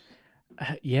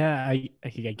 Yeah, I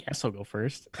guess I'll go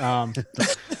first. I'm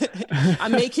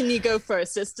making you go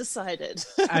first. It's decided.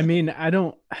 I mean,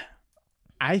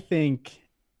 I think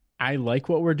I like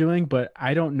what we're doing, but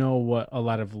I don't know what a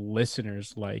lot of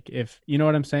listeners like. If you know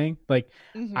what I'm saying? Like,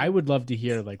 I would love to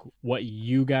hear like what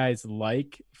you guys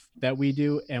like that we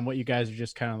do and what you guys are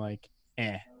just kind of like,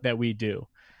 that we do.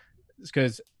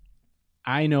 Because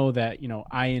I know that,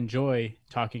 I enjoy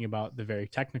talking about the very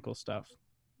technical stuff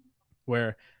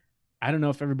where I don't know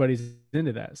if everybody's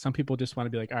into that. Some people just want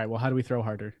to be like, all right, well, how do we throw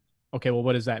harder? Okay, well,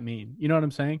 what does that mean? You know what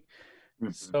I'm saying?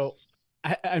 Mm-hmm. So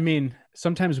I mean,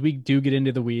 sometimes we do get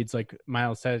into the weeds, like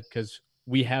Myles said, because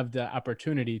we have the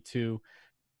opportunity to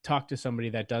talk to somebody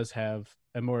that does have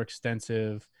a more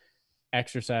extensive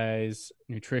exercise,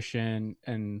 nutrition,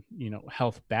 and,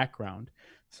 health background.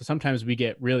 So sometimes we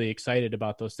get really excited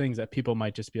about those things that people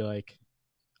might just be like,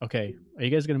 okay, are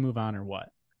you guys going to move on or what?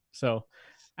 So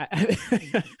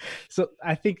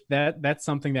I think that's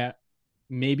something that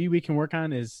maybe we can work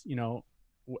on is,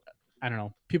 I don't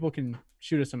know, people can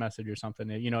shoot us a message or something.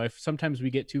 If sometimes we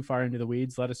get too far into the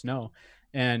weeds, let us know.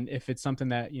 And if it's something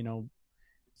that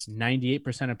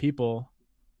 98% of people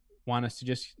want us to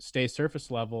just stay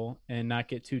surface level and not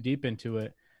get too deep into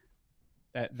it,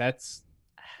 that's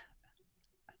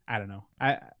I don't know.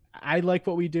 I like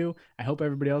what we do. I hope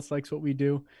everybody else likes what we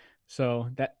do. So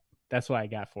that's what I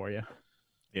got for you.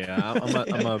 Yeah,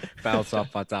 I'm a bounce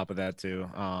off on top of that too.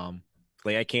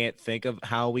 Like I can't think of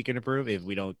how we can improve if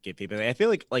we don't get feedback. I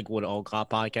feel like what all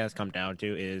podcasts come down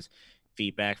to is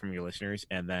feedback from your listeners,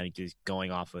 and then just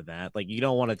going off of that. Like you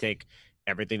don't want to take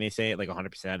everything they say like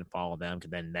 100% and follow them,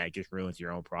 because then that just ruins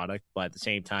your own product. But at the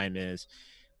same time, is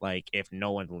like if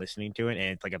no one's listening to it and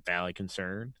it's like a valid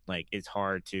concern, like it's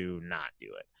hard to not do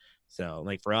it. So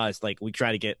like for us, like we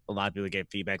try to get a lot of people to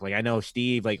get feedback. Like I know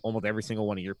Steve, like almost every single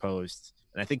one of your posts,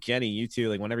 and I think Jenny, you too,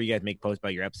 like whenever you guys make posts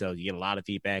about your episodes, you get a lot of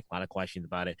feedback, a lot of questions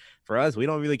about it. For us, we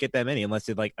don't really get that many unless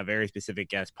it's like a very specific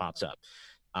guest pops up.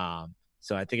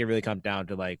 So I think it really comes down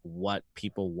to like what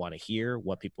people want to hear,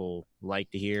 what people like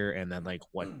to hear, and then like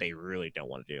what they really don't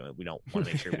want to do. And we don't want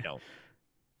to make sure we don't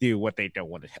do what they don't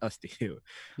want us to do.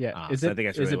 Yeah. So I think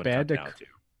that's really what it comes down to.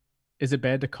 Is it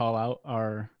bad to call out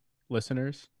our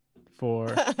listeners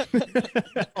for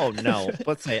Oh no,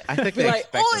 let's say I think they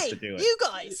expect us to do it. You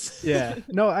guys. Yeah.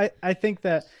 No, I think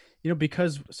that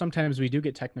because sometimes we do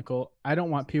get technical, I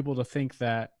don't want people to think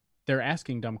that they're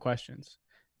asking dumb questions,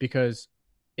 because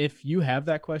if you have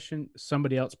that question,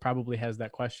 somebody else probably has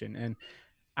that question. And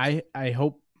I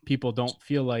hope people don't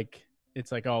feel like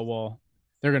it's like, oh well,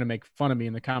 they're going to make fun of me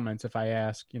in the comments if I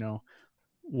ask,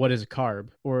 what is a carb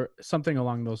or something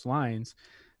along those lines.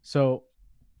 So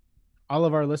all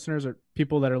of our listeners or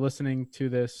people that are listening to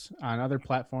this on other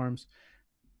platforms,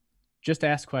 just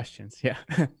ask questions. Yeah.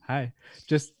 Hi.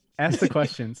 Just ask the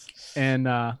questions and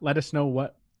let us know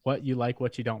what you like,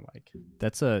 what you don't like.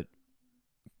 That's a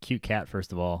cute cat,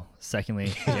 first of all.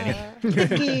 Secondly, Jenny.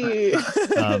 Thank you.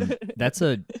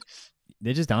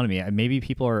 They just dawned on me. Maybe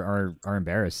people are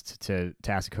embarrassed to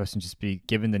ask a question, just be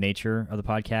given the nature of the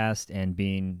podcast and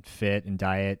being fit and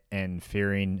diet and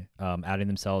fearing outing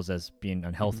themselves as being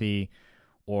unhealthy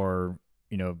or,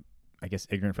 I guess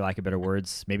ignorant for lack of better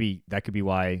words. Maybe that could be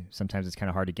why sometimes it's kind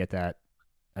of hard to get that.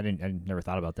 I never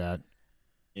thought about that.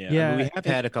 Yeah, I mean, we have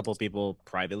had a couple of people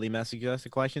privately message us the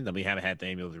questions, and we haven't had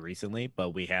any of them recently, but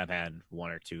we have had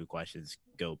one or two questions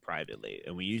go privately,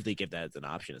 and we usually give that as an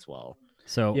option as well.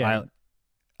 So Yeah.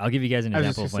 I'll give you guys an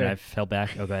example of when I've held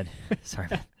back. Oh, go ahead. Sorry,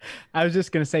 man. I was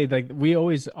just going to say, like, we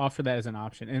always offer that as an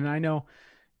option. And I know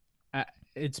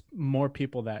it's more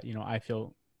people that, I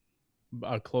feel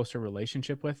a closer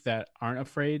relationship with that aren't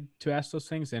afraid to ask those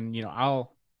things. And,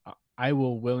 I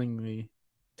will willingly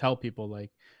tell people, like,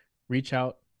 reach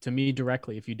out to me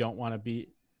directly if you don't want to be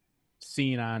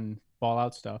seen on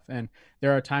Ballout stuff. And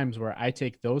there are times where I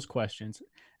take those questions.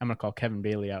 I'm going to call Kevin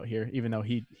Bailey out here, even though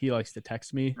he likes to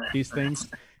text me these things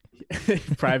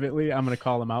privately. I'm going to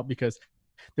call him out because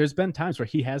there's been times where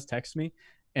he has texted me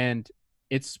and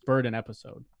it's spurred an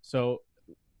episode. So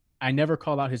I never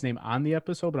called out his name on the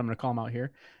episode, but I'm going to call him out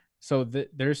here. So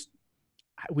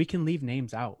we can leave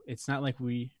names out. It's not like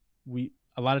we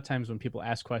a lot of times when people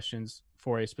ask questions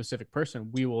for a specific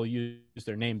person, we will use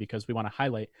their name because we want to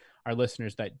highlight our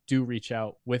listeners that do reach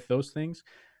out with those things.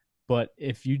 But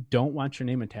if you don't want your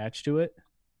name attached to it,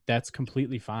 that's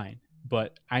completely fine.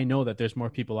 But I know that there's more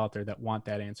people out there that want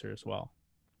that answer as well.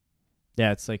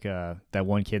 Yeah, it's like that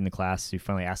one kid in the class who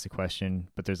finally asked a question,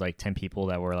 but there's like 10 people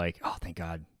that were like, oh, thank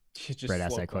God Brett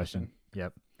asked that question.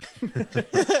 Yep.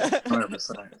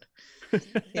 100%.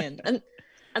 And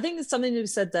I think there's something to be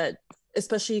said that,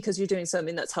 especially because you're doing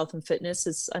something that's health and fitness,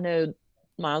 is, I know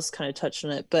Myles kind of touched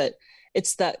on it, but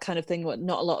it's that kind of thing what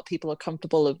not a lot of people are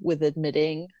comfortable with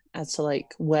admitting as to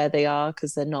like where they are,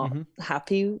 because they're not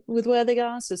happy with where they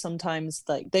are. So sometimes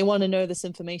like they want to know this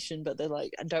information, but they're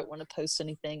like, I don't want to post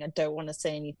anything, I don't want to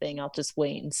say anything, I'll just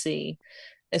wait and see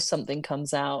if something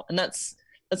comes out. And that's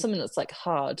something that's like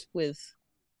hard with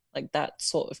like that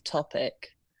sort of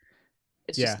topic.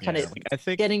 It's just kind of I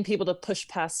think getting people to push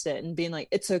past it and being like,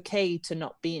 it's okay to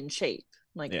not be in shape.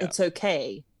 Like, it's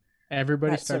okay.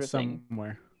 Everybody starts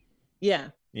somewhere.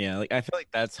 Yeah. Yeah, like I feel like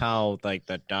that's how like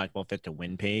the Dodgeball Fit to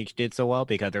Win page did so well,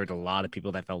 because there was a lot of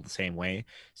people that felt the same way.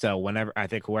 So whenever I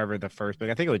think whoever the first,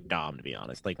 I think it was Dom, to be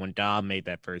honest. Like when Dom made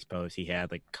that first post, he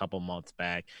had like a couple months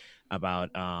back about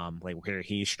like where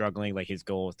he's struggling, like his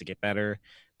goal is to get better.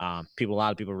 A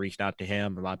lot of people reached out to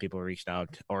him. A lot of people reached out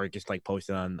or just like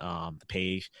posted on the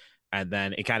page. And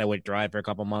then it kind of went dry for a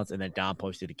couple months, and then Dom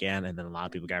posted again, and then a lot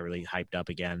of people got really hyped up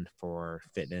again for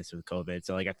fitness with COVID.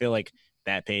 So like I feel like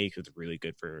that page was really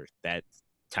good for that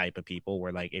type of people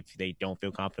where like if they don't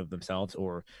feel confident of themselves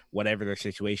or whatever their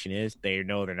situation is, they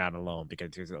know they're not alone because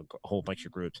there's a whole bunch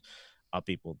of groups of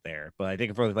people there. But I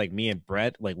think for like me and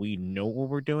Brett, like we know what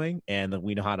we're doing and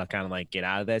we know how to kind of like get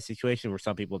out of that situation where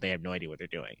some people they have no idea what they're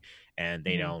doing and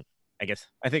they don't.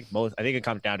 I think it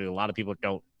comes down to a lot of people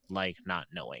don't like not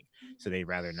knowing, so they'd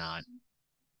rather not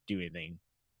do anything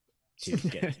to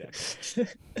get to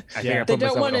that. They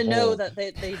don't want to know that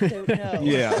they don't know.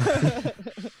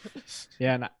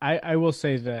 Yeah, and I will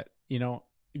say that,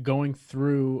 going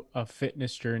through a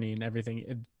fitness journey and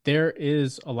everything, there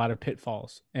is a lot of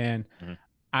pitfalls, and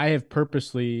I have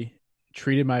purposely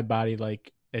treated my body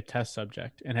like a test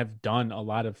subject and have done a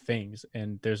lot of things,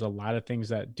 and there's a lot of things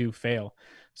that do fail.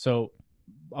 So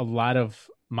a lot of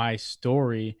my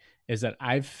story is that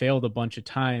I've failed a bunch of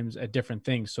times at different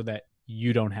things so that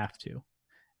you don't have to.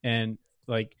 And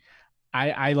like,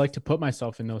 I like to put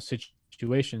myself in those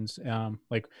situations.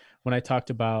 Like when I talked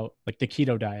about like the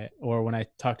keto diet, or when I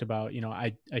talked about,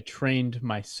 I trained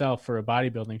myself for a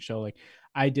bodybuilding show. Like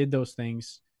I did those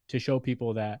things to show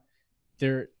people that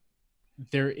there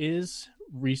is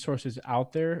resources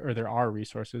out there, or there are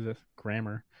resources,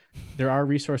 grammar. There are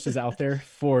resources out there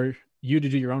for you to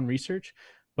do your own research,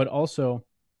 but also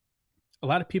a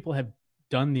lot of people have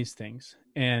done these things.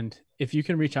 And if you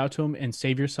can reach out to them and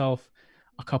save yourself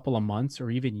a couple of months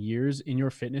or even years in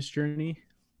your fitness journey,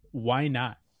 why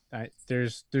not?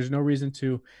 There's no reason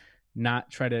to not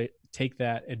try to take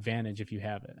that advantage if you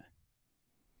have it.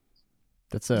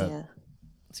 That's a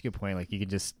good point. Like you can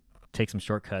just take some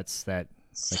shortcuts that,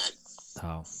 like,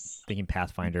 thinking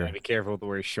Pathfinder. Be careful with the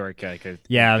word shortcut.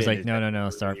 I was like, no,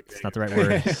 sorry, it's not the right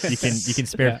word. You can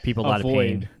spare people a lot of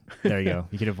pain. There you go.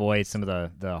 You can avoid some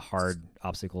of the hard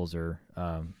obstacles or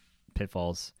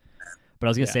pitfalls. But I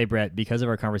was gonna say, Brett, because of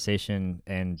our conversation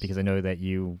and because I know that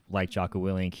you like Jocko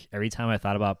Willink, every time I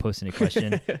thought about posting a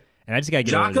question, and I just gotta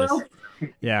get over this.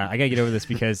 Yeah, I gotta get over this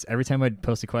because every time I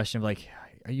post a question, I'm like,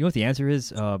 you know what the answer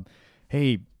is?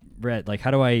 Hey, Brett, like, how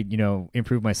do I,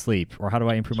 improve my sleep, or how do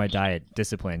I improve my diet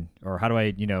discipline, or how do I,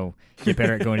 get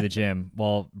better at going to the gym?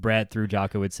 Well, Brett through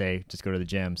Jocko would say, just go to the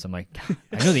gym. So I'm like,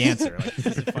 I know the answer. Like, this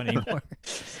isn't fun anymore.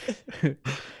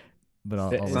 But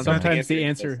I'll sometimes the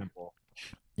answer.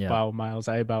 Yeah. Wow, Myles,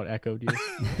 I about echoed you.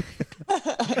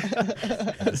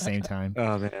 At the same time.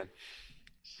 Oh man.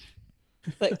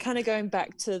 But kind of going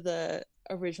back to the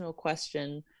original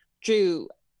question, Drew,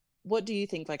 what do you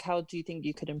think? Like, how do you think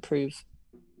you could improve?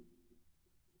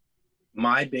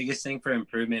 My biggest thing for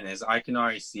improvement is I can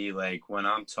already see, like, when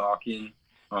I'm talking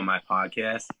on my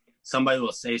podcast, somebody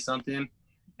will say something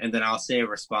and then I'll say a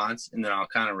response and then I'll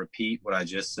kind of repeat what I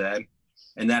just said.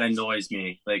 And that annoys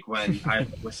me. Like when I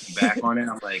listen back on it,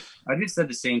 I'm like, I just said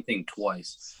the same thing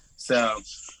twice. So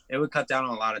it would cut down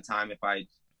on a lot of time if I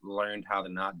learned how to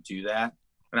not do that.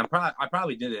 And I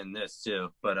probably did it in this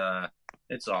too, but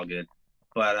it's all good.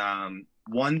 But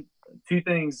two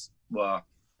things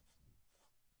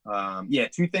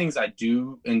I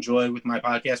do enjoy with my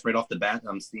podcast right off the bat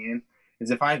I'm seeing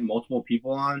is if I have multiple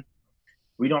people on,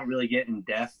 we don't really get in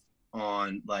depth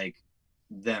on like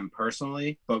them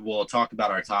personally, but we'll talk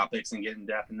about our topics and get in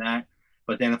depth in that.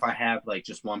 But then if I have like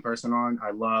just one person on,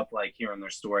 I love like hearing their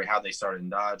story, how they started in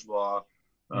Dodgeball,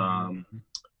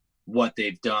 what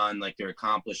they've done, like their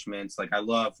accomplishments. Like I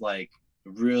love like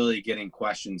really getting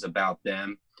questions about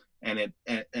them, and it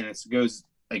goes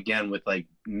again with like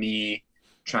me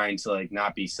trying to like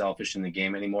not be selfish in the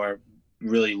game anymore,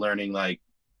 really learning like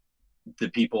the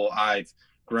people I've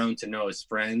grown to know as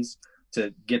friends,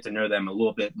 to get to know them a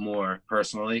little bit more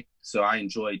personally. So I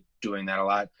enjoy doing that a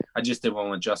lot. I just did one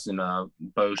with Justin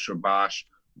Bosch or Bosch.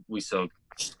 We still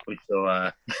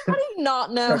I do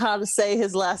not know how to say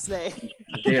his last name.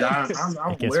 Dude, I'm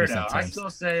weirdo. I still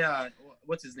say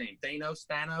what's his name? Thanos?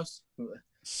 Thanos.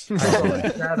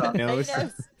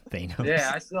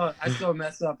 Yeah, I still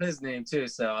mess up his name too.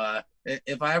 So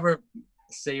if I ever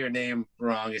say your name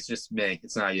wrong, it's just me.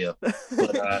 It's not you.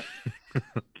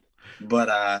 But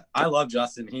I love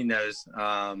Justin. He knows.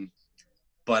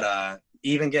 But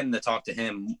even getting to talk to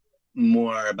him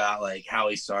more about like how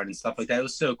he started and stuff like that, it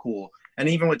was so cool. And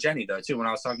even with Jenny though too, when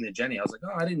I was talking to Jenny, I was like,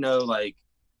 oh, I didn't know like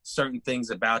certain things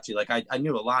about you. Like I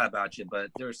knew a lot about you,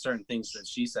 but there were certain things that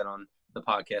she said on the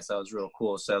podcast that was real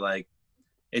cool. So like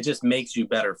it just makes you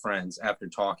better friends after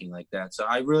talking like that. So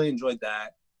I really enjoyed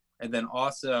that. And then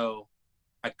also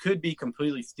I could be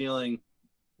completely stealing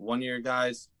one of your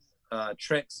guys'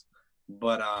 tricks,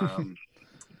 but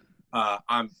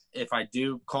if I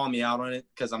do, call me out on it,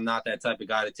 because I'm not that type of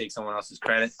guy to take someone else's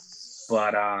credit.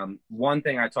 But one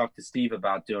thing I talked to Steve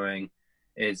about doing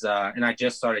is, and I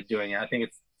just started doing it, I think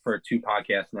it's for 2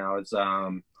 podcasts now, is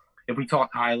if we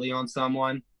talk highly on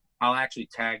someone, I'll actually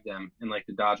tag them in like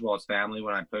the Dodgeball's family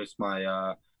when I post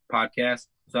my podcast.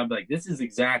 So I'm like, this is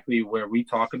exactly where we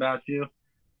talk about you,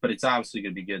 but it's obviously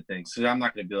going to be good things. So I'm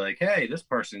not going to be like, hey, this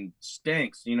person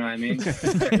stinks. You know what I mean?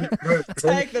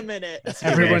 Tag them in it.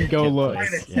 Everyone go look.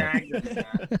 Tag them in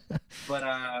that. But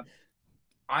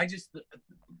I just,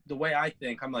 the way I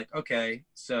think, I'm like, okay,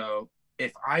 so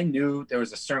if I knew there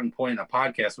was a certain point in a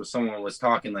podcast where someone was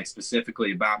talking like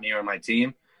specifically about me or my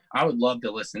team, I would love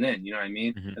to listen in, you know what I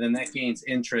mean? Mm-hmm. And then that gains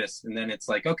interest. And then it's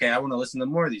like, okay, I want to listen to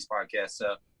more of these podcasts.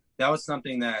 So that was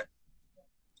something that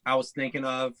I was thinking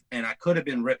of, and I could have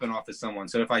been ripping off of someone.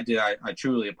 So if I did, I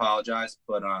truly apologize.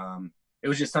 But it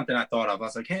was just something I thought of. I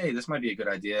was like, hey, this might be a good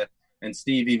idea. And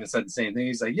Steve even said the same thing.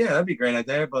 He's like, yeah, that'd be a great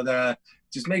idea. But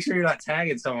just make sure you're not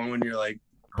tagging someone when you're like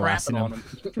Blasting crapping on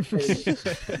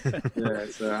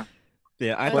them.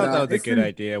 Yeah, I thought that was a good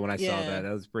idea when I saw that.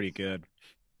 That was pretty good.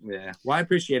 Yeah, well, I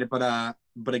appreciate it, but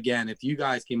again, if you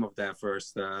guys came up with that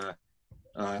first,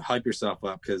 hype yourself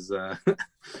up, because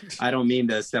I don't mean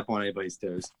to step on anybody's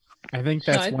toes. I think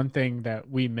that's one thing that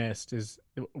we missed is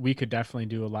we could definitely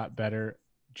do a lot better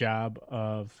job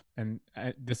of, and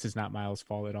this is not Myles'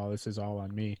 fault at all. This is all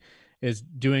on me. Is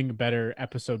doing better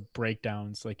episode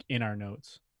breakdowns like in our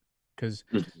notes. Because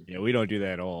yeah, we don't do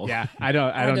that at all. Yeah, I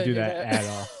don't do that at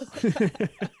all.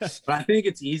 But I think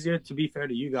it's easier, to be fair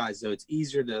to you guys, though, it's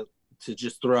easier to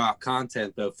just throw out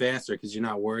content though faster because you're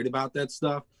not worried about that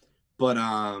stuff. But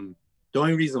the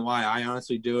only reason why I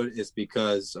honestly do it is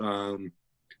because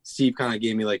Steve kind of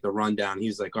gave me like the rundown. He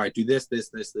was like, all right, do this, this,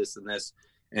 this, this, and this.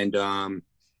 And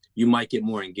you might get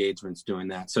more engagements doing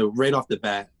that. So right off the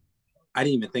bat, I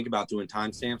didn't even think about doing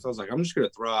timestamps. I was like, I'm just going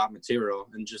to throw out material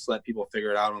and just let people figure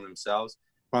it out on themselves.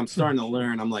 But I'm starting to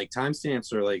learn. I'm like,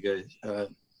 timestamps are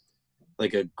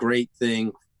like a great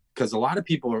thing because a lot of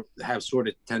people have short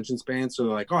attention spans. So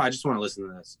they're like, oh, I just want to listen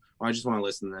to this, or I just want to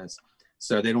listen to this.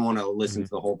 So they don't want to listen to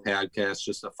the whole podcast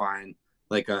just to find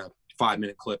like a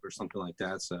 5-minute clip or something like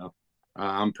that. So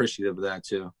I'm appreciative of that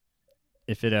too.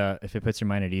 If it puts your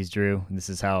mind at ease, Drew, and this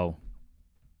is how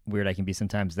weird I can be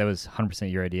sometimes, that was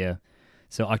 100% your idea.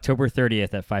 So October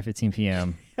 30th at 5:15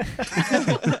 p.m.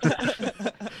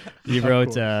 You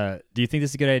wrote, do you think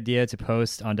this is a good idea to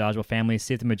post on Dodgeball Family?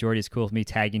 See if the majority is cool with me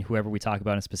tagging whoever we talk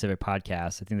about in a specific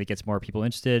podcast. I think that gets more people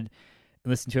interested and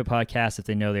listen to a podcast if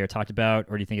they know they are talked about,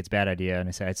 or do you think it's a bad idea? And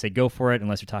I'd say go for it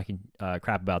unless you're talking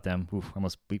crap about them. Oof, I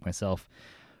almost bleeped myself.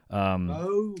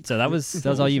 So that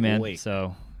was all you, man.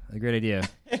 So a great idea.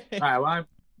 All right,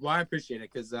 well, I appreciate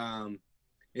it because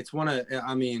it's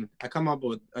I come up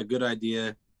with a good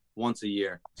idea once a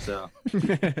year. So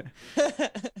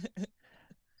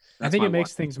I think it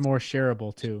makes things more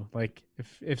shareable too. Like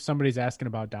if somebody's asking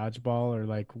about dodgeball or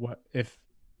like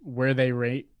where they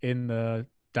rate in the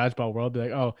dodgeball world, be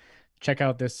like, oh, check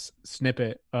out this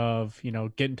snippet of,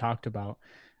 getting talked about.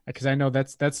 Because I know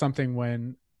that's something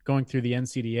when going through the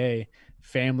NCDA,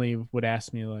 family would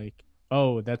ask me like,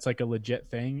 oh, that's like a legit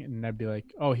thing. And I'd be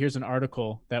like, oh, here's an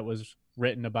article that was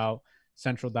written about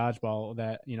Central Dodgeball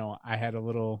that, I had a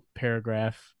little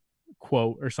paragraph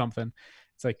quote or something.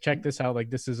 It's like, check this out. Like,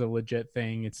 this is a legit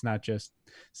thing. It's not just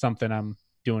something I'm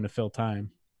doing to fill time.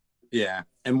 Yeah.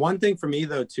 And one thing for me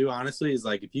though, too, honestly, is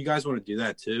like, if you guys want to do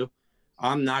that too,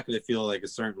 I'm not going to feel like a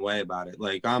certain way about it.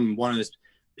 Like, I'm one of those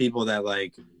people that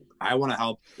like, I want to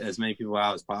help as many people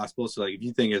out as possible. So like, if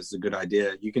you think it's a good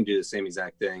idea, you can do the same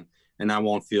exact thing. And I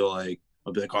won't feel like,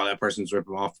 I'll be like, oh, that person's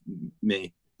ripping off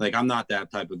me. Like, I'm not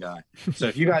that type of guy. So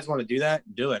if you guys want to do that,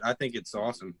 do it. I think it's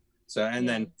awesome. So, and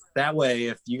then that way,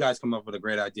 if you guys come up with a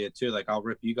great idea too, like I'll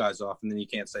rip you guys off and then you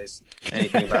can't say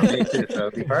anything about me too. So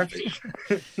it'd be perfect.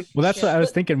 Well, that's what I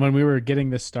was thinking when we were getting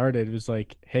this started. It was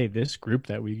like, hey, this group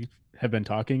that we have been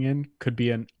talking in could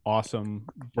be an awesome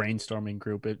brainstorming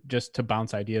group just to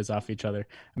bounce ideas off each other.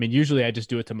 I mean, usually I just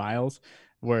do it to Myles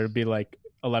where it'd be like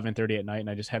 11:30 at night and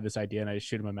I just have this idea and I just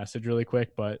shoot him a message really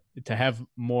quick. But to have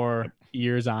more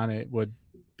ears on it would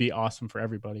be awesome for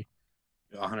everybody.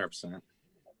 100%.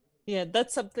 Yeah,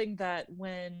 that's something that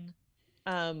when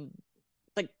Brett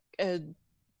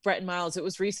and Myles, it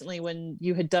was recently when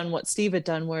you had done what Steve had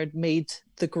done where it made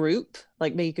the group,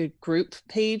 like make a group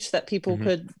page that people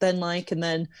could then like, and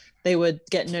then they would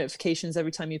get notifications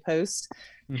every time you post.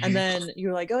 And then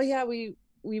you're like, oh yeah, we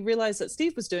realized that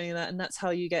Steve was doing that, and that's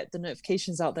how you get the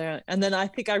notifications out there. And then I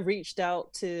think I reached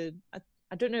out to,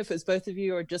 I don't know if it was both of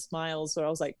you or just Myles, where I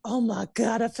was like, oh my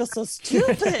God, I feel so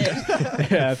stupid.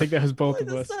 Yeah, I think that was both of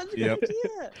us. Yep.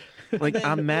 Like, then,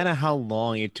 I'm mad at how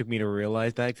long it took me to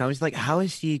realize that. Cause I was like, how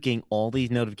is she getting all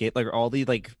these notifications, like all these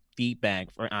like feedback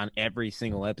on every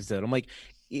single episode? I'm like,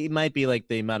 it might be like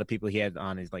the amount of people he had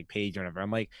on his like page or whatever.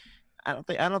 I'm like, I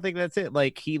don't think that's it.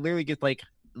 Like he literally gets like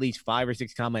at least 5 or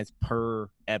 6 comments per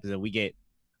episode. We get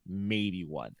maybe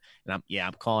one, and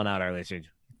I'm calling out our listeners.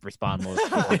 Respond most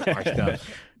to our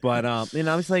stuff, but and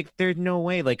I was like, there's no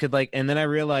way, like, could like, and then I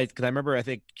realized because I remember I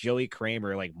think Joey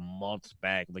Kramer like months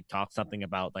back like talked something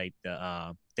about like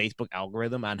the Facebook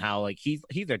algorithm on how like he's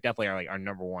definitely our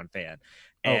number one fan.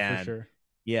 And, for sure.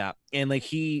 Yeah, and like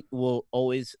he will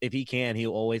always, if he can,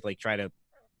 he'll always like try to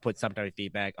put some type of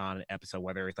feedback on an episode,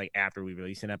 whether it's like after we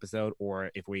release an episode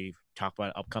or if we talk about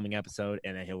an upcoming episode,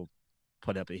 and then he'll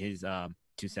put up his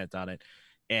 2 cents on it.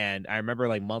 And I remember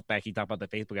like a month back, he talked about the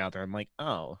Facebook out there. I'm like,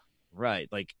 oh, right.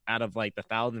 Like out of like the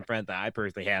 1,000 friends that I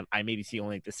personally have, I maybe see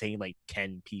only like the same like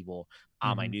 10 people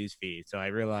on my news feed. So I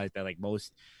realized that like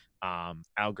most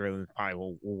algorithms probably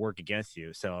will work against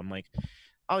you. So I'm like,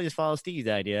 I'll just follow Steve's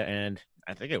idea, and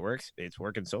I think it works. It's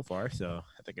working so far, so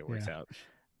I think it works out.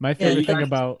 My favorite thing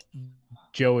about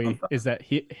Joey is that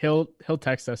he'll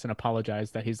text us and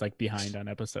apologize that he's like behind on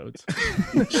episodes.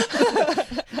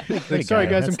 Like, sorry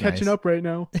guys, I'm catching up right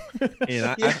now.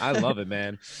 And I love it,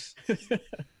 man.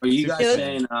 Are you guys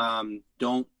saying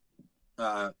don't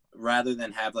rather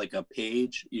than have like a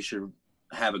page, you should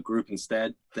have a group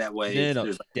instead? That way, no,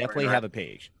 like, definitely have a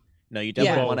page. No, you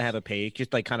definitely want to have a page,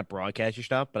 just like kind of broadcast your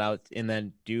stuff, and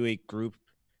then do a group,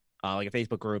 like a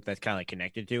Facebook group that's kind of like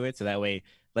connected to it. So that way,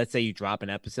 let's say you drop an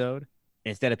episode,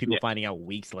 instead of people finding out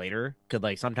weeks later, because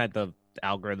like sometimes the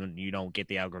algorithm, you don't get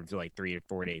the algorithm until like 3 or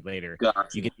 4 days later. Gotcha.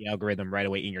 You get the algorithm right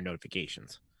away in your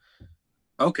notifications.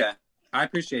 Okay, I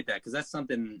appreciate that because that's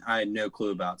something I had no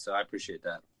clue about. So I appreciate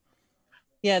that.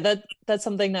 Yeah, that's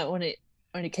something that when it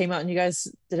came out and you guys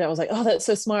did it, I was like, oh, that's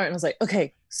so smart. And I was like,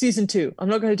 okay, season 2. I'm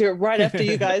not going to do it right after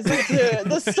you guys do it.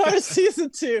 The start of season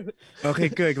 2. Okay,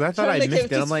 good. Because I thought I missed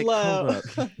it. I'm like, hold up.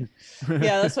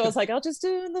 Yeah, that's what I was like. I'll just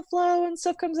do it in the flow and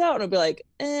stuff comes out. And I'll be like,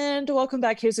 and welcome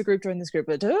back. Here's a group. Join this group.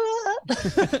 There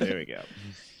we go.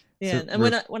 Yeah, so, and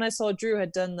when I saw Drew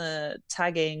had done the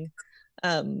tagging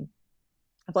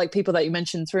of like people that you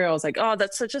mentioned through, I was like, oh,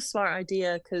 that's such a smart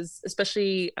idea, because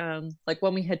especially like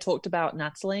when we had talked about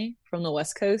Natalie from the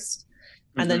West Coast,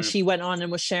 and then she went on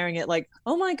and was sharing it like,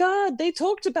 oh my God, they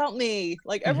talked about me.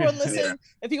 Like everyone listen.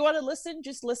 If you want to listen,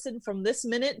 just listen from this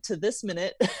minute to this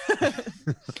minute.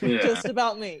 Just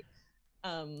about me.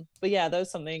 But yeah, that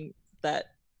was something that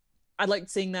I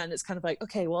liked seeing that, and it's kind of like,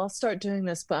 okay, well, I'll start doing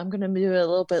this, but I'm going to do it a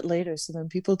little bit later, so then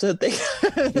people don't think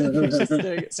I'm just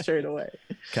doing it straight away.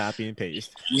 Copy and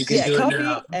paste. You can do copy it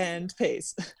now. and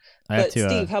paste. But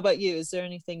Steve, how about you? Is there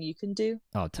anything you can do?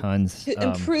 Oh, tons. To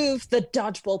improve the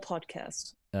Dodgeball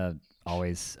podcast?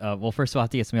 Always. Well, first of all, I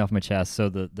have to get something off my chest. So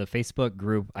the Facebook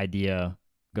group idea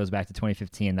goes back to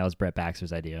 2015. That was Brett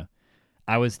Baxter's idea.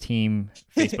 I was team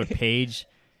Facebook page.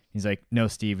 He's like, no,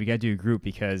 Steve, we got to do a group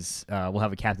because we'll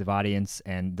have a captive audience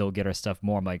and they'll get our stuff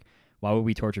more. I'm like, why would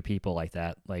we torture people like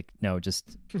that? Like, no,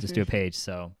 just do a page.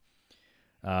 So,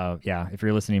 yeah, if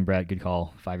you're listening, Brett, good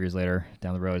call. 5 years later,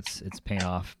 down the road, it's paying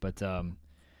off. But in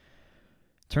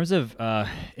terms of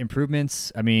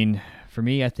improvements, I mean, for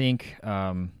me, I think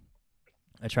I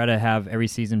try to have every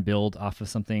season build off of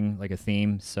something like a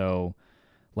theme. So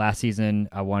last season,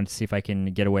 I wanted to see if I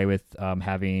can get away with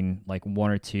having like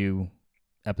 1 or 2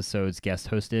 episodes guest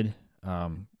hosted,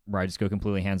 where I just go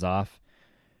completely hands off.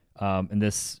 And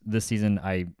this season,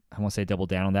 I won't say double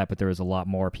down on that, but there was a lot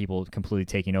more people completely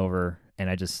taking over,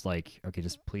 and I just like, okay,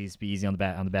 just please be easy on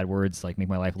the bad words, like make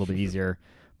my life a little bit easier,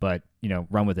 but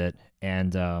run with it.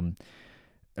 And the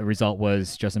result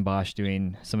was Justin Bosch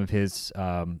doing some of his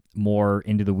more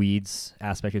into the weeds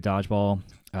aspect of Dodgeball,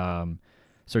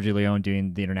 Sergio Leone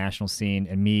doing the international scene,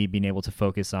 and me being able to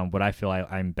focus on what I feel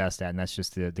I'm best at, and that's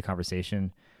just the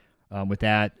conversation. With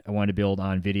that, I wanted to build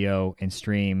on video and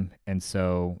stream, and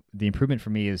so the improvement for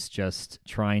me is just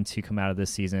trying to come out of this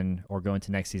season or go into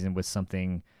next season with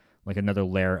something like another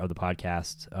layer of the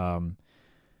podcast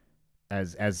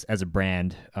as a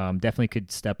brand. Definitely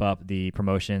could step up the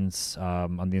promotions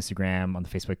on the Instagram, on the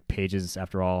Facebook pages.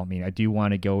 After all, I mean, I do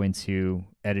want to go into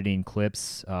editing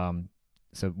clips.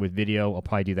 So with video, I'll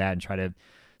probably do that and try to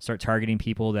start targeting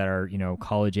people that are,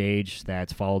 college age that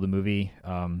follow the movie.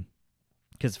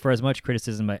 Because for as much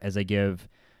criticism as I give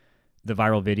the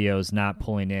viral videos not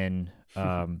pulling in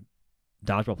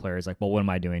dodgeball players, like, well, what am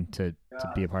I doing to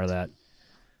be a part of that?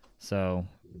 So,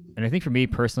 and I think for me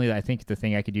personally, I think the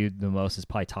thing I could do the most is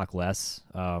probably talk less.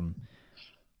 One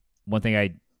thing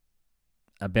I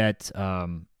bet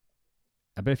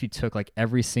if you took like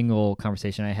every single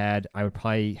conversation I had, I would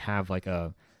probably have like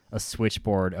a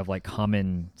switchboard of like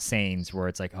common sayings where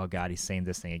it's like, oh God, he's saying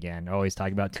this thing again. Oh, he's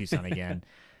talking about Tucson again.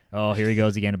 Oh, here he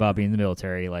goes again about being in the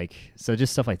military. Like, so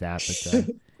just stuff like that. But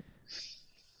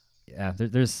Yeah,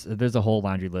 there's a whole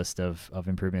laundry list of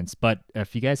improvements. But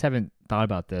if you guys haven't thought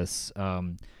about this,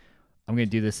 I'm going to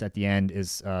do this at the end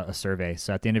is a survey.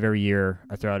 So at the end of every year,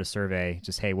 I throw out a survey.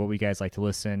 Just, hey, what would you guys like to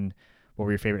listen? What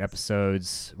were your favorite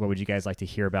episodes? What would you guys like to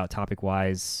hear about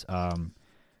topic-wise?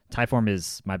 Typeform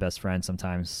is my best friend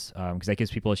sometimes because that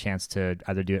gives people a chance to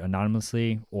either do it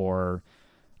anonymously or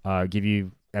give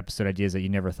you episode ideas that you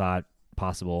never thought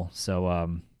possible.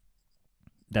 So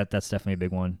that's definitely a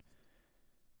big one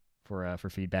for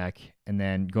feedback. And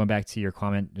then going back to your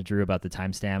comment, Drew, about the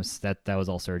timestamps, that was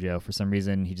all Sergio. For some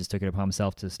reason, he just took it upon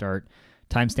himself to start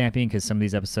timestamping because some of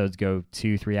these episodes go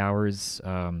 2-3 hours.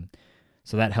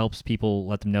 So that helps people,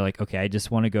 let them know, like, okay, I just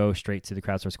want to go straight to the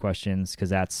crowdsourced questions because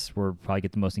that's where we'll probably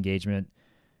get the most engagement.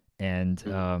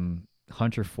 And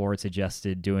Hunter Ford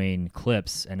suggested doing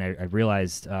clips, and I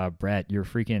realized, Brett, your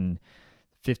freaking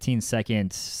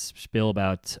 15-second spiel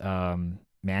about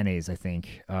mayonnaise, I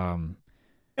think.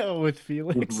 With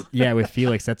Felix. Yeah, with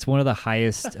Felix. That's one of the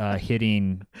highest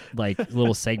hitting like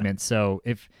little segments. So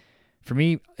for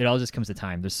me, it all just comes to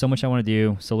time. There's so much I want to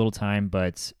do, so little time,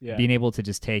 but being able to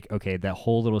just take, okay, that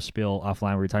whole little spiel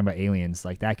offline where we're talking about aliens,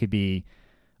 like that could be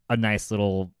a nice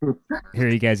little, here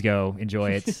you guys go,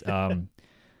 enjoy it.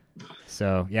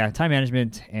 So yeah, time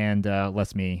management and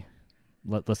less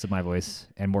of my voice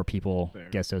and more people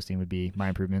guest hosting would be my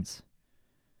improvements.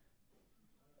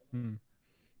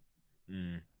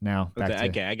 Now, back to...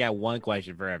 Okay, I got one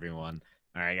question for everyone.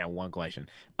 All right, I got one question.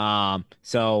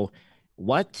 So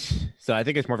I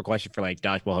think it's more of a question for like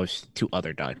Dodgeball hosts to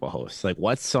other Dodgeball hosts. Like,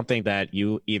 what's something that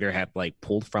you either have like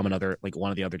pulled from another, like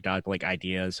one of the other Dodgeball like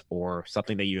ideas, or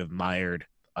something that you admired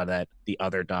that the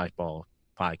other Dodgeball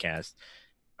podcasts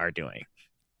are doing?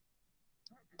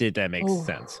 Did that make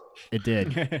sense? It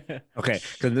did. Okay,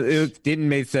 because it didn't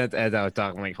make sense as I was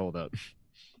talking. Like, hold up.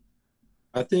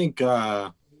 I think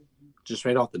just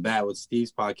right off the bat with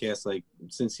Steve's podcast, like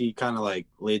since he kind of like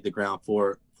laid the ground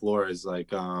floor is like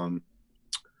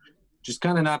just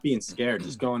kind of not being scared,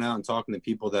 just going out and talking to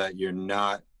people that you're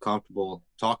not comfortable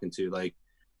talking to. Like,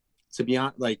 to be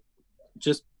honest, like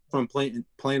just from playing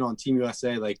on Team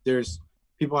USA, like there's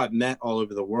people I've met all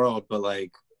over the world, but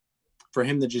like for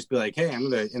him to just be like, hey, I'm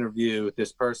going to interview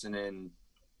this person in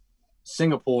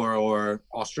Singapore or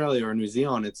Australia or New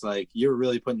Zealand, it's like you're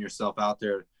really putting yourself out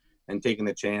there and taking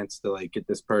the chance to like get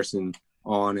this person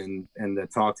on and to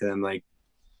talk to them. Like,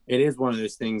 it is one of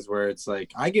those things where it's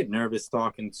like I get nervous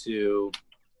talking to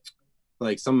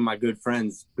like some of my good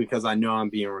friends because I know I'm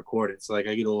being recorded. So like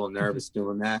I get a little nervous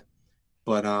doing that.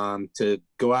 But to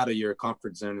go out of your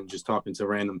comfort zone and just talking to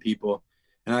random people,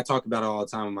 and I talk about it all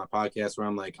the time on my podcast where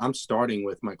I'm like, I'm starting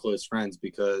with my close friends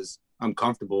because I'm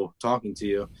comfortable talking to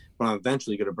you, but I'm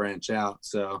eventually going to branch out.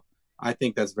 So I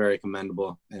think that's very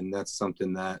commendable, and that's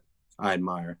something that I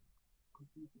admire.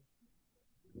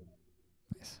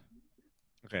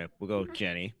 Okay, we'll go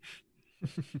Jenny.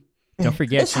 Don't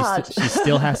forget, she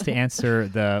still has to answer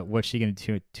the what's she going to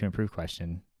do to improve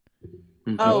question.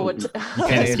 Oh, you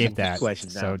can't escape that.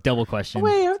 So double question. Oh,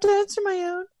 wait, I have to answer my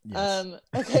own. Yes.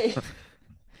 Okay.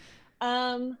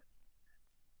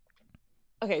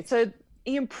 Okay, so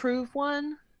the improve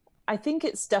one, I think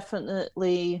it's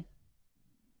definitely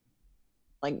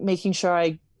like making sure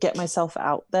I get myself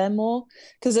out there more,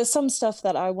 because there's some stuff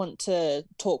that I want to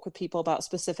talk with people about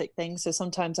specific things. So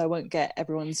sometimes I won't get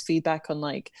everyone's feedback on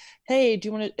like, hey,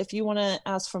 if you want to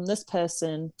ask from this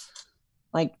person,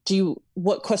 like,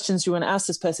 what questions do you want to ask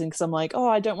this person? Because I'm like, oh,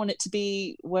 I don't want it to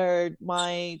be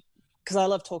because I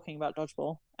love talking about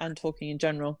Dodgeball and talking in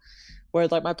general, where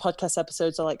like my podcast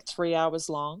episodes are like 3 hours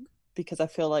long, because I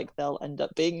feel like they'll end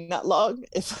up being that long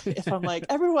if I'm like,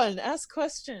 everyone ask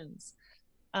questions.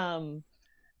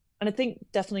 And I think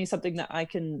definitely something that I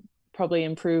can probably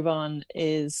improve on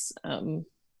is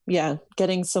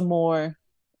getting some more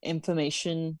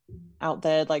information out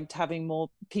there, like having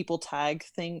more people tag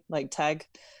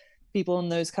people in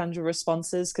those kinds of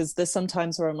responses, because there's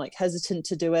sometimes where I'm like hesitant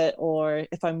to do it, or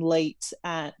if I'm late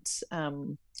at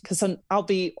because I'll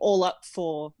be all up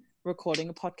for recording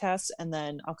a podcast and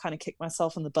then I'll kind of kick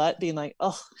myself in the butt being like,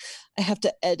 oh, I have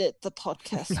to edit the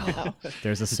podcast now.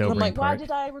 There's a sobering I'm like, part. why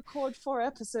did I record 4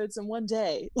 episodes in one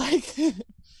day? Like,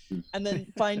 and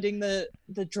then finding the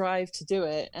drive to do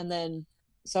it. And then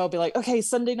so I'll be like, okay,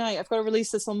 Sunday night, I've got to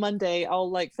release this on Monday. I'll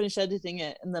like finish editing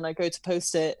it, and then I go to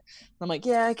post it. And I'm like,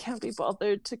 yeah, I can't be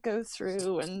bothered to go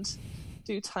through and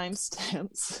do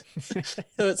timestamps.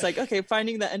 So it's like, okay,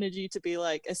 finding the energy to be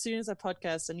like, as soon as I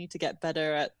podcast, I need to get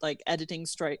better at like editing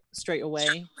straight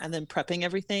away and then prepping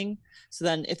everything. So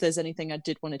then if there's anything I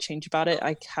did want to change about it,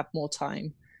 I have more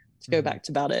time to go back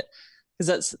to about it.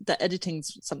 Because the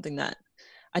editing's something that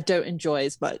I don't enjoy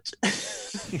as much. I'm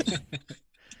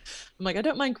like, I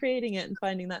don't mind creating it and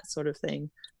finding that sort of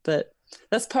thing, but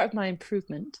that's part of my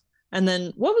improvement. And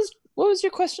then what was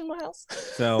your question, Myles?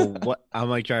 So what I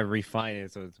might try to refine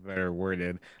it so it's better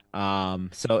worded.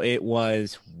 So it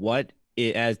was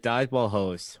as Dodgeball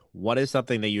hosts, what is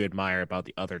something that you admire about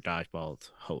the other Dodgeball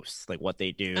hosts? Like what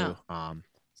they do, something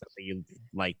you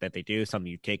like that they do,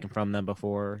 something you've taken from them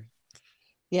before?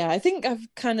 Yeah, I think I've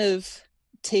kind of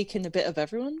taken a bit of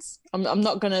everyone's. I'm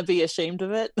not gonna be ashamed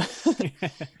of it.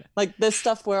 Like there's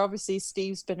stuff where obviously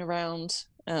Steve's been around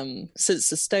since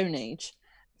the Stone Age.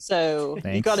 So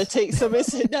Thanks. you gotta take some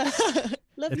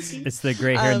Love you, Steve. It's the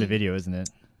gray hair in the video, isn't it?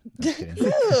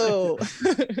 No.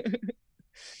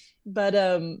 But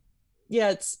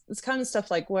yeah, it's kind of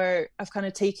stuff like where I've kind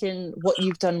of taken what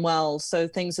you've done well. So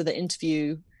things of the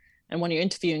interview, and when you're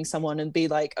interviewing someone and be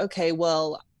like, okay,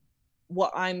 well,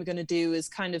 what I'm going to do is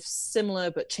kind of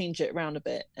similar but change it around a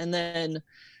bit. And then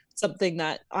something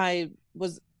that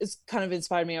is kind of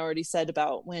inspired me, I already said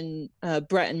about when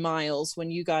Brett and Myles, when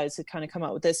you guys had kind of come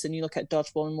out with this and you look at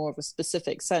Dodgeball in more of a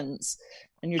specific sense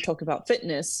and you're talking about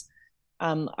fitness,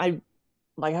 I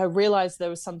realized there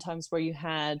was sometimes where you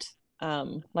had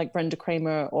like Brenda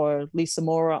Kramer or Lisa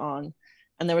Mora on,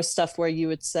 and there was stuff where you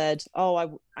had said,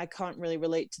 oh, I can't really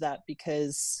relate to that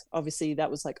because obviously that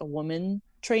was like a woman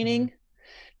training. Mm-hmm.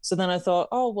 So then I thought,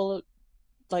 oh, well,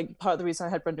 like part of the reason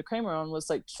I had Brenda Kramer on was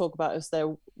like to talk about is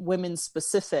there women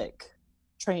specific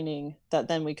training that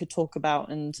then we could talk about.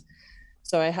 And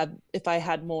so if I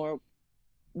had more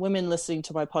women listening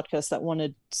to my podcast that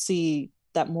wanted to see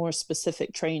that more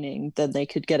specific training, then they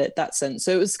could get it that sense.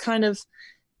 So it was kind of,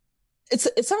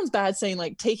 it sounds bad saying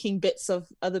like taking bits of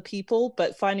other people,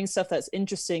 but finding stuff that's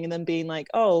interesting and then being like,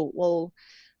 oh, well,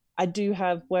 I do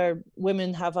have where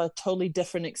women have a totally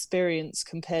different experience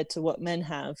compared to what men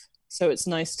have. So it's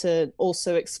nice to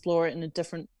also explore it in a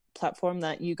different platform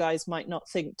that you guys might not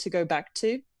think to go back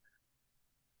to.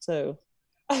 So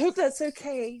I hope that's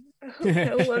okay. I hope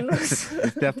no one was...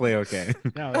 It's definitely okay.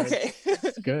 No, okay.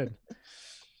 It's good.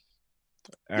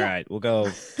 All right, we'll go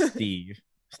Steve.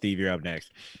 Steve, you're up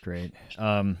next. Great.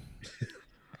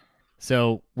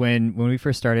 So when we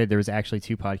first started, there was actually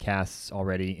 2 podcasts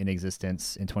already in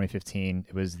existence in 2015.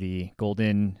 It was the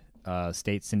Golden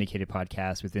State syndicated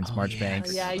podcast with Vince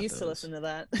Marchbanks. Yeah, I used to listen to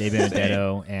that. Dave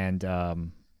Benedetto and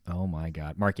oh my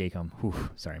God, Mark Acom. Whew,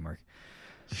 sorry, Mark.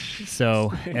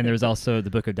 So, and there was also the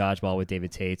Book of Dodgeball with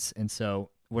David Tates. And so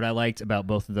what I liked about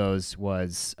both of those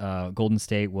was Golden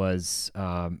State was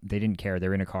they didn't care. They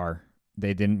were in a car.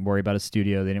 They didn't worry about a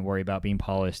studio. They didn't worry about being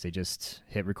polished. They just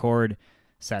hit record,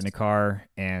 sat in a car,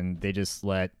 and they just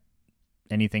let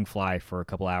anything fly for a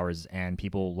couple hours, and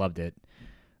people loved it.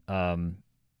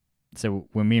 So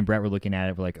when me and Brett were looking at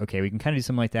it, we're like, okay, we can kind of do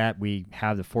something like that. We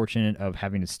have the fortune of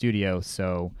having a studio,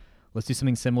 so let's do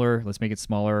something similar. Let's make it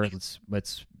smaller.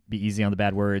 Let's be easy on the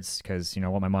bad words because, you know,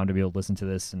 I want my mom to be able to listen to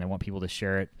this, and I want people to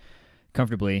share it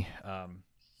comfortably.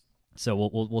 So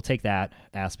we'll take that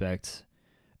aspect.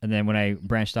 And then when I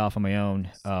branched off on my own,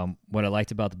 what I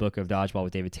liked about the Book of Dodgeball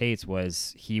with David Tates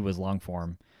was he was long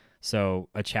form. So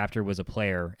a chapter was a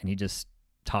player, and he just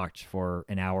talked for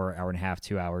an hour, hour and a half,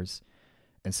 2 hours.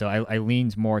 And so I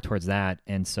leaned more towards that.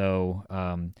 And so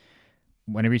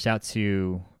when I reached out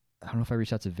to, I don't know if I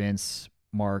reached out to Vince,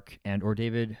 Mark, and or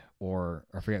David, or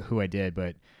I forget who I did,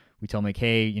 but we told him like,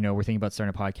 hey, you know, we're thinking about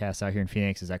starting a podcast out here in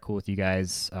Phoenix. Is that cool with you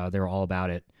guys? They were all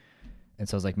about it. And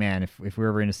so I was like, man, if we're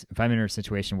ever if I'm in a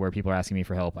situation where people are asking me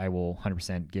for help, I will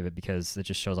 100% give it because it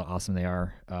just shows how awesome they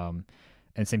are.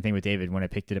 And same thing with David. When I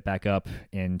picked it back up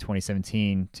in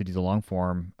 2017 to do the long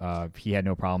form, he had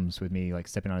no problems with me like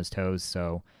stepping on his toes.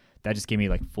 So that just gave me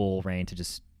like full reign to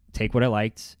just take what I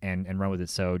liked and run with it.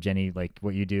 So Jenny, like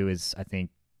what you do is, I think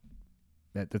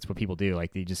that's what people do.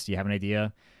 Like you have an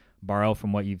idea, borrow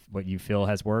from what you feel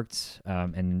has worked,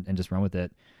 and just run with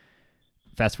it.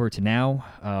 Fast forward to now,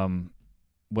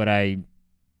 what I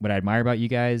admire about you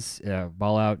guys,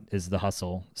 Ballout, is the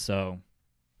hustle. So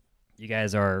you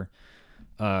guys are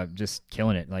just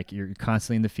killing it. Like you're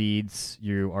constantly in the feeds.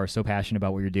 You are so passionate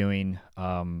about what you're doing.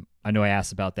 I know I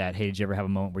asked about that. Hey, did you ever have a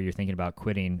moment where you're thinking about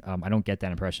quitting? I don't get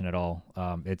that impression at all.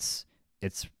 It's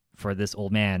for this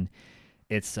old man.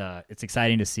 It's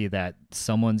exciting to see that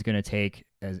someone's going to take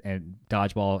and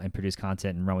Dodgeball and produce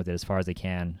content and run with it as far as they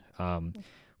can.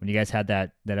 When you guys had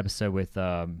that episode with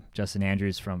Justin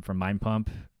Andrews from Mind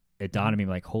Pump, it dawned on me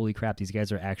like, holy crap, these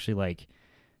guys are actually like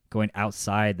going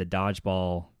outside the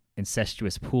Dodgeball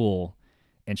incestuous pool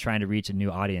and trying to reach a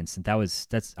new audience. And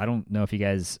that's I don't know if you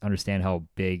guys understand how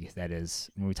big that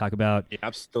is. When we talk about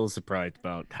I'm still surprised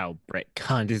about how Brett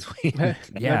conned his way.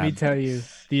 Let me tell you,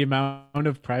 the amount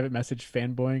of private message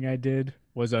fanboying I did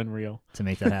was unreal to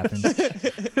make that happen.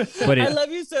 But I love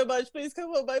you so much. Please come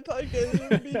on my podcast.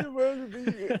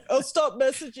 I'll stop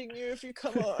messaging you if you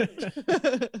come on.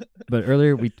 But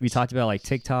earlier we talked about like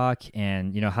TikTok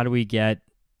and, how do we get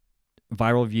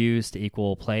viral views to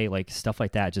equal play, like stuff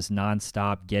like that, just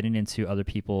nonstop getting into other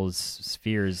people's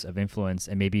spheres of influence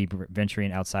and maybe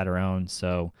venturing outside our own.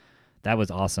 So that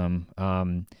was awesome.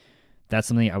 That's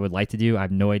something I would like to do. I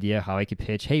have no idea how I could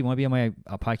pitch, hey, you want to be on my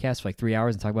podcast for like 3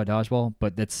 hours and talk about dodgeball?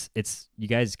 But it's you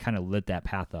guys kind of lit that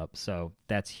path up. So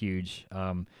that's huge.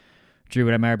 Drew,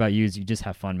 what I admire about you is you just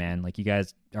have fun, man. Like you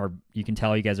can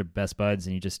tell you guys are best buds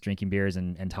and you're just drinking beers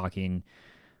and talking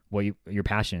your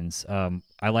passions.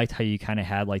 I liked how you kind of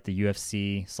had like the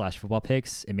UFC/football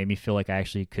picks. It made me feel like I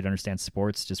actually could understand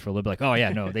sports just for a little bit. Like, oh yeah,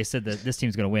 no, they said that this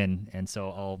team's gonna win, and so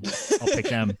I'll pick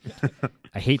them.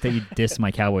 I hate that you diss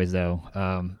my Cowboys though.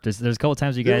 There's a couple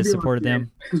times you guys supported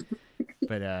them,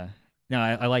 but no,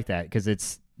 I like that because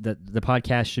it's the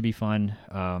podcast should be fun.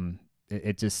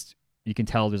 It just, you can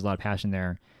tell there's a lot of passion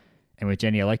there. And with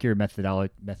Jenny, I like your methodology.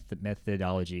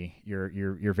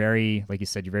 You're very, like you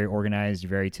said, you're very organized. You're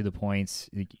very to the point.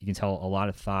 You can tell a lot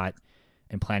of thought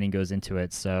and planning goes into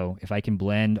it. So if I can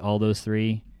blend all those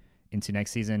three into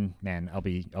next season, man, I'll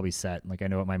be set. Like I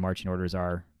know what my marching orders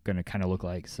are going to kind of look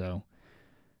like. So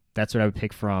that's what I would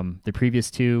pick from the previous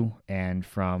two and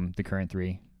from the current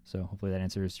three. So hopefully that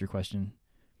answers your question.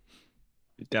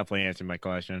 It definitely answered my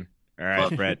question. All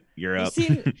right, Brett, you're up.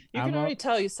 You can already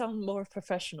tell you sound more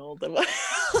professional than all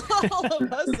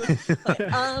of us. Like,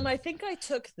 I think I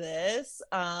took this.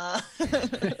 Well,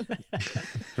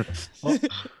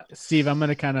 Steve, I'm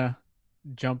gonna kind of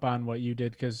jump on what you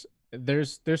did because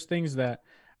there's things that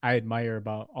I admire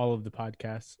about all of the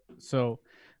podcasts. So,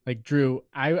 like Drew,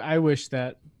 I wish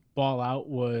that Ballout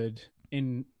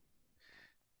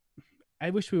I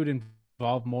wish we would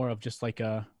involve more of just like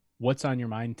a what's on your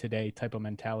mind today type of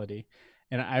mentality.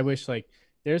 And I wish like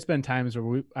there's been times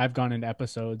where I've gone into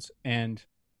episodes and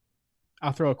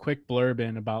I'll throw a quick blurb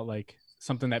in about like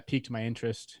something that piqued my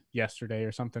interest yesterday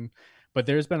or something. But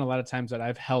there's been a lot of times that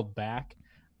I've held back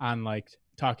on like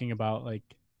talking about like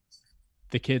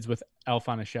the kids with Elf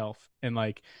on a Shelf. And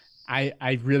like,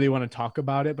 I really want to talk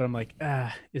about it, but I'm like,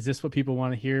 is this what people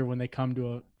want to hear when they come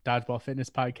to a Dodgeball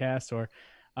Fitness podcast? Or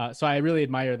so I really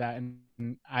admire that. And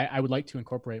I would like to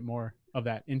incorporate more of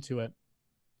that into it.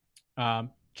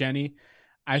 Jenny,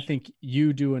 I think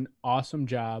you do an awesome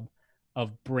job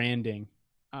of branding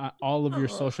all of your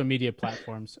social media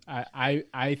platforms.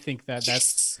 I think that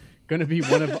that's going to be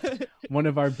one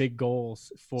of our big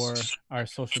goals for our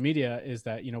social media is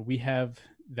that, we have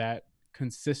that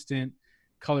consistent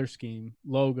color scheme,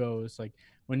 logos. Like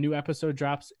when new episode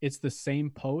drops, it's the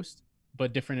same post,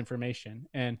 but different information.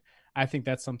 And I think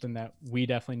that's something that we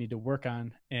definitely need to work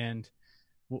on. And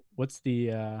what's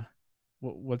the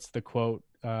quote?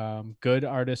 Good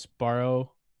artists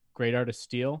borrow, great artists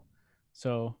steal.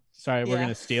 So sorry, we're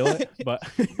gonna steal it, but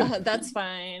that's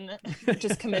fine.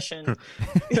 Just commission.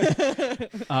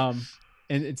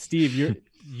 And Steve,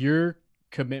 your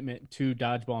commitment to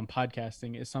dodgeball and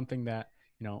podcasting is something that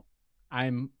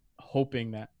I'm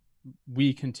hoping that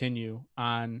we continue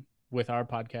on with our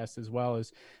podcast as well.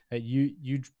 Is that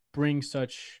you bring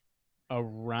such a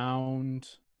round,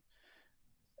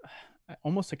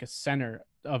 almost like a center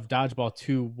of dodgeball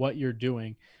to what you're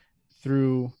doing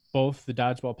through both the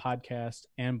Dodgeball podcast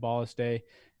and Ballast Day.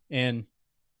 And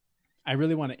I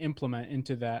really want to implement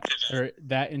into that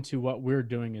into what we're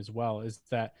doing as well, is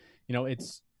that,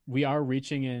 we are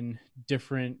reaching in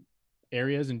different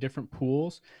areas and different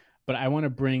pools, but I want to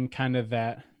bring kind of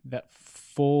that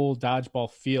full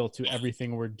dodgeball feel to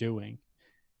everything we're doing.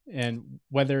 And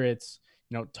whether it's,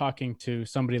 talking to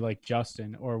somebody like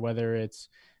Justin, or whether it's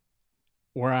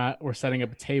we're setting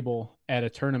up a table at a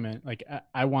tournament, like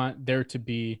I want there to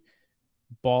be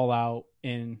ball out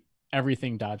in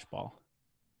everything dodgeball.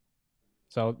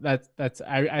 So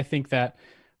I think that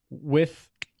with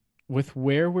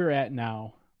where we're at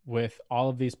now with all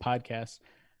of these podcasts,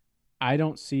 I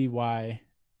don't see why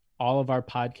all of our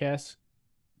podcasts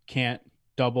can't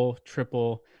double,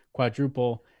 triple,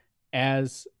 quadruple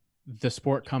as the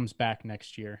sport comes back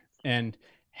next year, and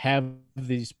have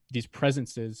these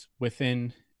presences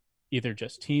within either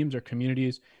just teams or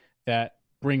communities that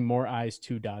bring more eyes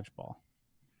to dodgeball.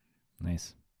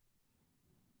 Nice.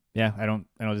 Yeah, I don't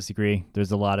disagree.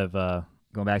 There's a lot of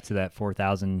going back to that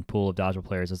 4,000 pool of dodgeball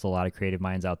players. There's a lot of creative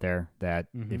minds out there that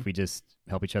if we just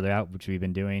help each other out, which we've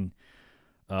been doing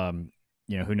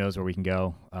Who knows where we can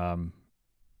go.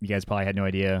 You guys probably had no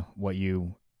idea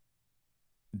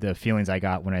the feelings I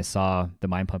got when I saw the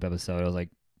Mind Pump episode. I was like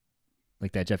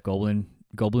that Jeff Goldblum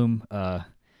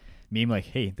meme, like,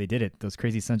 hey, they did it. Those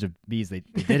crazy sons of bees, they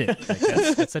did it. Like,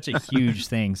 that's such a huge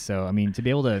thing. So, I mean, to be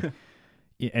able to,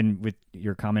 and with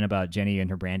your comment about Jenny and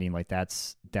her branding, like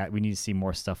that we need to see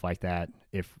more stuff like that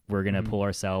if we're going to pull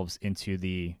ourselves into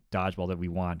the dodgeball that we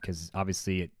want. Because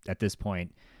obviously at this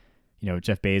point,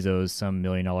 Jeff Bezos, some $1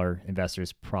 million investor,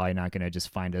 is probably not going to just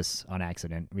find us on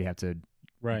accident. We have to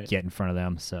get in front of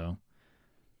them. So,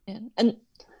 and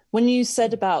when you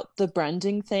said about the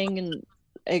branding thing and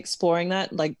exploring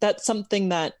that, like, that's something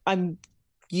that I'm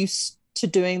used to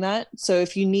doing that. So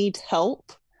if you need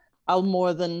help, I'll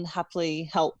more than happily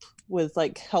help with,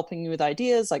 like, helping you with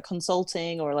ideas, like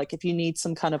consulting, or like if you need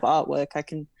some kind of artwork,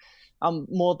 I'm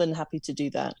more than happy to do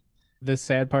that. The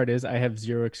sad part is I have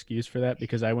zero excuse for that,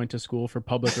 because I went to school for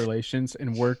public relations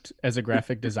and worked as a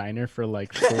graphic designer for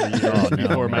like 4 years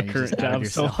before my current job.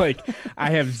 So like I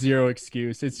have zero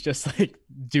excuse. It's just like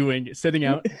sitting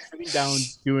down,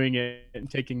 doing it, and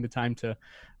taking the time to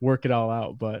work it all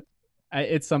out. But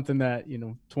it's something that,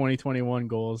 2021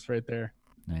 goals right there.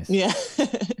 Nice. Yeah.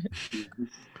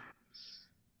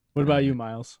 What about you,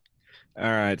 Myles? All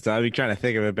right, so I've been trying to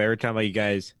think of it, but every time you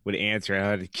guys would answer, I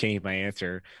had to change my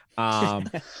answer.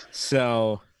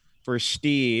 So for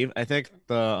Steve, I think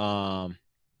the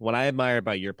what I admire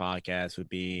about your podcast would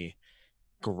be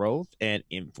growth and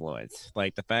influence.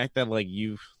 Like the fact that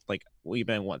we've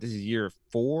been this is year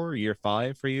 4, year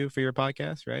 5 for you for your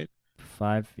podcast, right?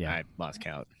 5, yeah. I lost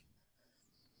count.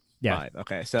 Yeah. 5.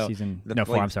 Okay, so 4.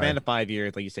 I'm sorry. Span of 5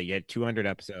 years, like you said, you had 200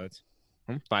 episodes.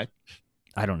 5.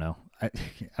 I don't know.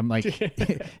 I'm like,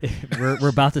 we're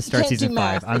about to start season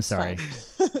 5. I'm sorry.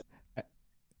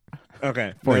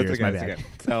 Okay, 4 years. My bad. Okay.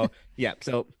 So yeah,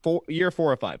 so year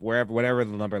 4 or 5, whatever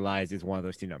the number lies, is one of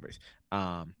those two numbers.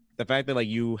 The fact that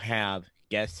you have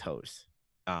guest hosts,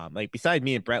 besides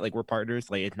me and Brett, we're partners.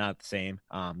 It's not the same.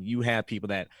 You have people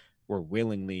that were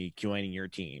willingly joining your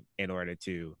team in order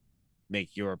to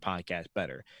make your podcast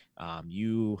better.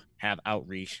 You have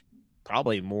outreach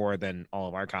probably more than all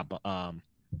of our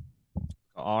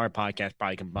podcast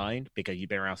probably combined, because you've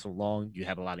been around so long. You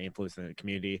have a lot of influence in the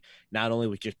community, not only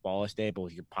with just Ball Estate, but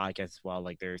with your podcast as well.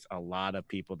 There's a lot of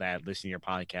people that listen to your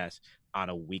podcast on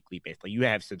a weekly basis. You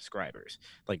have subscribers,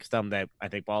 some that I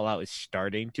think Ballout is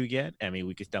starting to get. I mean,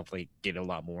 we could definitely get a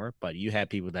lot more, but you have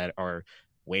people that are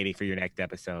waiting for your next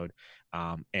episode,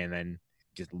 and then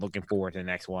just looking forward to the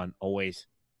next one, always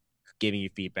giving you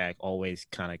feedback, always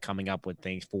kind of coming up with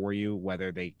things for you,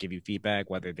 whether they give you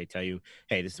feedback, whether they tell you,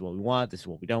 hey, this is what we want, this is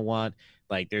what we don't want.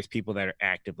 There's people that are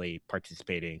actively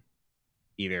participating,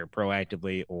 either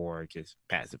proactively or just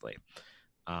passively.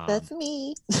 That's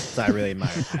me. So I really admire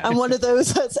that. I'm one of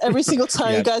those that's every single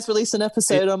time you guys release an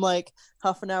episode, I'm like,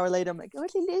 half an hour later, I'm like, are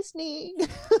they listening?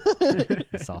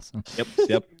 That's awesome.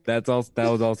 Yep. That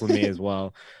was also me as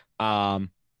well.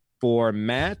 For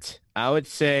Matt, I would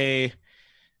say,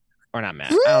 or not Matt.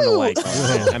 Drew! I don't know why I called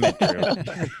him. I meant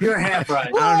Drew. You're half right.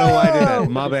 I don't know why I did that.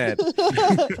 My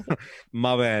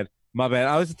bad. My bad.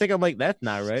 I was thinking, I'm like, that's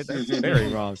not right. That's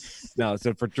very wrong. No,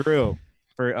 so for Drew,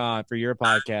 for your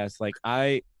podcast,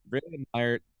 I really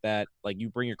admire that you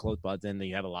bring your close buds in, that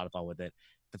you have a lot of fun with it.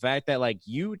 The fact that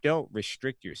you don't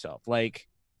restrict yourself. I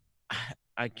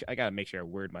gotta make sure I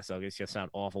word myself. It's just sound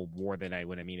awful more than I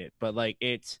would mean it. But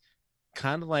it's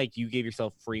kind of you gave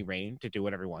yourself free reign to do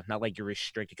whatever you want. Not you're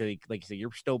restricted, because you said,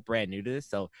 you're still brand new to this,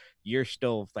 so you're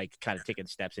still kind of taking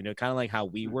steps into it, kind of how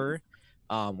we were.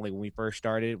 When we first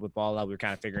started with Ballout, we were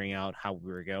kind of figuring out how we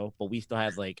were go, but we still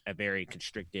have a very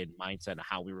constricted mindset of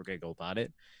how we were going to go about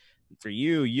it. For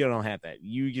you don't have that.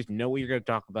 You just know what you're going to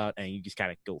talk about, and you just kind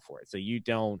of go for it. So you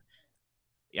don't,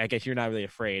 I guess you're not really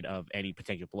afraid of any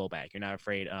potential blowback. You're not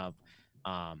afraid of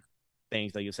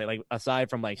things that you say, aside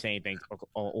from saying things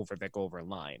over that go over a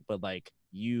line, but I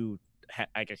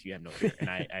guess you have no fear, and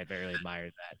I very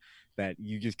admire that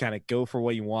you just kind of go for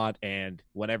what you want, and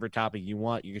whatever topic you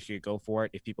want, you just should go for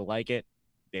it. If people like it,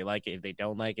 they like it. If they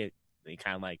don't like it, they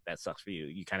kind of that sucks for you.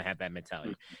 You kind of have that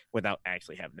mentality without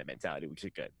actually having that mentality, which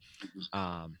is good.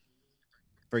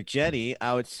 For Jenny,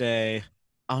 I would say,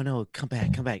 oh no, come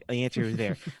back. The answer was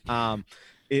there.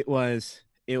 It was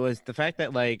the fact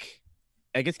that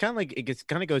I guess it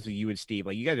kind of goes with you and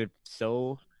Steve. You guys are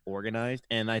so organized,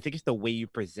 and I think it's the way you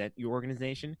present your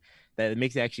organization that it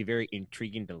makes it actually very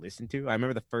intriguing to listen to. I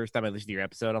remember the first time I listened to your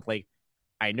episode, I'm like,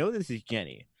 I know this is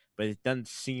Jenny, but it doesn't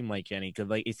seem like Jenny,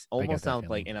 because it's almost sounds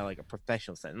in a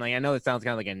professional sense. And I know it sounds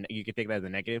kind of you could take that as a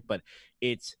negative, but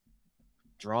it's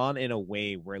drawn in a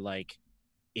way where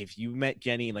if you met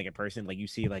Jenny like in person, like you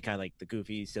see like kind of like the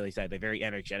goofy, silly side, the very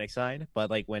energetic side. But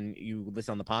like when you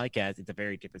listen on the podcast, it's a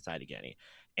very different side of Jenny,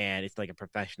 and it's like a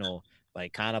professional,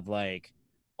 like kind of like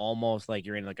almost like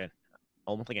you're in like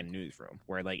almost like a newsroom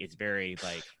where like it's very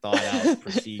like thought out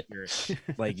procedure.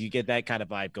 Like you get that kind of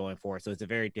vibe going forward. So it's a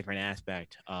very different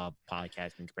aspect of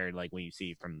podcasting compared to like what you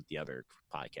see from the other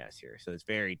podcasts here. So it's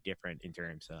very different in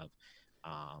terms of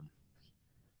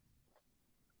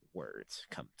words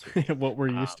come to what we're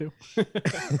used to.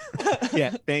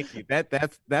 Yeah, thank you.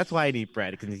 That's why I need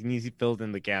Brett, because he fills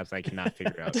in the gaps I cannot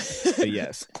figure out. But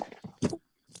yes.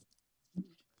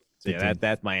 So yeah,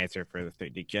 that's my answer for the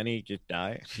third. Did Jenny just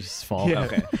die? Just fall. Yeah.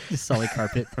 Okay. Just solid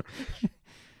carpet.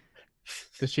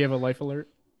 Does she have a life alert?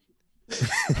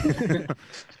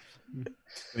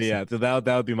 Yeah, so that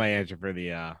would be my answer for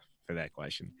that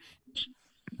question.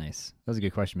 Nice. That was a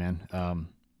good question, man.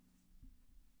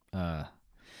 I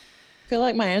feel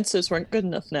like my answers weren't good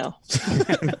enough now.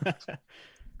 I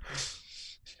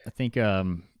think I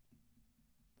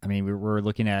mean we're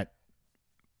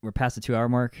past the 2-hour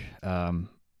mark.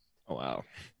 Oh wow.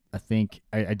 I think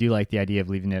I do like the idea of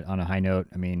leaving it on a high note.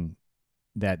 I mean,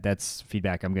 that's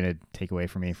feedback I'm gonna take away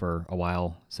from me for a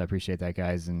while. So I appreciate that,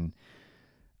 guys, and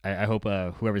I hope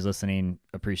whoever's listening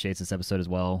appreciates this episode as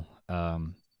well,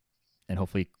 and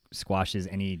hopefully squashes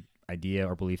any idea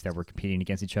or belief that we're competing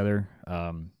against each other.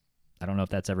 I don't know if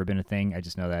that's ever been a thing. I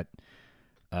just know that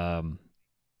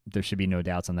there should be no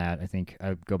doubts on that. I think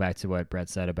I go back to what Brett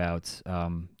said about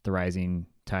the rising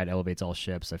tide elevates all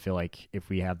ships. I feel like if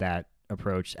we have that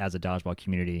approach as a dodgeball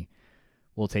community,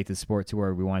 we'll take the sport to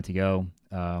where we want it to go.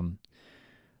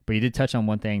 But you did touch on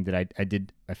one thing that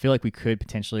I feel like we could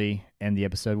potentially end the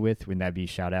episode with, when that'd be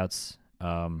shout outs.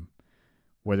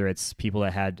 Whether it's people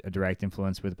that had a direct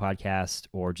influence with the podcast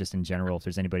or just in general, if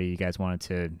there's anybody you guys wanted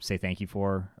to say thank you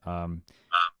for.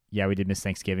 Yeah, we did miss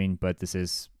Thanksgiving, but this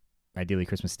is ideally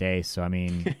Christmas Day. So, I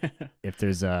mean, if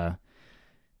there's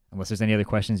unless there's any other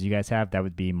questions you guys have, that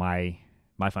would be my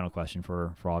final question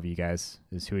for all of you guys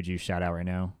is, who would you shout out right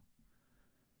now?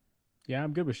 Yeah,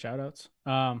 I'm good with shout outs.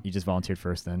 You just volunteered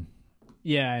first then.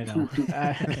 Yeah,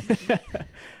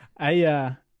 I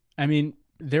know. I mean,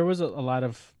 there was a lot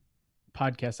of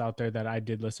podcasts out there that I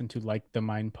did listen to, like the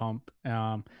Mind Pump,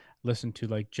 listen to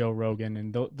like Joe Rogan,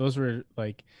 and those were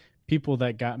like people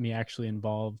that got me actually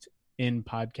involved in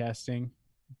podcasting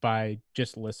by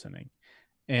just listening.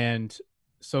 And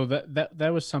so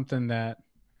that was something that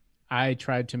I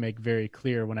tried to make very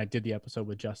clear when I did the episode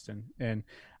with Justin, and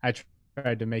I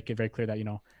tried to make it very clear that, you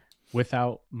know,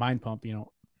 without Mind Pump, you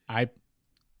know, I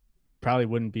probably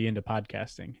wouldn't be into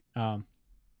podcasting.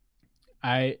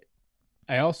 I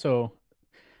also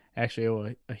actually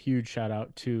owe a huge shout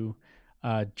out to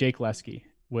Jake Lesky,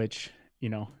 which, you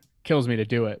know, kills me to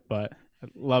do it, but I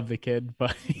love the kid,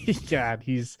 but God,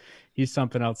 he's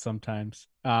something else sometimes.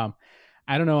 I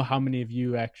don't know how many of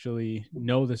you actually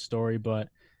know the story, but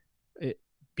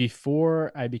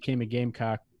before I became a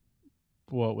Gamecock,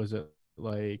 what was it,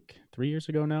 like 3 years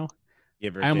ago now? Yeah,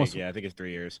 I think it's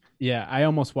 3 years. Yeah, I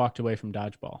almost walked away from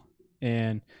dodgeball,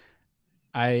 and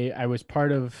I was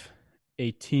part of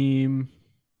a team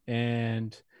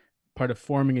and part of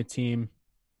forming a team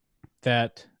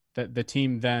that the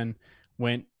team then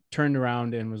turned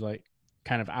around and was like,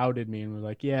 kind of outed me and was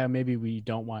like, yeah, maybe we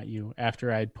don't want you,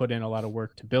 after I'd put in a lot of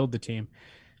work to build the team.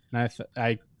 And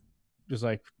I was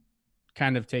like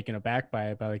kind of taken aback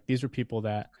by it, but like, these were people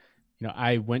that, you know,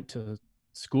 I went to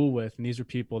school with, and these are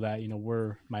people that, you know,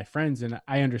 were my friends, and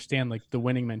I understand like the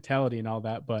winning mentality and all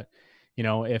that, but, you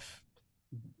know, if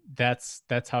that's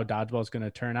how dodgeball is going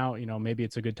to turn out, you know, maybe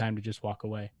it's a good time to just walk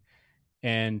away.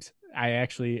 And I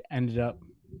actually ended up,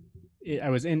 I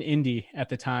was in Indy at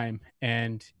the time,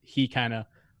 and he kind of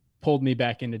pulled me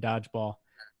back into dodgeball.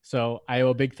 So I owe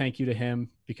a big thank you to him,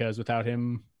 because without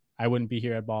him, I wouldn't be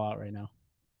here at Ballout right now.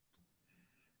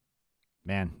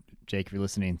 Man, Jake, if you're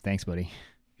listening, thanks, buddy.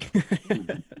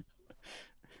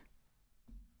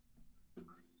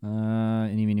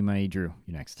 Any, meeny, miny, Drew,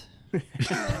 you next.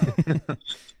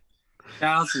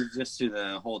 Shoutouts is just to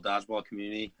the whole dodgeball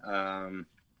community.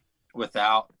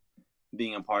 Without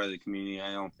being a part of the community,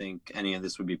 I don't think any of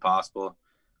this would be possible.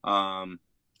 I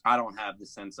don't have the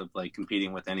sense of like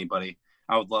competing with anybody.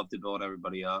 I would love to build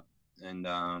everybody up, and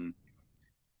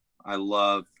I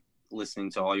love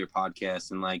listening to all your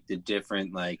podcasts and like the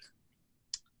different, like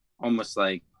almost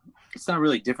like, it's not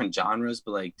really different genres,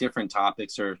 but like different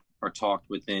topics are talked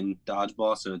within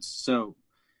dodgeball. So it's so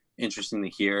interesting to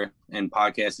hear. And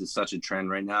podcast is such a trend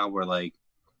right now, where like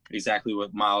exactly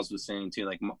what Myles was saying too,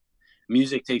 like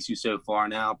music takes you so far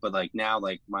now, but like now,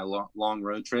 like my long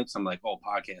road trips, I'm like, oh,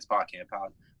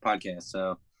 podcast.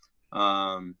 So,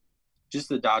 just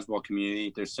the dodgeball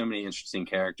community, there's so many interesting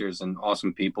characters and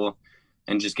awesome people,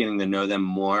 and just getting to know them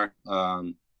more.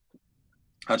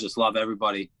 I just love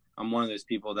everybody. I'm one of those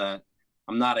people that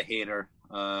I'm not a hater.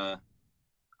 I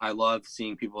love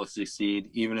seeing people succeed,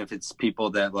 even if it's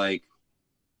people that like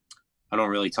I don't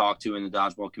really talk to in the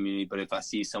dodgeball community. But if I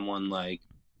see someone like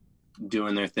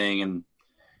doing their thing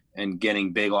and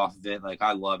getting big off of it, like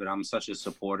I love it. I'm such a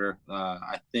supporter.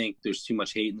 I think there's too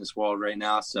much hate in this world right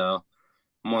now, so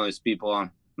I'm one of those people.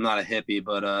 I'm not a hippie,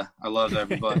 but I love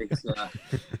everybody. So,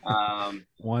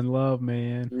 one love,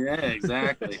 man. Yeah,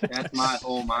 exactly. That's my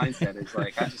whole mindset. It's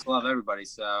like I just love everybody.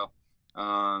 So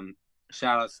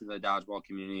shout outs to the dodgeball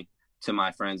community, to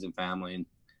my friends and family, and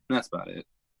that's about it.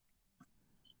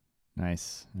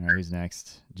 Nice. All right, who's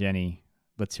next? Jenny,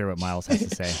 let's hear what Myles has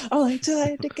to say. I like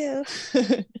to go.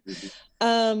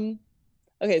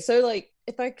 Okay, so like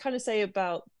if I kind of say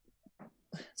about,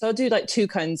 so I'll do like two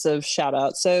kinds of shout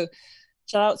outs. So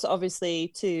shout outs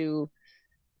obviously to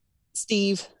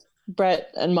Steve,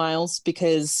 Brett, and Myles,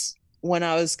 because when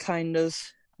I was kind of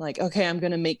like, okay, I'm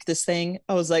gonna make this thing,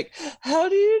 I was like, how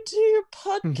do you do your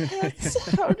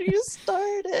podcast? How do you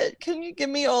start it? Can you give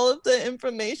me all of the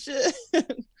information?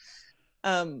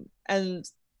 And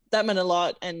that meant a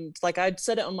lot. And like I'd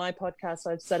said it on my podcast,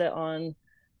 I'd said it on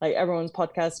like everyone's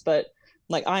podcast, but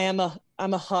like I'm a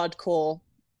hardcore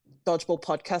Dodgeball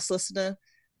podcast listener.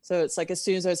 So it's like as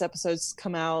soon as those episodes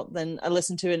come out, then I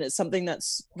listen to it, and it's something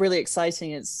that's really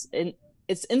exciting. It's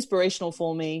inspirational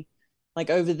for me,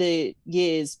 like over the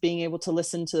years, being able to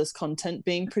listen to this content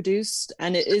being produced.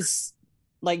 And it is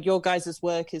like your guys'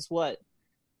 work is what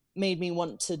made me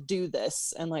want to do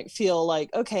this and like feel like,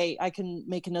 okay, I can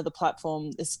make another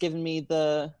platform. It's given me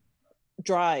the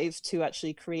drive to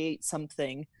actually create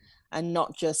something and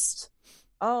not just,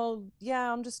 oh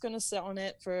yeah, I'm just gonna sit on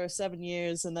it for 7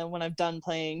 years, and then when I'm done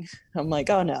playing, I'm like,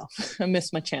 oh no, I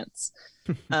missed my chance.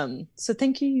 So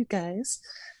thank you guys.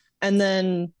 And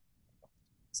then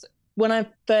when I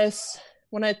first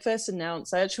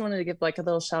announced, I actually wanted to give like a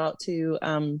little shout out to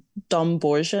Dom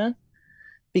Borgia,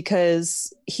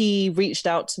 because he reached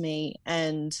out to me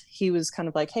and he was kind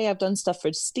of like, hey, I've done stuff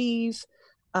for Steve,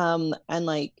 and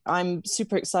like I'm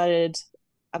super excited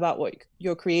about what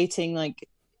you're creating. Like,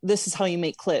 this is how you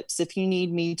make clips. If you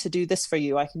need me to do this for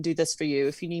you, I can do this for you.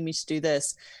 If you need me to do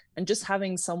this. And just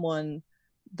having someone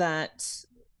that,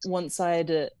 once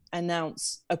I'd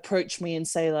announce, approach me and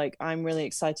say like, I'm really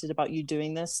excited about you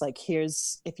doing this, like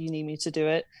here's if you need me to do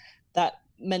it, that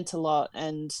meant a lot.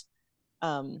 And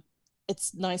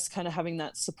it's nice kind of having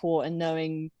that support and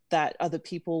knowing that other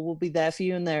people will be there for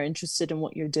you and they're interested in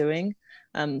what you're doing.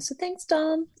 So thanks,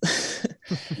 Dom.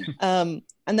 And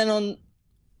then on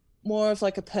more of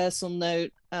like a personal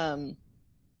note, I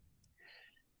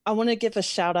want to give a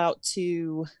shout out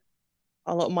to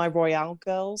a lot of my Royale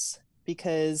girls,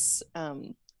 because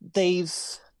they've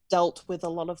dealt with a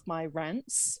lot of my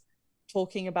rants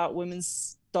talking about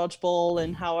women's dodgeball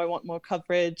and how I want more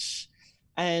coverage.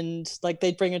 And like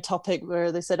they'd bring a topic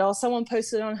where they said, oh, someone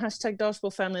posted on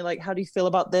 #dodgeballfamily, like, how do you feel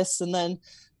about this? And then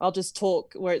I'll just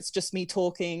talk where it's just me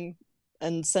talking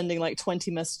and sending like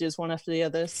 20 messages one after the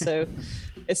other. So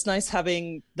it's nice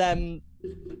having them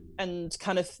and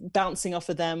kind of bouncing off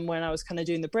of them when I was kind of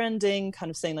doing the branding, kind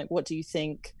of saying like, what do you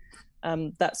think?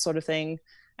 That sort of thing.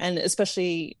 And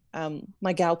especially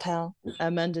my gal pal,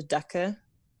 Amanda Decker,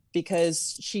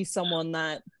 because she's someone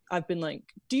that I've been like,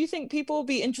 do you think people will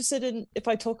be interested in if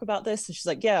I talk about this? And she's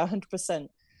like, yeah, 100%.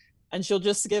 And she'll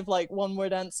just give like one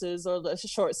word answers or a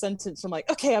short sentence. I'm like,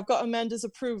 okay, I've got Amanda's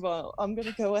approval, I'm going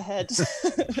to go ahead.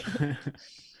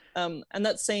 And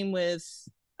that's same with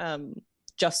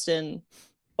Justin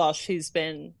Bosch, who's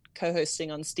been co-hosting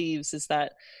on Steve's, is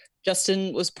that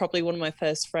Justin was probably one of my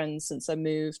first friends since I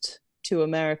moved to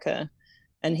America.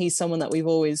 And he's someone that we've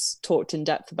always talked in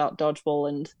depth about dodgeball,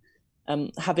 and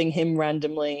having him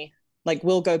randomly, like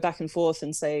we'll go back and forth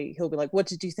and say, he'll be like, what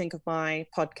did you think of my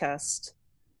podcast?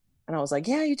 And I was like,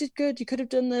 yeah, you did good. You could have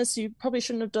done this. You probably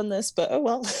shouldn't have done this, but oh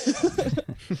well.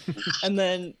 And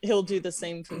then he'll do the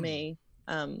same for me.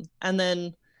 And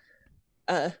then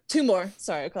two more.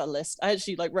 Sorry, I've got a list. I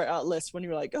actually like wrote out a list when you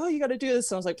were like, oh, you got to do this.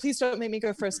 And I was like, please don't make me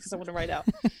go first because I want to write out.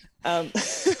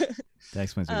 That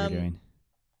explains what you're doing.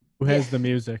 Who has the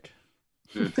music?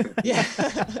 Yeah.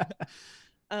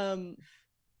 And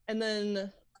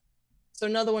then, so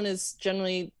another one is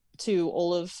generally to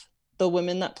all of the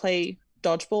women that play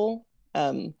dodgeball.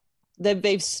 They've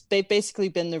basically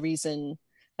been the reason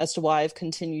as to why I've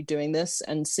continued doing this,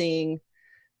 and seeing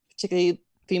particularly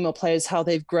female players, how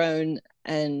they've grown,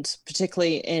 and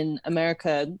particularly in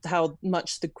America, how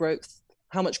much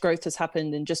growth has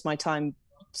happened in just my time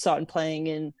starting playing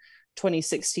in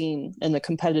 2016 in the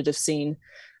competitive scene.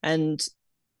 And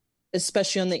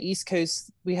especially on the East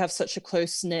Coast, we have such a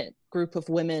close-knit group of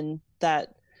women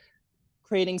that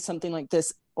creating something like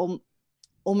this,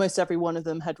 almost every one of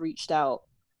them had reached out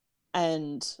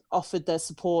and offered their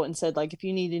support and said, like, if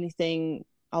you need anything,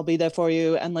 I'll be there for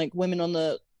you. And like women on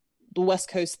the West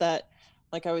Coast that,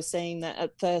 like I was saying, that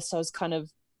at first I was kind of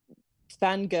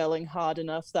fangirling hard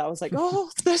enough that I was like,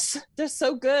 oh, they're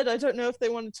so good. I don't know if they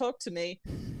want to talk to me.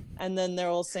 And then they're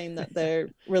all saying that they're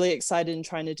really excited and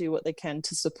trying to do what they can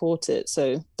to support it.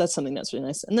 So that's something that's really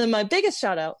nice. And then my biggest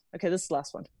shout out, okay, this is the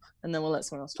last one, and then we'll let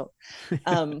someone else talk,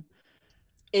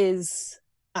 is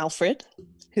Alfred,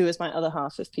 who is my other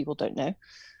half, if people don't know.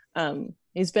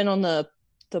 He's been on the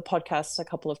podcast a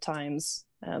couple of times,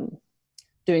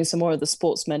 doing some more of the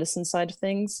sports medicine side of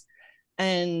things.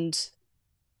 And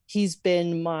he's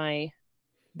been my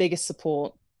biggest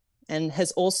support and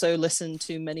has also listened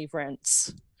to many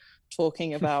rants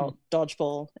talking about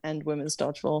dodgeball and women's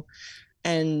dodgeball.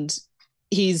 And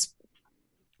he's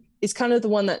kind of the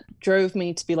one that drove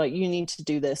me to be like, you need to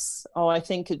do this. Oh, I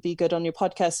think it'd be good on your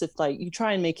podcast if like you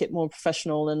try and make it more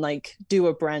professional and like do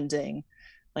a branding,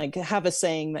 like have a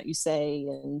saying that you say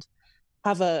and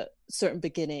have a certain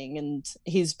beginning. And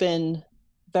he's been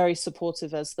very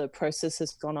supportive as the process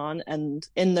has gone on. And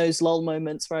in those lull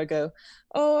moments where I go,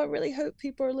 oh, I really hope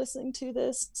people are listening to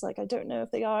this. It's like, I don't know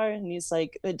if they are. And he's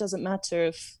like, it doesn't matter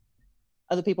if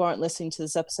other people aren't listening to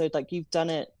this episode. Like, you've done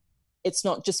it. It's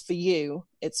not just for you.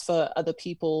 It's for other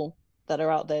people that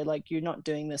are out there. Like, you're not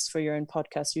doing this for your own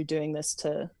podcast. You're doing this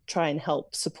to try and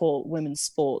help support women's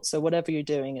sport. So whatever you're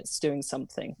doing, it's doing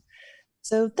something.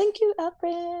 So thank you,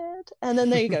 Alfred. And then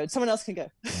there you go. Someone else can go.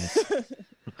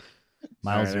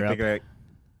 Myles, you're up. I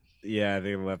think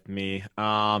it left me. So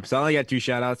I only got 2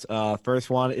 shout outs.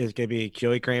 First one is gonna be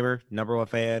Joey Kramer, number 1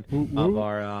 fan of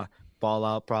our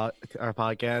Ballout our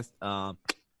podcast.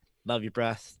 Love you,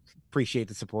 Brett. Appreciate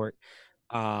the support.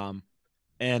 And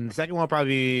the second one will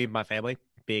probably be my family,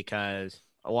 because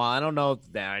I don't know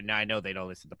that I know they don't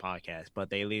listen to the podcast,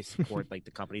 but they at least support like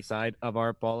the company side of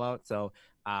our Ballout. So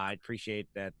I appreciate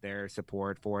that their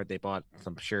support for it. They bought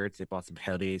some shirts, they bought some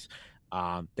hoodies.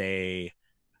 They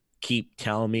keep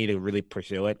telling me to really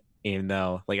pursue it, even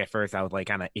though like at first I was like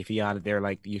kind of iffy on it. They're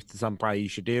like, something probably you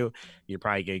should do. You're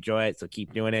probably gonna enjoy it, so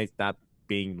keep doing it. Stop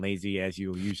being lazy as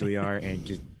you usually are, and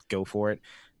just go for it.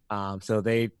 So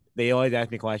they always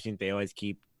ask me questions. They always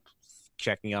keep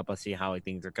checking up on see how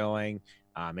things are going,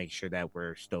 make sure that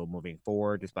we're still moving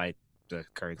forward despite the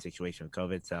current situation with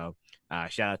COVID. So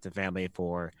shout out to family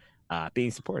for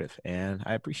being supportive, and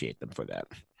I appreciate them for that.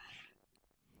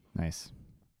 Nice.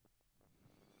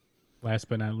 Last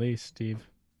but not least, Steve.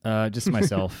 Just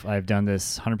myself. I've done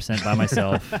this 100% by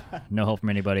myself. No help from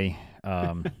anybody.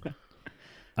 I'm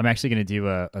actually going to do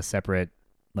a separate,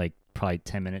 like probably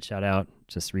 10-minute shout out,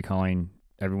 just recalling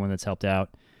everyone that's helped out.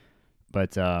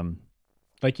 But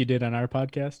like you did on our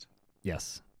podcast?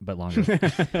 Yes, but longer.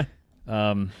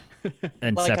 And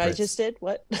like separate. I just did.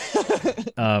 What?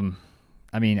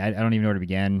 I mean, I don't even know where to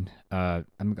begin.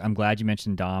 I'm glad you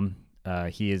mentioned Dom.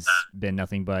 He has been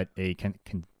nothing but a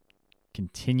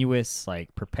continuous,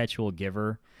 like, perpetual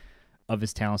giver of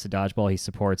his talents to dodgeball. He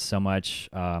supports so much.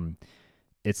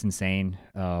 It's insane.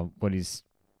 What he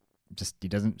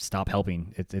doesn't stop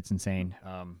helping. It's insane.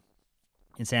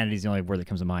 Insanity is the only word that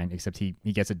comes to mind, except he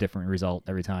gets a different result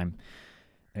every time,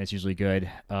 and it's usually good.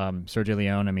 Sergio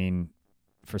Leone, I mean,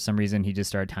 for some reason he just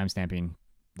started timestamping,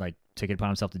 like took it upon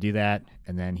himself to do that,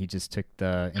 and then he just took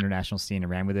the international scene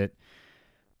and ran with it.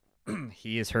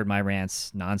 He has heard my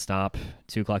rants nonstop,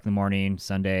 2 o'clock in the morning,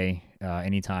 Sunday,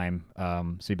 anytime.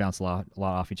 So we bounce a lot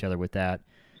off each other with that.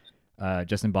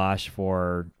 Justin Bosch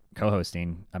for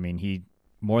co-hosting. I mean, he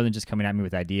more than just coming at me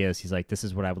with ideas. He's like, this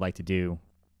is what I would like to do,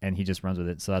 and he just runs with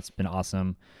it. So that's been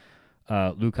awesome.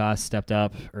 Lucas stepped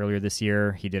up earlier this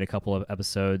year. He did a couple of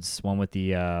episodes, one with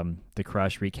the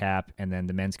Crush recap, and then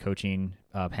the men's coaching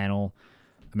panel.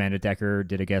 Amanda Decker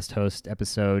did a guest host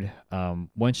episode.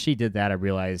 Once she did that, I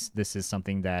realized this is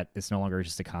something that it's no longer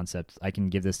just a concept. I can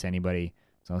give this to anybody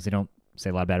as long as they don't say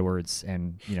a lot of bad words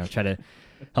and, try to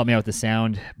help me out with the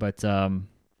sound. But I'm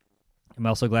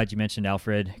also glad you mentioned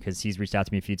Alfred, because he's reached out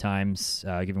to me a few times,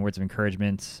 giving words of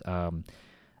encouragement.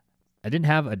 I didn't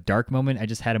have a dark moment. I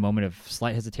just had a moment of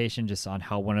slight hesitation just on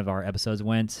how one of our episodes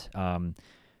went. And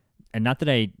not that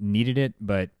I needed it,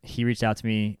 but he reached out to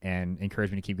me and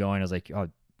encouraged me to keep going. I was like, oh,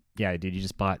 yeah, dude, you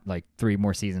just bought like 3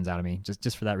 more seasons out of me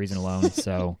just for that reason alone.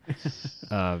 So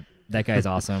that guy's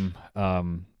awesome.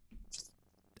 And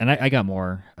I got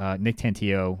more. Nick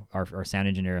Tantillo, our sound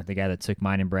engineer, the guy that took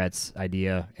mine and Brett's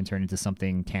idea and turned it into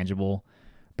something tangible.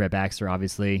 Brett Baxter,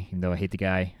 obviously, even though I hate the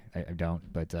guy, I don't,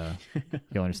 but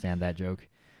you'll understand that joke.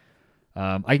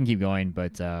 I can keep going,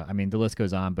 but I mean, the list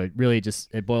goes on, but really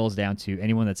just it boils down to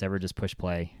anyone that's ever just push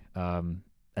play.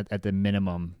 At the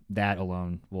minimum, that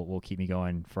alone will keep me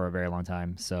going for a very long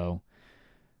time. So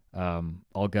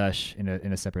I'll gush in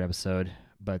a separate episode,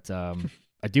 but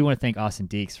I do want to thank Austin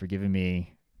Deeks for giving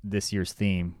me this year's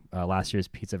theme, last year's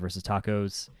Pizza versus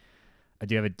Tacos. I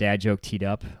do have a dad joke teed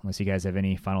up. Unless you guys have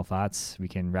any final thoughts, we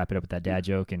can wrap it up with that dad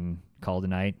joke and call it a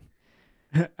night.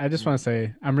 I just want to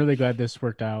say I'm really glad this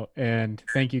worked out, and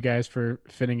thank you guys for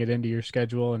fitting it into your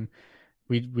schedule. And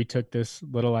we took this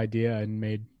little idea and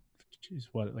made,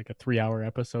 like a 3-hour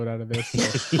episode out of this. So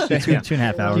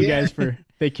 2.5 hours.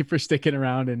 Thank you for sticking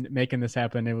around and making this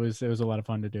happen. It was a lot of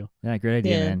fun to do. Yeah, great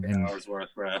idea, Yeah. man. And Hours worth,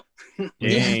 bro.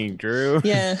 Dang, Drew.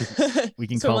 Yeah. we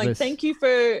can So call like, this. thank you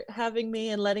for having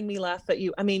me and letting me laugh at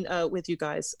you. I mean, with you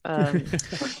guys.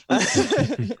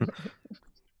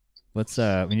 Let's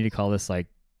we need to call this like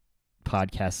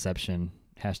podcastception.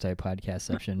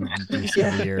 #podcastception.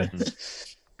 Yeah.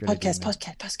 Podcast.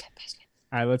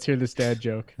 All right, let's hear this dad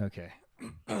joke. Okay.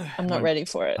 I'm not ready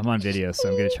for it. I'm on video, so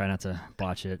I'm gonna try not to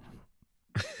botch it.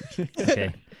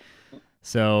 Okay.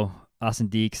 So Austin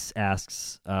Deeks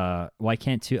asks, why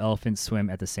can't 2 elephants swim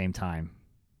at the same time?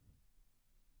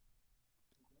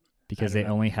 Because they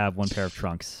only have 1 pair of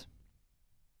trunks.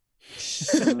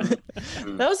 That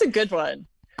was a good one.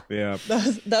 Yeah.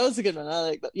 That was a good one. I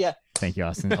like that. Yeah. Thank you,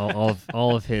 Austin.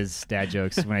 All of his dad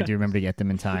jokes, when I do remember to get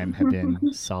them in time, have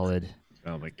been solid.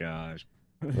 Oh my gosh.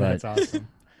 That's awesome.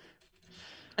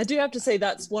 I do have to say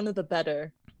that's one of the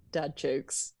better dad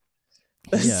jokes.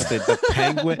 Yeah.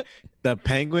 The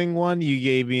penguin one you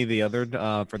gave me the other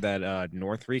for that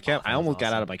North recap. I almost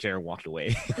got out of my chair and walked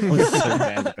away. I was so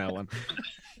bad at that one.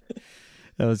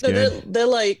 That was So good. they're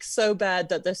like so bad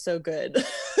that they're so good.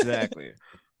 Exactly.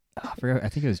 I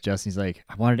think it was Justin. He's like,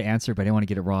 I wanted to answer, but I didn't want to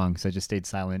get it wrong, so I just stayed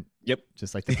silent. Yep.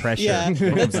 Just like the pressure Yeah.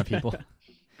 that comes on people.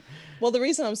 Well, the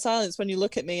reason I'm silent is when you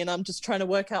look at me and I'm just trying to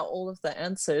work out all of the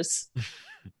answers.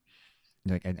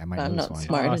 You're like, I might I'm know this not one.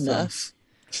 smart Awesome. enough.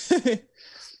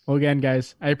 Well, again,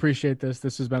 guys, I appreciate this.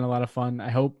 This has been a lot of fun. I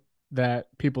hope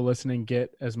that people listening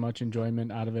get as much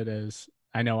enjoyment out of it as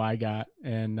I know I got.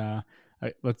 And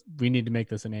we need to make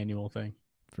this an annual thing.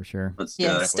 For sure. Let's do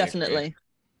Yes, it. definitely.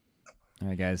 All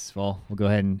right, guys. Well, we'll go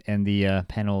ahead and end the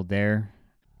panel there.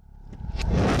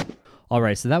 All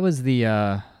right, so that was the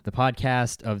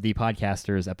podcast of the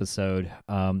podcasters episode.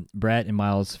 Brett and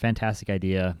Myles, fantastic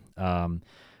idea.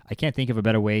 I can't think of a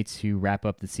better way to wrap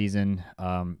up the season.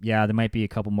 Yeah, there might be a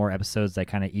couple more episodes that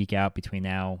kind of eke out between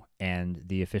now and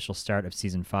the official start of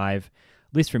season 5,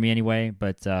 at least for me anyway.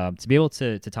 But to be able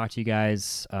to talk to you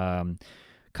guys,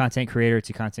 content creator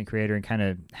to content creator, and kind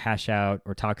of hash out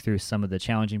or talk through some of the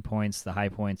challenging points, the high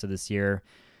points of this year,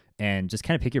 and just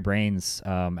kind of pick your brains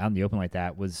out in the open like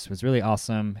that was really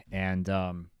awesome. And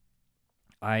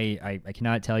I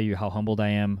cannot tell you how humbled I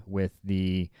am with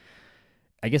the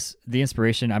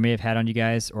inspiration I may have had on you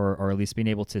guys, or at least being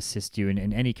able to assist you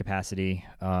in any capacity.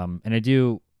 And I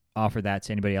do offer that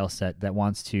to anybody else that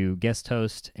wants to guest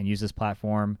host and use this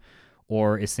platform,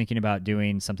 or is thinking about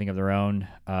doing something of their own.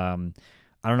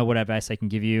 I don't know what advice I can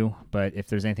give you, but if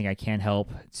there's anything I can help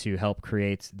to help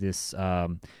create this,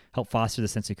 help foster the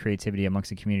sense of creativity amongst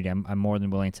the community, I'm more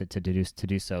than willing to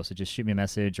do so. So just shoot me a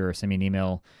message or send me an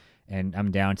email, and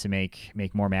I'm down to make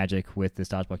more magic with this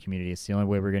dodgeball community. It's the only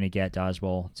way we're going to get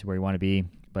dodgeball to where we want to be.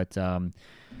 But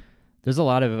there's a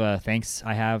lot of thanks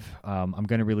I have. I'm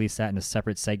going to release that in a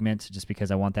separate segment just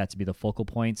because I want that to be the focal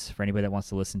point for anybody that wants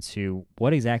to listen to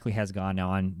what exactly has gone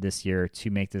on this year to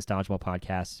make this dodgeball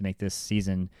podcast, to make this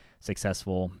season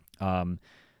successful.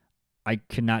 I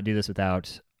could not do this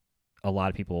without a lot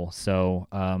of people. So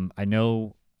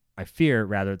I fear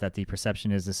rather that the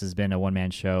perception is this has been a one-man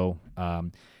show.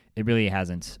 It really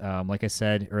hasn't. Like I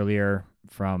said earlier,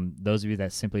 from those of you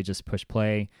that simply just push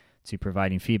play, to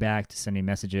providing feedback, to sending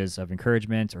messages of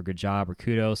encouragement or good job or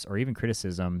kudos or even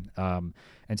criticism,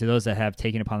 and to those that have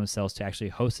taken upon themselves to actually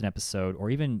host an episode or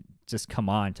even just come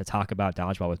on to talk about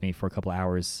dodgeball with me for a couple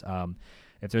hours.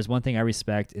 If there's one thing I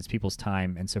respect, it's people's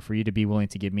time. And so for you to be willing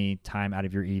to give me time out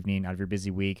of your evening, out of your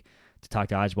busy week to talk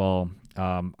dodgeball,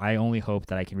 I only hope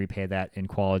that I can repay that in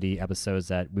quality episodes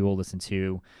that we will listen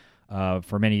to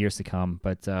for many years to come.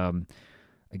 But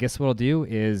I guess what I'll do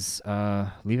is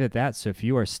leave it at that. So if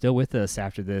you are still with us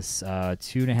after this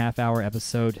 2.5 hour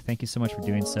episode, thank you so much for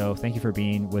doing so. Thank you for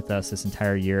being with us this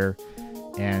entire year.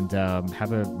 And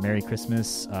have a Merry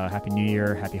Christmas, Happy New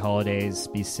Year, Happy Holidays.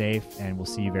 Be safe, and we'll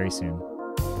see you very soon.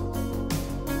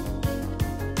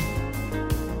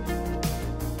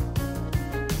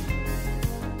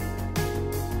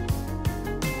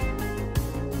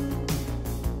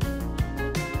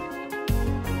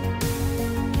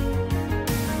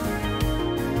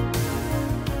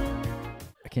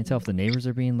 I can't tell if the neighbors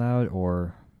are being loud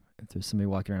or if there's somebody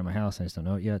walking around my house. I just don't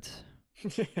know it yet.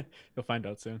 You'll find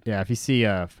out soon. Yeah, if you see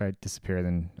if I disappear,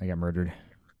 then I got murdered.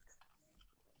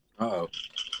 Oh,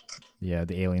 Yeah,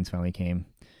 the aliens finally came.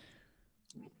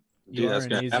 dude, that's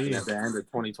gonna happen at the end of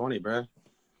 2020, bro.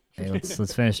 Hey,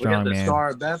 let's finish We got strong, the man. Star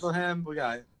of Bethlehem. We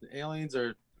got the aliens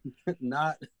are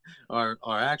not are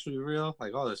actually real.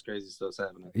 Like all this crazy stuff's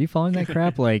happening. Are you following that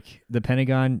crap? Like the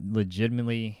Pentagon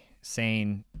legitimately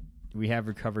saying we have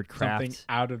recovered craft. Something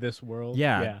out of this world.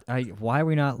 Yeah. Why are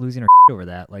we not losing our over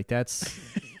that? Like that's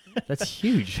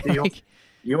huge. Like,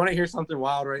 You want to hear something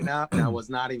wild right now? And I was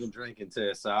not even drinking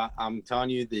too, so I'm telling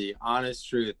you the honest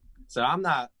truth. So I'm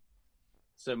not.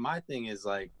 So my thing is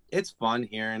like it's fun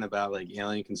hearing about like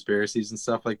alien conspiracies and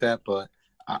stuff like that, but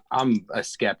I'm a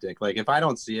skeptic. Like if I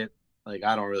don't see it, like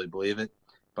I don't really believe it.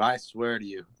 But I swear to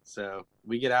you. So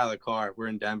we get out of the car. We're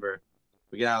in Denver.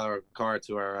 We get out of our car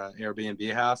to our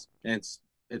Airbnb house, and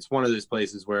it's one of those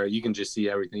places where you can just see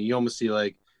everything. You almost see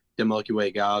like the Milky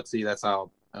Way galaxy. That's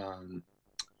how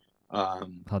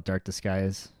dark the sky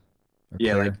is.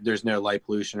 Yeah, clear. like there's no light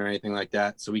pollution or anything like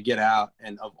that. So we get out,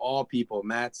 and of all people,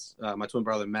 Matt's my twin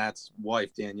brother Matt's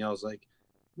wife Danielle's like,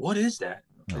 "What is that?"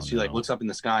 And she like looks up in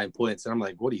the sky and points, and I'm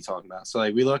like, "What are you talking about?" So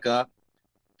like we look up,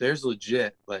 there's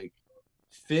legit like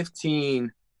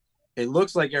 15. It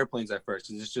looks like airplanes at first.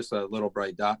 It's just a little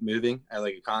bright dot moving at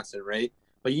like a constant rate.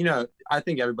 But you know, I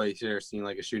think everybody here has seen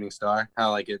like a shooting star,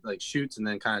 how like it like shoots and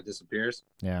then kind of disappears.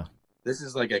 Yeah. This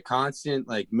is like a constant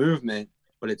like movement,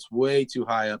 but it's way too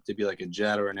high up to be like a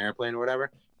jet or an airplane or whatever.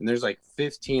 And there's like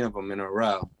 15 of them in a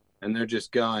row, and they're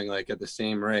just going like at the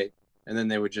same rate. And then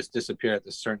they would just disappear at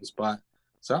this certain spot.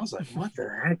 So I was like, what the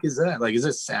heck is that? Like, is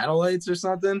it satellites or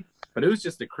something? But it was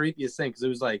just the creepiest thing because it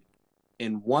was like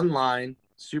in one line,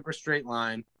 super straight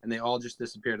line, and they all just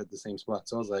disappeared at the same spot.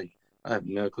 So I was like, I have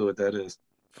no clue what that is.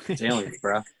 It's aliens,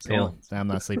 bro. Cool. So I'm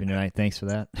not sleeping tonight. Thanks for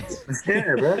that.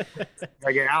 Yeah, bro.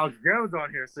 I get Alex Jones on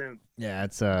here soon. Yeah,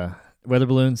 it's weather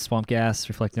balloons, swamp gas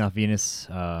reflecting off Venus.